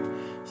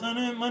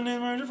Sunday, Monday,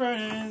 March, and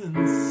Fridays,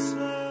 and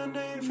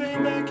Sunday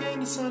fade back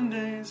into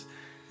Sundays,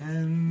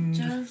 and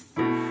Just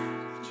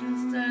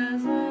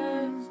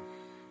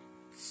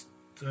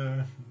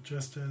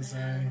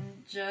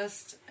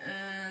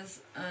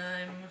as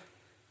I'm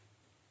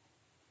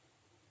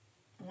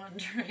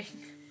wondering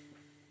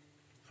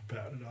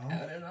about it all.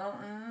 about it all.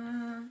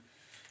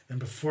 And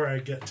before I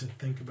get to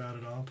think about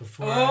it all,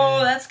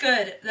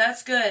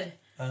 That's good.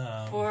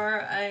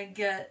 Before I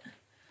get.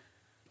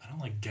 I don't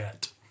like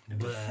get.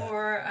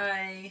 Before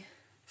I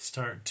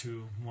start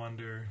to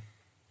wonder.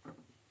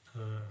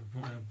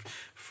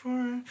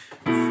 Before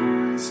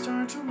I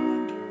start to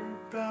wonder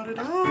about it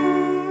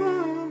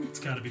all. It's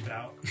got to be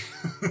about.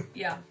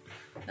 Yeah,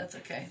 that's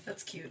okay.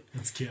 That's cute.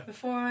 It's cute.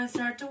 Before I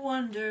start to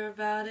wonder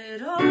about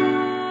it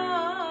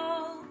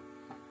all.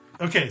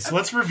 Okay, so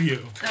let's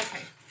review. Okay.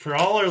 For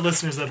all our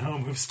listeners at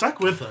home who've stuck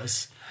with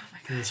us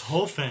through this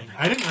whole thing,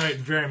 I didn't write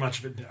very much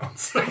of it down.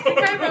 So I think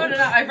I wrote it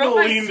out. I wrote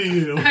I'll lean to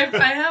you. I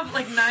have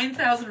like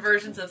 9,000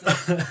 versions of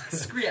the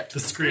script. The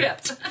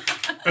script.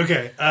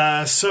 Okay,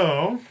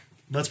 so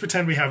let's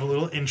pretend we have a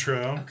little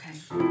intro. Okay.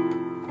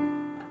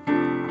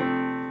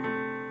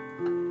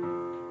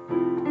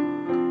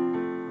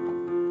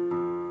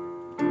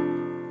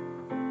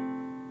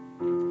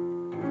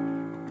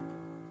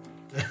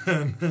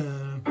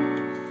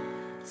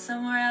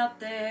 Somewhere out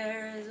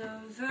there is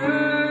a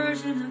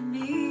version of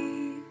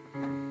me.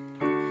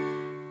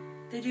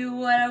 They do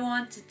what I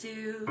want to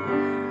do,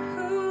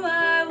 who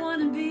I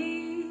want to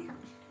be.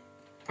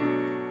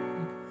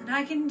 And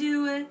I can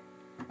do it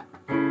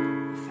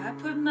if I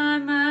put my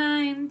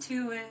mind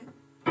to it.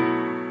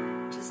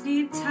 Just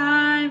need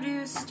time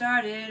to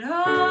start it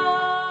all.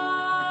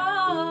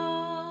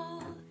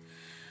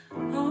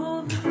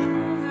 Over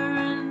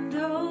and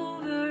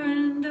over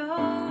and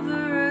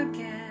over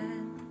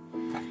again.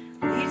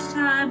 Each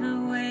time I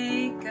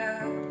wake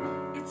up,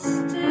 it's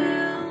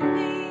still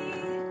me.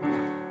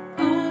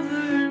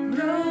 Over and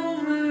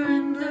over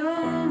and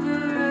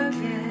over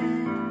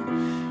again.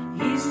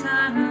 Each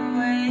time I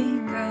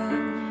wake up,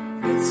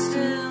 it's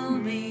still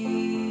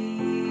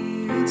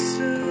me. It's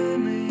still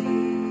me.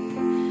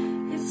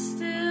 It's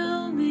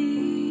still me.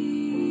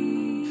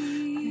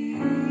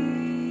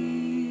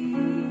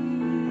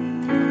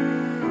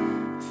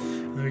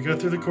 Then we go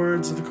through the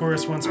chords of the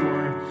chorus once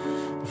more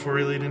before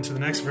we lead into the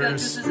next I feel like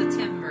verse. this is a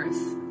Tim verse.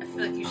 I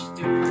feel like you should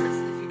do it first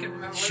if you can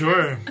remember what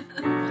Sure. it is.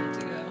 I want it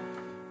to go.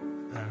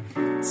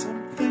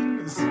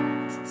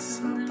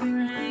 Something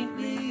make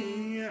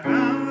me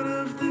out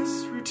of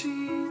this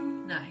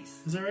routine.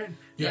 Nice. Is that right?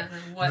 Yeah. And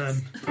then what's...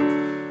 And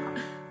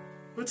then,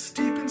 what's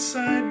deep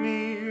inside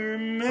me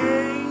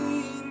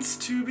remains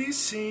to be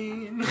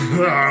seen.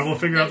 We'll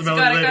figure out the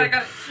melody later.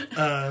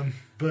 Got it.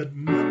 But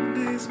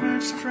Mondays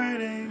march to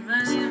Fridays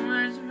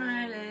Monday,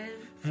 Fridays.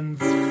 and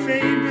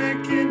fade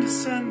back into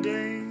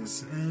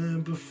Sundays.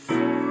 And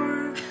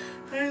before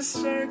I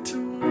start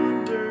to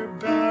wonder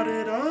about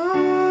it all,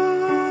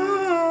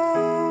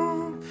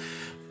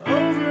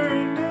 over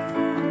and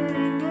over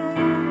and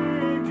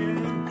over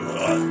again,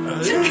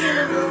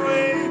 I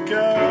wake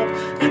up,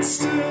 it's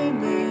still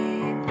me.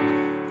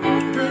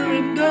 Over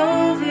and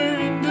over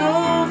and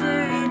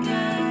over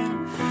again,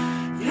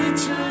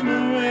 each time I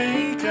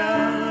wake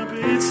up,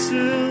 it's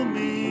still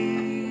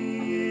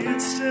me.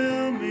 It's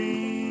still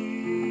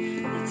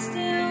me. It's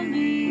still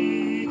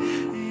me.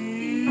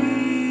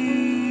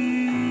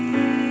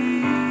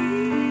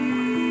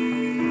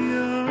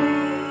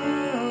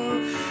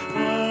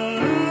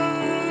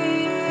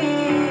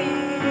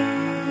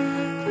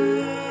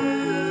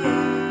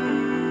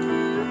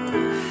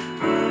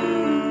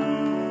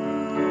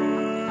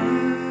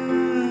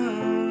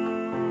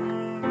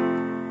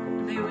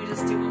 Maybe we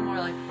just do one more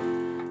like,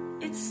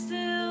 it's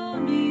still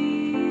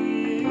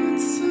me.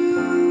 It's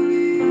still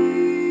me.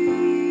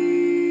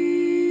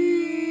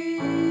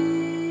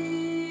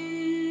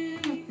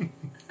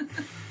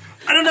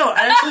 I don't know.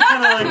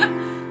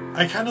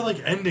 I kind of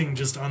like ending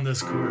just on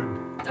this chord.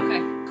 Okay,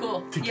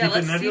 cool. To Yeah, keep it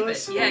let's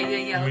nebulous? keep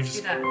it. Yeah. Let me Let's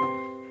do just- that.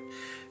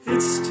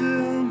 It's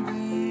still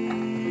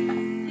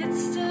me.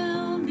 It's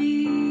still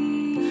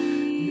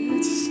me.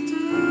 It's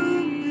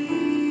still me.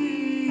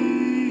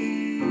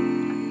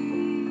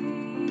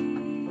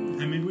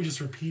 And maybe we just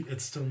repeat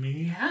 "It's still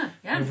me"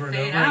 Yeah. over and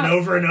fade over out. and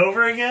over and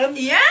over again.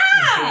 Yeah.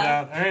 Fade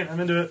out. All right, I'm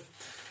into it.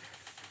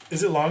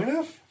 Is it long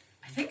enough?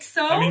 I think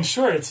so. I mean,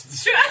 sure.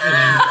 It's Sure. it's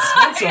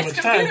not so It's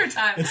much computer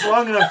time. It's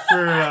long enough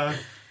for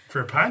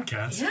a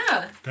podcast.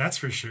 Yeah. That's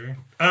for sure.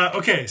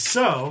 Okay,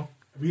 so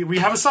we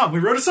have a song. We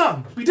wrote a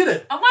song. We did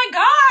it. Oh my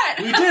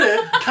god. We did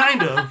it,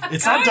 kind of.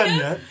 It's not Kind done of.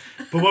 yet.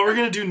 But what we're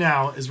going to do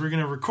now is we're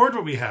going to record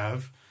what we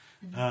have,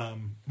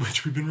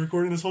 which we've been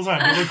recording this whole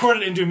time. We'll record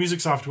it into a music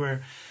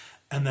software,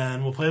 and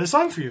then we'll play the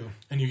song for you,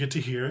 and you get to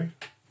hear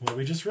what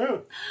we just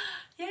wrote.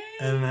 Yay.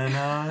 And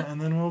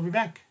then we'll be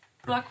back.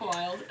 Buck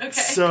Wild. Okay.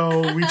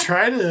 So we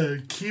tried a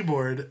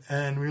keyboard,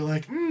 and we were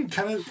like,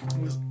 kind of.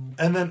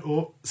 And then,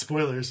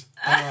 spoilers.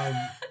 And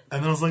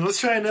then I was like, let's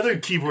try another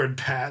keyboard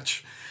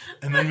patch.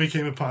 And then we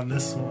came upon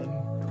this one.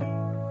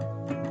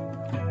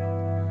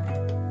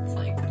 It's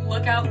like,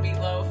 look out,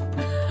 Meatloaf.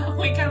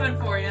 We coming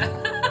for you.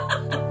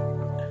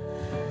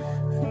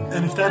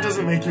 And if that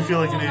doesn't make you feel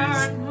like an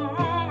 80s.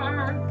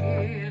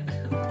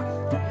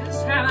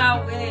 This time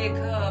I wake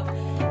up,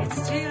 it's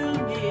still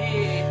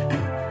me.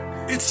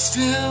 It's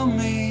still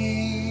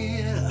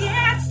me.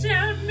 Yeah, it's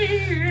still me.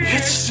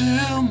 It's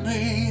still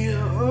me.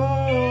 Oh,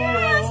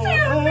 Yeah, it's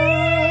still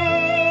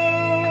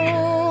me.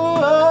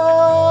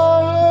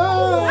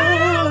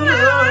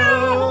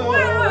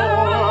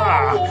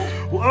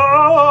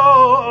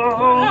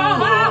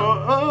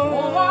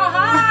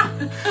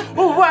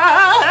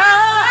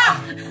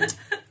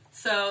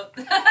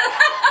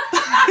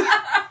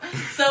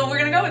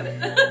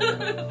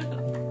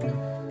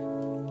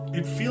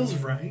 It feels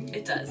right.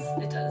 It does.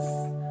 It does.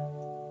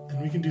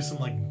 And we can do some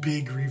like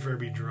big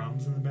reverby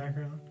drums in the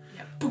background.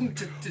 Yeah. Boom.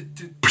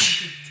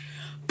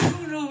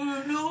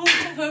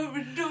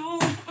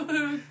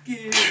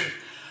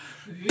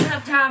 Every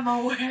time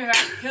I wear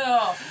I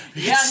go,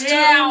 It's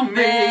down still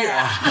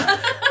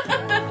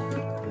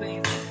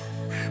Please.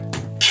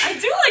 I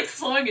do like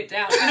slowing it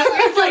down. You know, we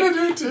have like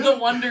the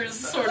Wonders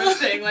sort of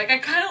thing. Like I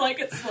kind of like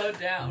it slowed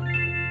down.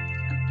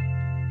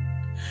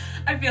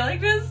 I feel like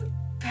this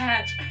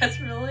patch has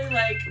really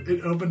like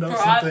It opened up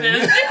brought something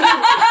this. in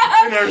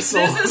our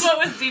souls. This is what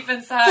was deep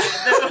inside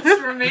that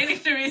was remaining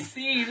to be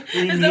seen.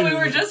 Is that we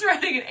were just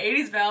writing an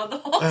 80s ballad the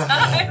whole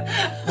time.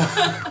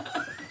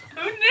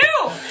 Who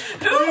knew?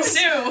 Who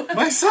knew?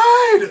 My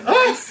side!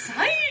 My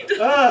side!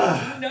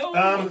 No.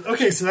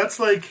 Okay, so that's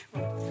like...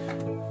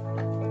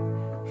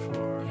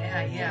 4,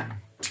 Yeah.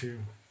 2,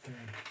 3,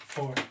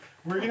 4.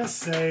 We're going to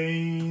say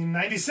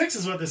 96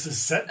 is what this is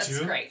set That's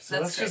to. great. So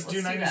That's let's great. just do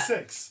Let's do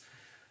 96.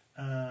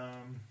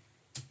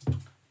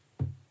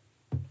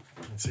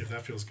 Let's see if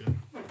that feels good.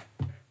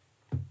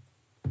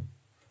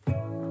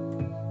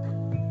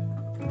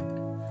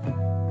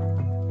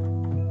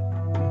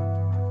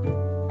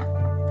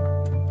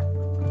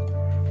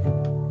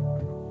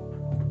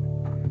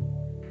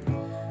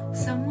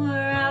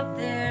 Somewhere out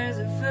there's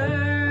a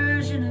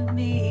version of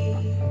me.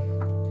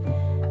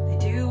 They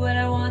do what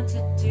I want to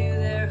do.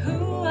 They're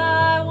who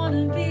I want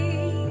to be.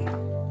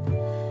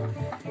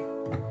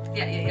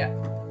 Yeah.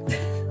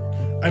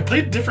 I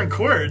played different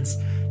chords,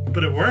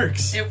 but it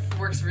works. It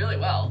works really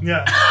well.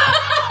 Yeah.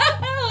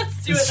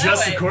 Let's do It's it that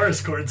just way. the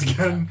chorus chords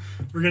again.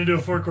 We're going to do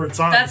a 4-chord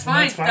song. That's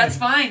and fine. That's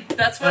fine.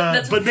 That's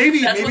what. But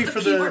maybe that's maybe what for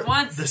the keyboard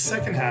wants. the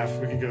second half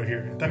we could go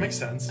here. That makes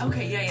sense.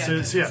 Okay. Yeah. So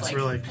It's yes,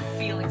 we're like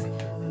feelings.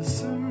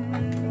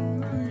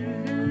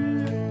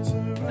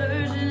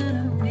 Version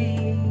of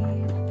me.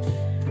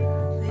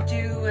 They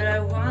do what I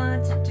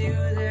want to do.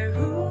 They're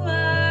who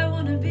I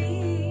want to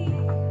be,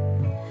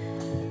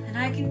 and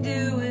I can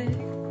do it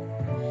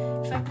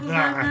if I put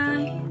my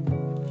mind.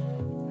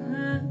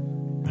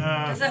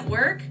 Does that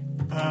work?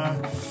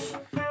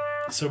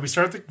 So we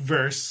start the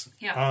verse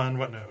Yeah. on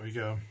what note? We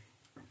go.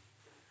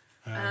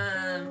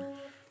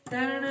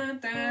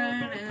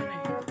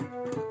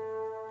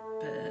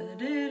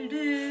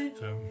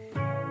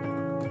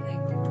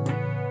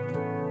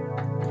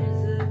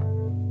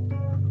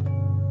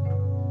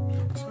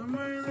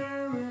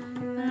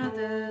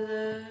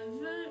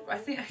 So I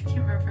think I can't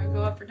remember if I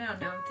go up or down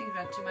now. I'm thinking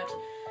about it too much.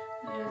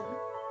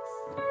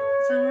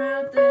 Somewhere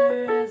out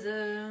there is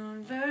a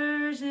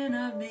version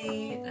of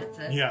me. That's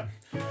it. yeah.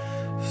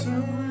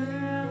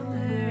 Somewhere out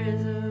there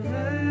is a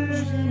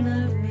version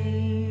of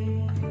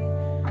me.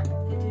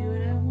 They do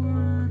what I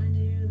want to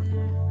do.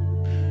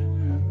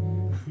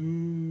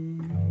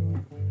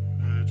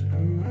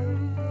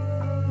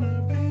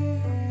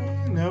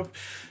 Nope.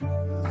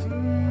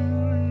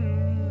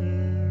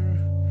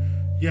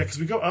 Yeah, because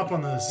we go up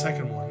on the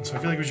second one, so I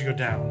feel like we should go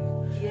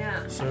down.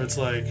 Yeah. So it's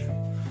like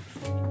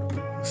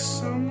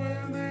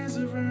somewhere there's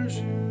a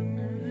version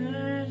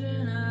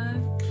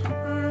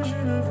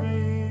of me.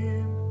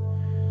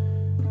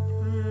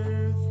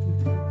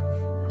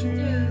 Do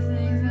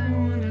things I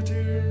wanna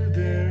do.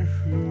 They're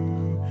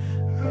who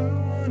I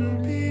wanna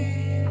be.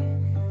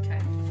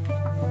 Okay.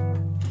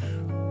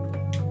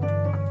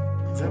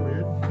 Is that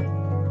weird?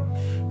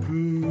 Who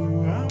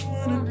I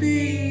wanna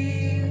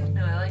be.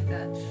 No, I like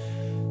that.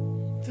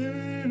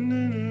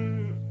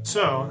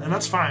 So, and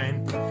that's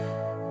fine.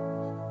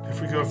 If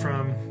we go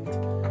from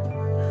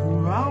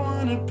who I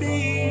wanna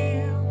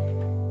be,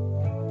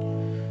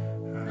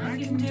 I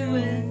can do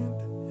it.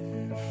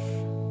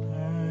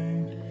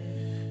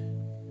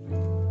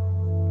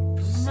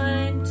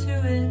 Mind to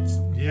it.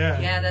 Yeah.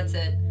 Yeah, that's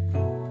it.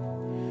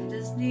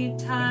 Just need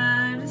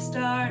time to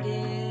start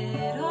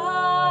it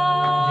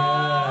all.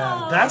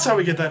 Yeah. That's how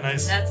we get that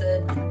nice. That's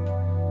it.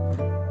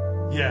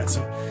 Yeah.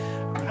 So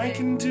I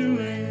can do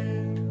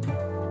it.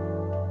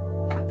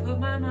 I put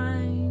my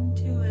mind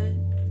to it.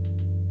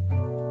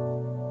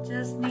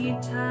 Just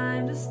need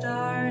time to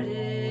start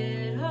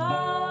it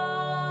all.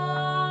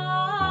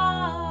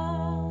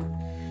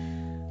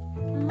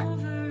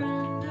 Over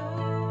and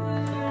over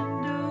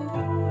and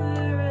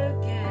over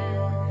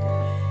again.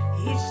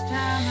 Each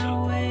time I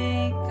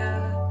wake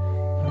up,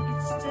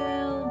 it's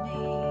still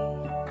me.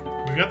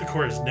 We got the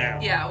chorus now.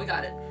 Yeah, we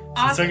got it. So the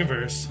Awesome. second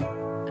verse.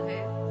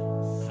 Okay.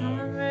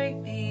 Someone break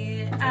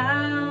me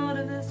out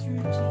of this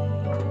routine.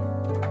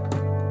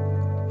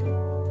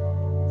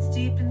 It's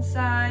deep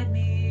inside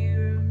me,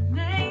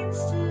 remains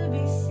to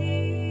be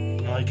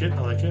seen. I like it.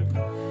 I like it.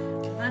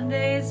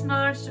 Mondays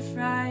march to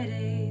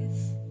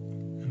Fridays,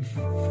 And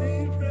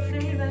fade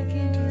fade back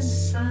into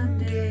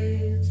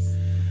Sundays.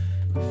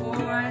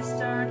 Before I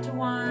start to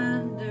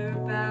wonder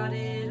about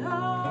it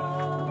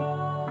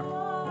all,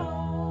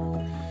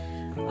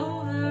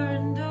 over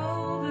and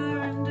over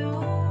and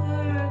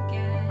over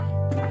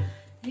again.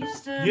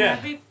 Each time Yeah.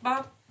 I beep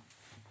bop.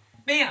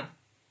 Bam.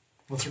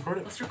 Let's record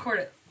it. Let's record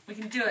it. We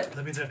can do it.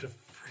 That means I have to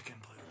freaking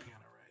play the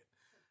piano right.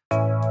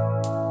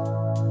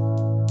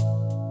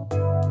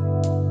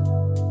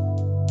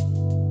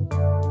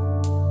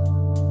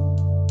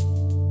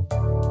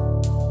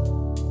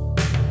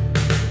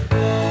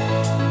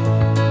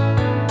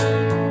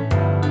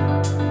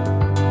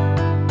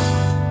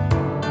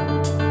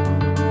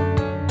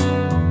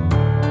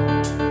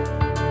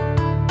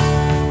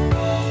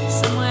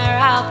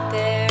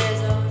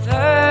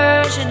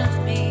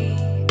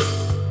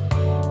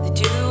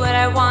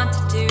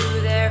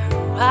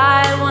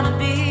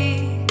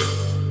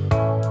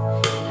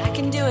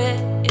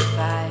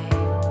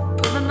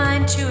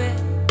 into it.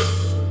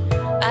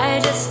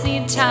 I just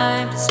need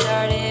time to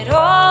start it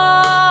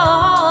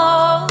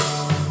all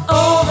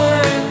over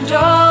and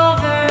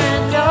over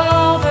and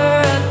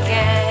over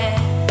again.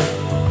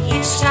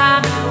 Each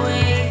time I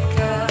wake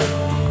up,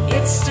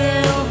 it's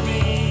still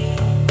me.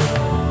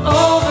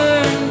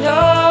 Over and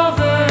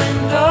over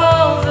and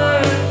over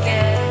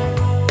again.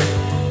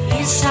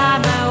 Each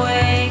time I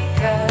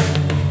wake up,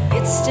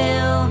 it's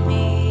still me.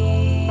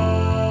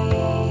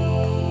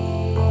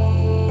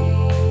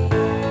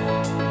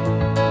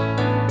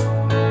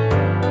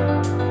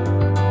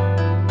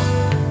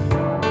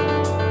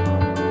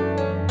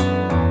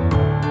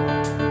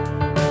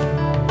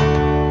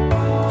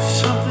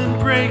 Something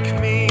break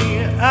me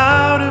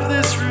out of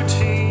this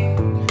routine.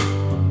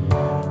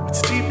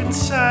 What's deep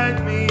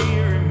inside me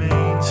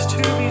remains to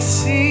be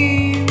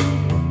seen.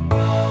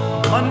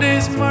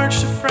 Mondays march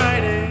to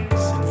Fridays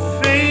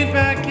and fade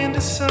back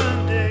into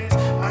Sundays.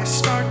 I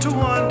start to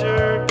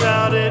wonder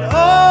about it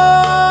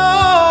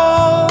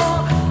all.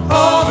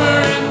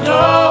 Over and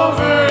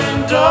over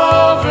and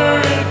over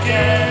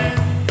again.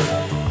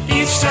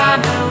 Each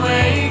time I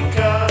wake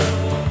up,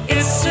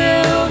 it's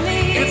still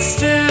me. It's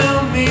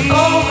still me.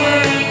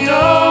 Over and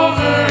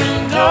over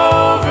and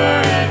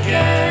over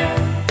again.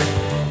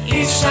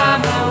 Each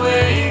time I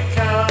wake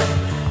up,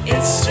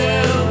 it's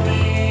still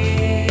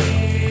me.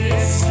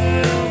 It's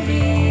still me.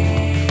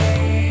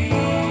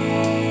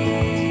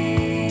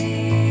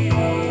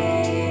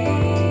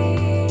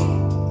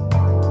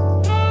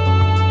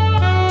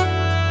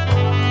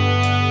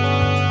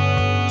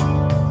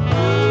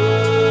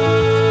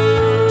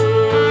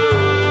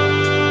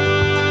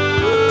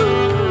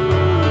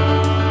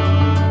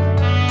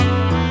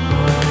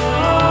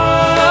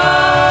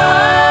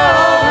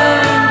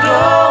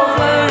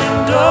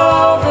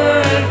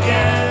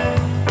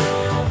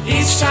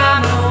 Each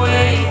time I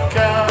wake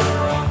up,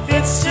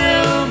 it's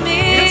still me.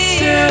 It's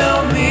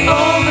still me.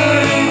 Over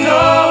and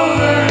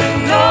over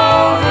and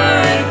over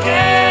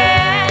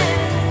again.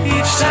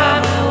 Each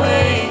time I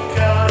wake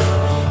up,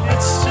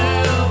 it's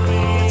still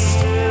me. It's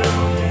still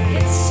me. It's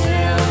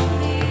still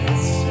me.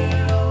 It's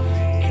still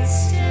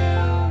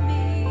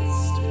me.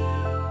 It's still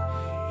me.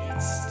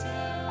 It's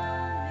still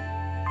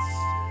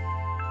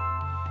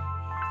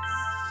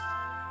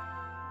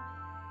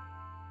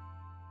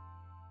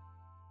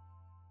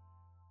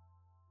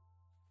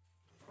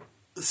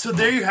So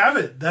there you have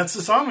it. That's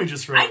the song we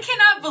just wrote. I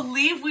cannot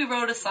believe we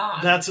wrote a song.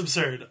 That's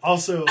absurd.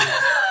 Also,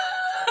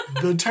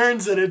 the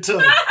turns that it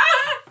took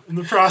in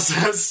the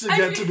process to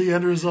get to the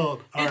end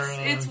result are...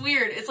 It's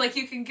weird. It's like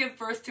you can give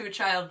birth to a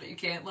child, but you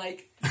can't,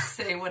 like,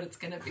 say what it's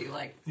going to be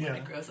like when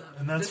it grows up.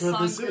 And that's this what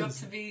song this grew up is.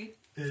 to be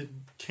It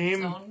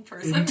came its own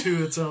person.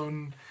 into its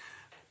own,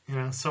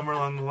 somewhere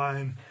along the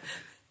line.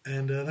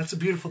 And that's a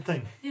beautiful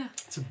thing. Yeah.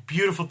 It's a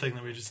beautiful thing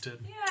that we just did.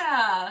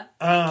 Yeah.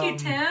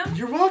 Thank you, Tim.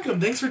 You're welcome.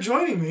 Thanks for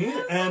joining me.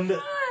 was and so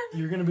fun.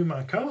 you're going to be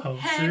my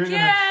co-host. Heck so you're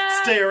yeah. going to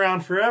stay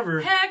around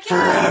forever. Heck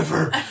yeah.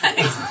 Forever.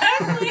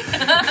 Exactly.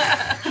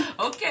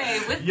 Okay,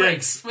 with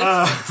breaks.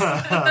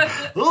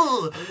 Yikes.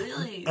 With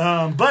really?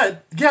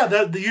 But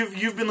yeah,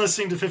 you've been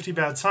listening to 50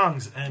 Bad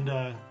Songs,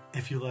 and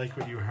if you like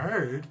what you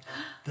heard,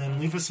 then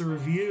leave us a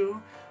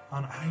review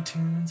on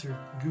iTunes or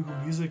Google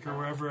Music or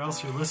wherever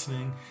else you're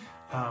listening.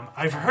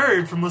 I've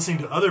heard from listening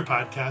to other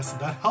podcasts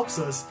that helps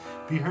us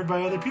be heard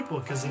by other people,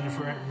 because then if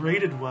we're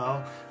rated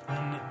well,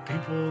 then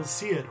people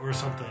see it or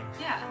something.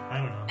 Yeah. I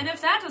don't know. And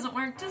if that doesn't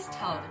work, just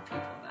tell other people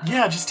that.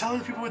 Yeah, just tell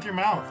other people with your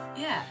mouth.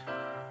 Yeah.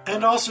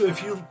 And also,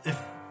 if you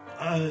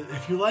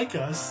like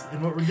us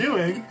and what we're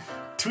doing,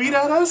 tweet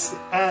at us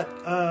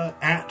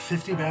at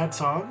 50 Bad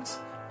Songs.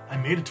 I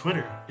made a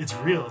Twitter. It's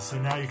real, so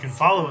now you can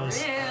follow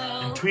us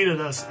and tweet at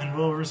us, and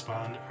we'll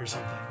respond or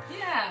something.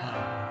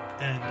 Yeah.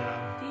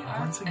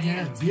 Once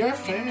again, be our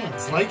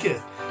fans. Like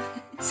it.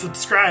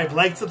 Subscribe.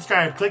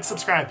 Subscribe. Click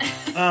subscribe.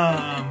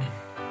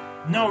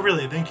 No,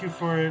 really, thank you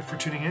for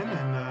tuning in,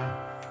 and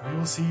we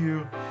will see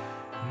you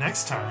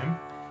next time.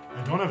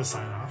 I don't have a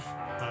sign-off,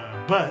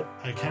 but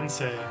I can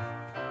say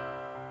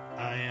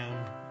I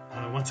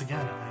am, once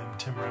again, I am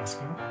Tim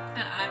Rasco.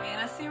 And I'm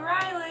Anna C.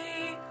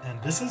 Riley.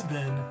 And this has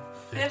been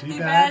 50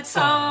 Bad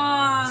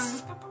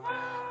Songs.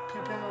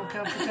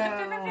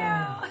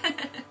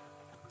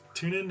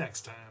 Tune in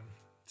next time.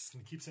 Just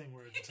going to keep saying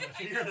words until I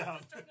figure it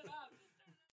out.